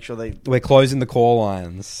clients, make sure they... We're closing the call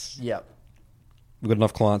lines. Yep. We've got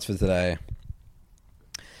enough clients for today.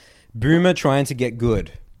 Boomer trying to get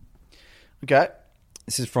good. Okay.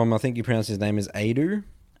 This is from, I think you pronounce his name as Adu.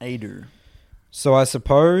 Adu. So I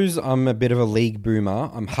suppose I'm a bit of a league boomer.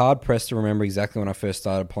 I'm hard pressed to remember exactly when I first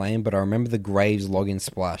started playing, but I remember the Graves login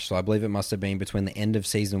splash, so I believe it must have been between the end of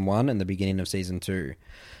Season 1 and the beginning of Season 2.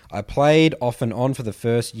 I played off and on for the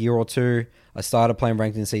first year or two. I started playing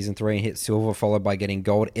ranked in Season 3 and hit silver, followed by getting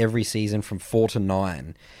gold every season from 4 to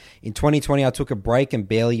 9. In 2020, I took a break and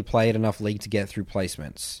barely played enough league to get through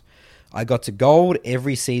placements. I got to gold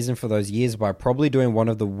every season for those years by probably doing one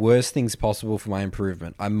of the worst things possible for my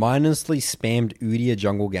improvement. I mindlessly spammed Udyr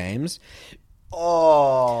jungle games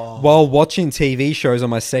while watching TV shows on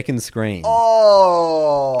my second screen.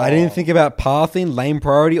 I didn't think about pathing, lane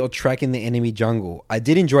priority, or tracking the enemy jungle. I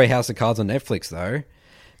did enjoy House of Cards on Netflix, though.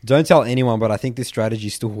 Don't tell anyone, but I think this strategy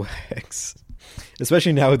still works.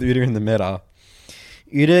 Especially now with Udyr in the meta.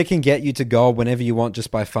 Udyr can get you to gold whenever you want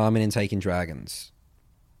just by farming and taking dragons.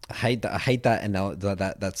 I hate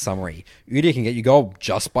that summary. Udyr can get you gold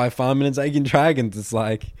just by farming and taking dragons. It's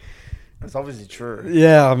like... That's obviously true.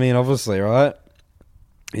 Yeah, I mean, obviously, right?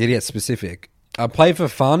 You gotta get specific. I play for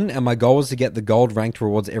fun, and my goal is to get the gold ranked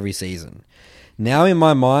rewards every season. Now in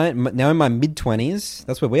my mid-20s,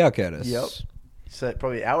 that's where we are, Curtis. Yep. So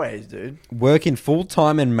probably our age, dude. Working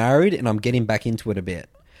full-time and married, and I'm getting back into it a bit.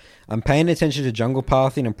 I'm paying attention to jungle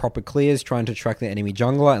pathing and proper clears, trying to track the enemy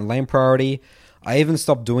jungler and lane priority. I even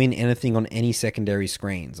stopped doing anything on any secondary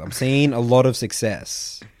screens. I'm seeing a lot of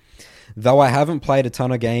success. Though I haven't played a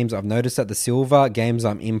ton of games, I've noticed that the silver games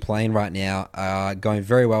I'm in playing right now are going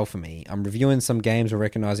very well for me. I'm reviewing some games and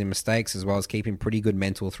recognizing mistakes as well as keeping pretty good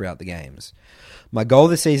mental throughout the games. My goal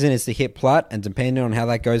this season is to hit plat, and depending on how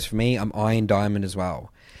that goes for me, I'm eyeing diamond as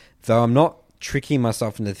well. Though I'm not tricking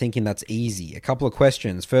myself into thinking that's easy. A couple of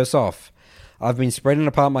questions. First off, I've been spreading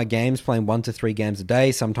apart my games, playing 1 to 3 games a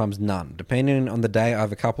day, sometimes none. Depending on the day, I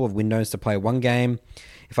have a couple of windows to play one game.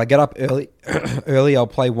 If I get up early, I'll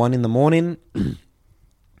play one in the morning.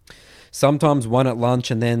 Sometimes one at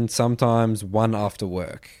lunch, and then sometimes one after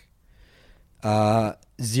work. 0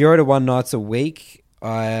 to 1 nights a week.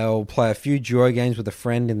 I'll play a few duo games with a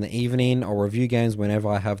friend in the evening. I'll review games whenever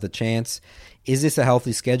I have the chance. Is this a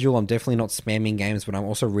healthy schedule? I'm definitely not spamming games, but I'm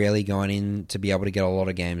also rarely going in to be able to get a lot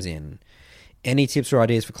of games in. Any tips or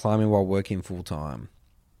ideas for climbing while working full-time?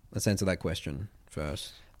 Let's answer that question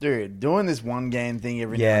first. Dude, doing this one game thing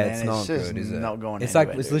every now Yeah, and then, it's not just good, is it? not going It's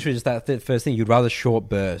anywhere, like it's dude. literally just that first thing. You'd rather short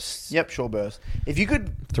bursts. Yep, short burst. If you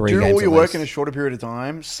could 3 do games all your at work least. in a shorter period of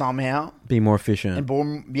time, somehow, Be more efficient. and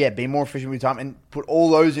be more efficient with your time, and put all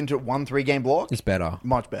those into one 3-game block, It's better.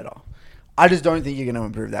 much better. I just don't think you're going to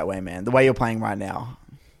improve that way, man. The way you're playing right now.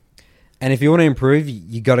 And if you want to improve,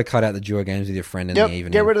 you got to cut out the duo games with your friend in the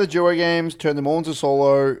evening. Get rid of the duo games, turn them all into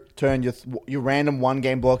solo, turn your random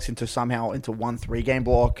 1-game blocks into one 3-game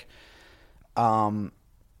block.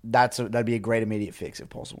 That'd be a great immediate fix if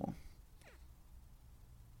possible.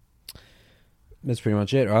 That's pretty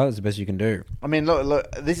much it, right? That's the best you can do. I mean, look,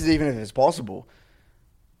 this is even if it's possible.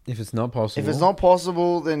 If it's not possible, If it's not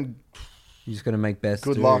possible, then you just got to make best.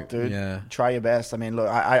 good do. luck, dude. Yeah. Try your best. I mean, look,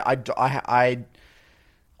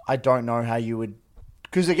 I don't know how you would,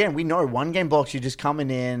 because again, we know 1-game blocks. You're just coming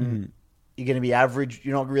in. You're going to be average.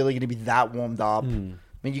 You're not really going to be that warmed up. I mean,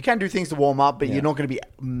 you can do things to warm up, but you're not going to be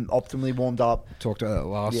optimally warmed up. Talked about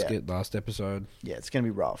that last episode. Yeah, it's going to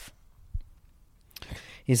be rough.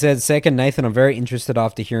 He said, second, Nathan, I'm very interested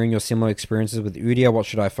after hearing your similar experiences with Udia. What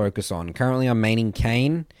should I focus on? Currently, I'm maining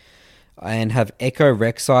Kane and have Echo,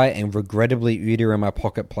 Rek'Sai, and regrettably Udia in my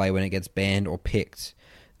pocket play when it gets banned or picked,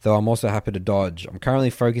 though I'm also happy to dodge. I'm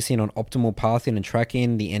currently focusing on optimal pathing and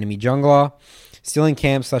tracking the enemy jungler. Still in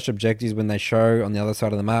camp / objectives when they show on the other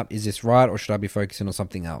side of the map. Is this right, or should I be focusing on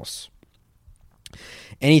something else?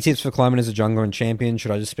 Any tips for climbing as a jungler and champion?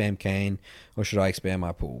 Should I just spam Kane, or should I expand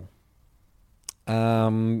my pool? So, I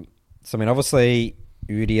mean, obviously,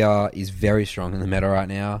 Udia is very strong in the meta right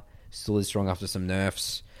now. Still is strong after some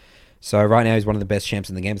nerfs. So, right now, he's one of the best champs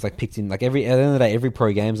in the game. It's like picked in, like, at the end of the day, every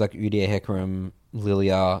pro game's like Udia, Hecarim,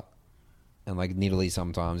 Lilia, and like Nidalee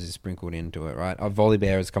sometimes is sprinkled into it, right?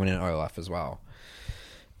 Volibear is coming in at Olaf as well.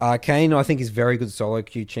 Kane, I think, is very good solo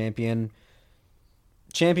queue champion.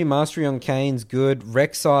 Champion mastery on Kane's good.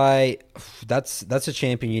 Rek'Sai, that's a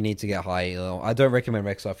champion you need to get high elo. I don't recommend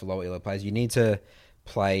Rek'Sai for low elo players. You need to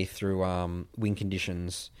play through win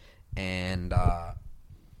conditions, and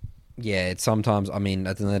it's sometimes. I mean,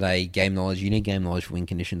 at the end of the day, game knowledge. You need game knowledge for win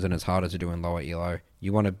conditions, and it's harder to do in lower elo.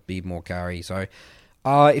 You want to be more carry. So,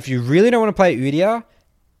 if you really don't want to play Udia.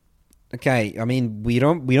 Okay, I mean, we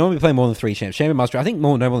don't be playing more than 3 champs. Champion Master, I think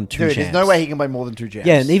no more than 2 champs. There's no way he can play more than 2 champs.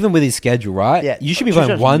 Yeah, and even with his schedule, right? Yeah, you should be 2 playing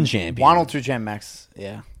champs, 1 champion. 1 or 2 champ max.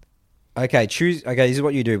 Yeah. Okay, choose. Okay, this is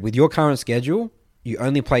what you do with your current schedule. You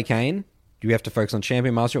only play Kane. You have to focus on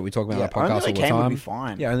Champion Master. What we talk about on our podcast all the Kane time. would be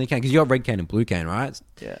fine. Yeah, only Kane because you got red Kane and blue Kane, right?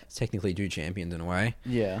 Yeah. It's technically 2 champions in a way.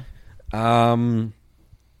 Yeah. And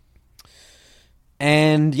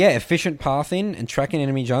yeah, efficient pathing and tracking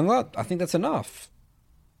enemy jungler. I think that's enough.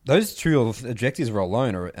 Those 2 objectives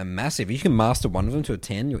alone are massive. If you can master one of them to a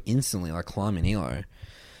 10, you're instantly like climbing elo.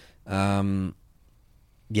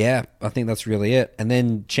 Yeah, I think that's really it. And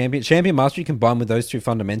then champion mastery combined with those 2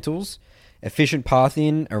 fundamentals, efficient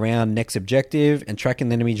pathing around next objective and tracking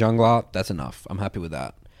the enemy jungler. That's enough. I'm happy with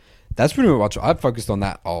that. That's pretty much. I've focused on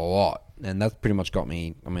that a lot, and that's pretty much got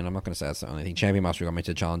me. I mean, I'm not going to say that's the only thing. Champion mastery got me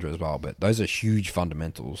to challenger as well, but those are huge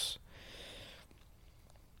fundamentals.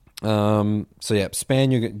 So yeah,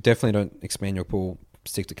 definitely don't expand your pool.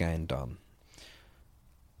 Stick to Kane. Done.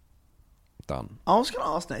 I was going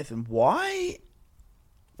to ask Nathan, why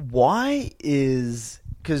is,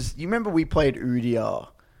 because you remember we played Udia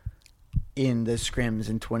in the scrims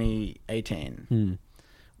in 2018.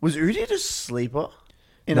 Was Udia just sleeper?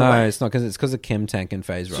 No, it's not, because it's because of Chem Tank and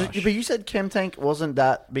Phase Rush. But you said Chem Tank wasn't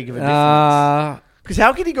that big of a difference. Because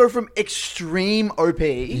how could he go from extreme OP?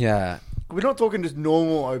 Yeah. We're not talking just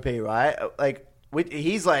normal OP, right? Like,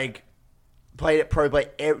 he's like played at pro play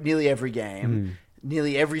nearly every game,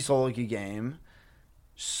 nearly every solo queue game.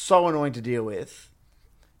 So annoying to deal with.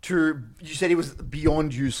 You said he was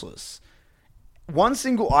beyond useless. One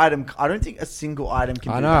single item, I don't think a single item can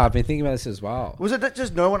do I know, that. I've been thinking about this as well. Was it that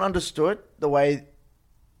just no one understood the way,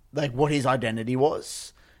 like, what his identity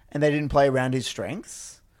was, and they didn't play around his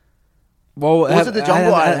strengths? Well, Or was it the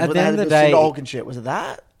jungle items at where the they end had of the the day, Cinder Hulk and shit? Was it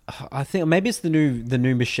that? I think maybe it's the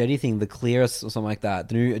new machete thing, the Clearus or something like that,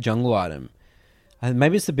 the new jungle item. And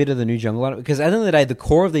maybe it's a bit of the new jungle item, because at the end of the day, the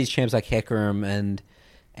core of these champs like Hecarim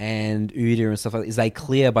and Udyr and stuff like that is they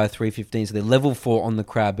clear by 315, so they're level 4 on the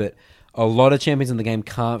crab, but a lot of champions in the game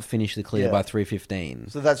can't finish the clear by 315.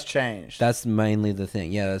 So that's changed. That's mainly the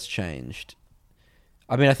thing. Yeah, that's changed.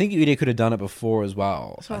 I mean, I think Udyr could have done it before as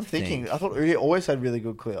well. That's what I'm think. thinking. I thought Udyr always had really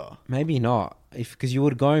good clear. Maybe not, because you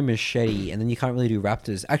would go machete, and then you can't really do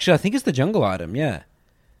raptors. Actually, I think it's the jungle item. Yeah,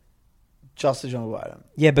 Just the jungle item.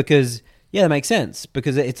 yeah, because that makes sense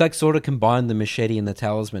because it's like sort of combined the machete and the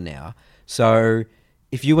talisman now. So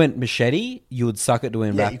if you went machete, you would suck at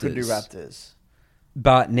doing Yeah, raptors. you could do raptors.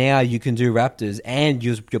 But now you can do raptors, and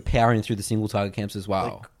you're powering through the single target camps as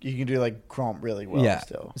well. Like, you can do like Cromp really well yeah.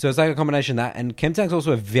 still. So it's like a combination of that, and Chem Tank's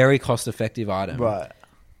also a very cost effective item. Right.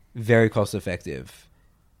 Very cost effective.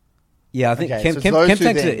 Yeah, I think Okay, Chem so it's those two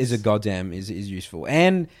Tank's things. is a goddamn is useful,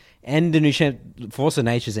 and the new Force of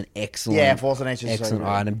Nature is an excellent Force of Nature is so excellent good.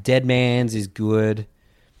 item. Dead Man's is good.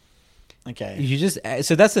 Okay. You just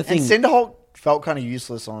so that's the thing. And Cinderhulk felt kind of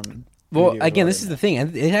useless on. Well, Udyr again, as this is the thing,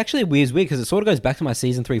 and it actually is weird because it sort of goes back to my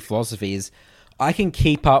season 3 philosophy: is I can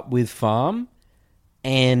keep up with farm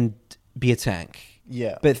and be a tank.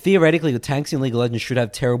 Yeah. But theoretically, the tanks in League of Legends should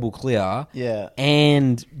have terrible clear. Yeah.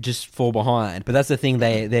 And just fall behind. But that's the thing;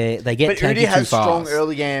 they get But tanky Udyr has too fast. strong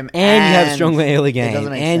early game, And you have stronger early it game,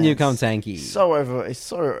 doesn't make and you sense. become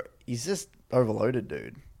tanky. He's just overloaded,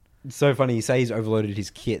 dude. It's so funny. You say he's overloaded his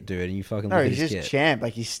kit, dude, and you fucking No, look at he's his just kit. champ.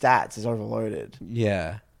 Like his stats is overloaded.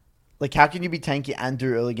 Yeah, Like how can you be tanky and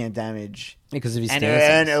do early game damage because of his and stances.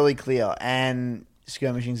 earn early clear and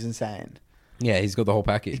skirmishing's insane. Yeah, he's got the whole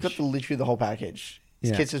package. He's got literally the whole package.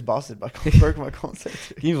 His Yeah. kit's just busted. But I broke my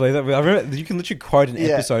concept. Can you believe that? I remember you can literally quote an Yeah.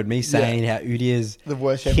 episode me saying how Udyr's The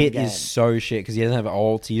worst champ in kit the game. is so shit because he doesn't have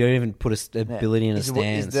ult. You don't even put a ability in a He's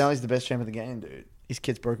stance. the best champ in the game, dude. His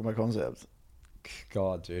kit's broken my concept.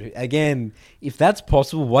 God, dude. Again, if that's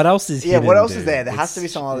possible, what else is Yeah, hidden, what else is dude? there? There has to be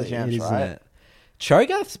some other champs, isn't right? it?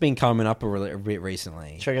 Cho'Gath's been coming up a bit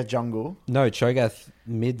recently. Check out jungle. No, Cho'Gath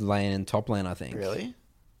mid lane and top lane, I think. Really?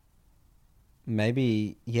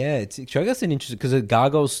 Maybe, yeah. Cho'Gath's an interesting because of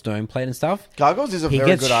Gargoyle's stone plate and stuff. Gargoyles is a He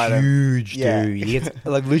very gets good item. huge, Yeah. dude. He gets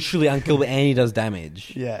like literally unkillable and he does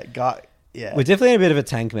damage. Yeah, yeah. We're definitely in a bit of a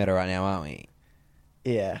tank meta right now, aren't we?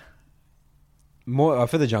 Yeah. More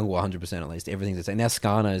for the jungle, 100% at least. Everything's the same. Now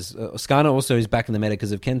Skarner also is back in the meta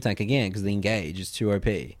because of Kentank again because the engage is too OP.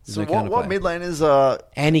 There's So no what counterplay. mid laners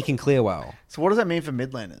And he can clear well. so what does that mean for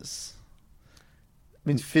mid laners? It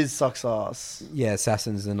means Fizz sucks ass. Yeah,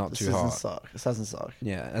 assassins are not too hot. Assassins suck.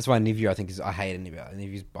 Yeah, that's why Nivea I hate Nivea.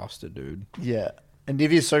 Nivea's busted, dude. Yeah. And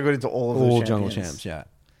Nivea is so good into all of those All jungle champions. champs, yeah.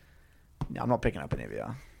 No, I'm not picking up a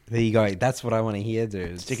Nivea. There you go. That's what I want to hear,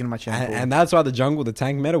 dude. Sticking to my champ pool. and that's why the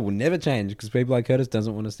tank meta will never change because people like Curtis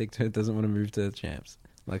doesn't want to move to champs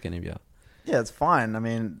like Nivea. Yeah, it's fine. I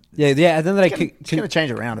mean, Yeah. And then they it's going to change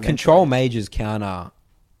around eventually. control mages counter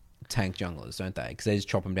tank junglers, don't they? Because they just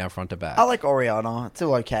chop them down front to back. I like Oriana. It's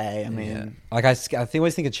still okay. I mean, Yeah. Like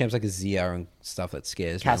always think of champs like a Zia and stuff that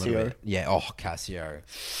scares me a little Cassio. bit. Yeah. Oh, Cassio.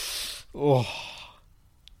 Oh,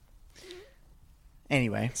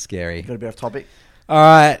 anyway, scary. got a bit off topic. All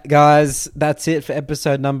right, guys, that's it for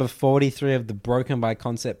episode number 43 of the Broken by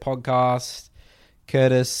Concept podcast.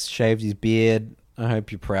 Curtis shaved his beard. I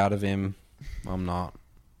hope you're proud of him. I'm not.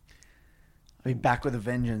 I'll be back with a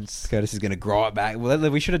vengeance. Curtis is going to grow it back. Well,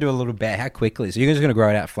 we should have do a little bit. How quickly? So you're just going to grow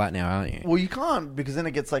it out flat now, aren't you? Well, you can't because then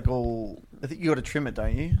it gets like all. I think you got to trim it,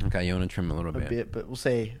 don't you? Okay, you want to trim a little A bit. bit, but we'll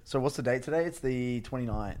see. So what's the date today? It's the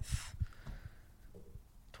 29th.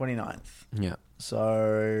 29th. Yeah.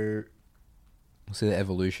 So We'll see the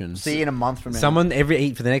evolution. see you in a month from now. Someone for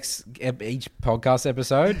the next each podcast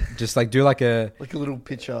episode, just like do like a like a little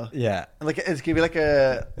picture. yeah Like it's gonna be like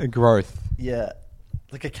a growth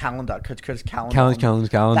like a calendar. Curtis calendar. calendar.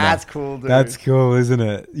 That's cool, dude. That's cool, isn't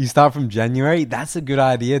it? You start from January. That's a good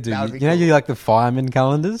idea, dude. That would be You know, cool. you like the fireman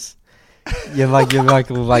calendars. you're like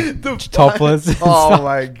The topless. and Oh stuff.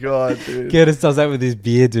 my god, dude. Curtis does that with his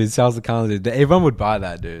beard, dude. Sells the calendar. Everyone would buy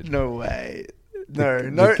that, dude. No way. No,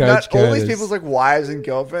 the Coach all these Curtis. people's like wives and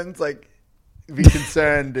girlfriends like be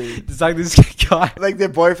concerned, dude. It's like this guy. Like their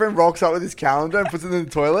boyfriend rocks up with his calendar and puts it in the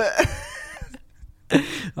toilet.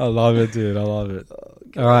 I love it, dude. I love it.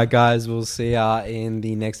 All right, guys. We'll see ya in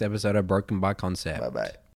the next episode of Broken by Concept. Bye bye.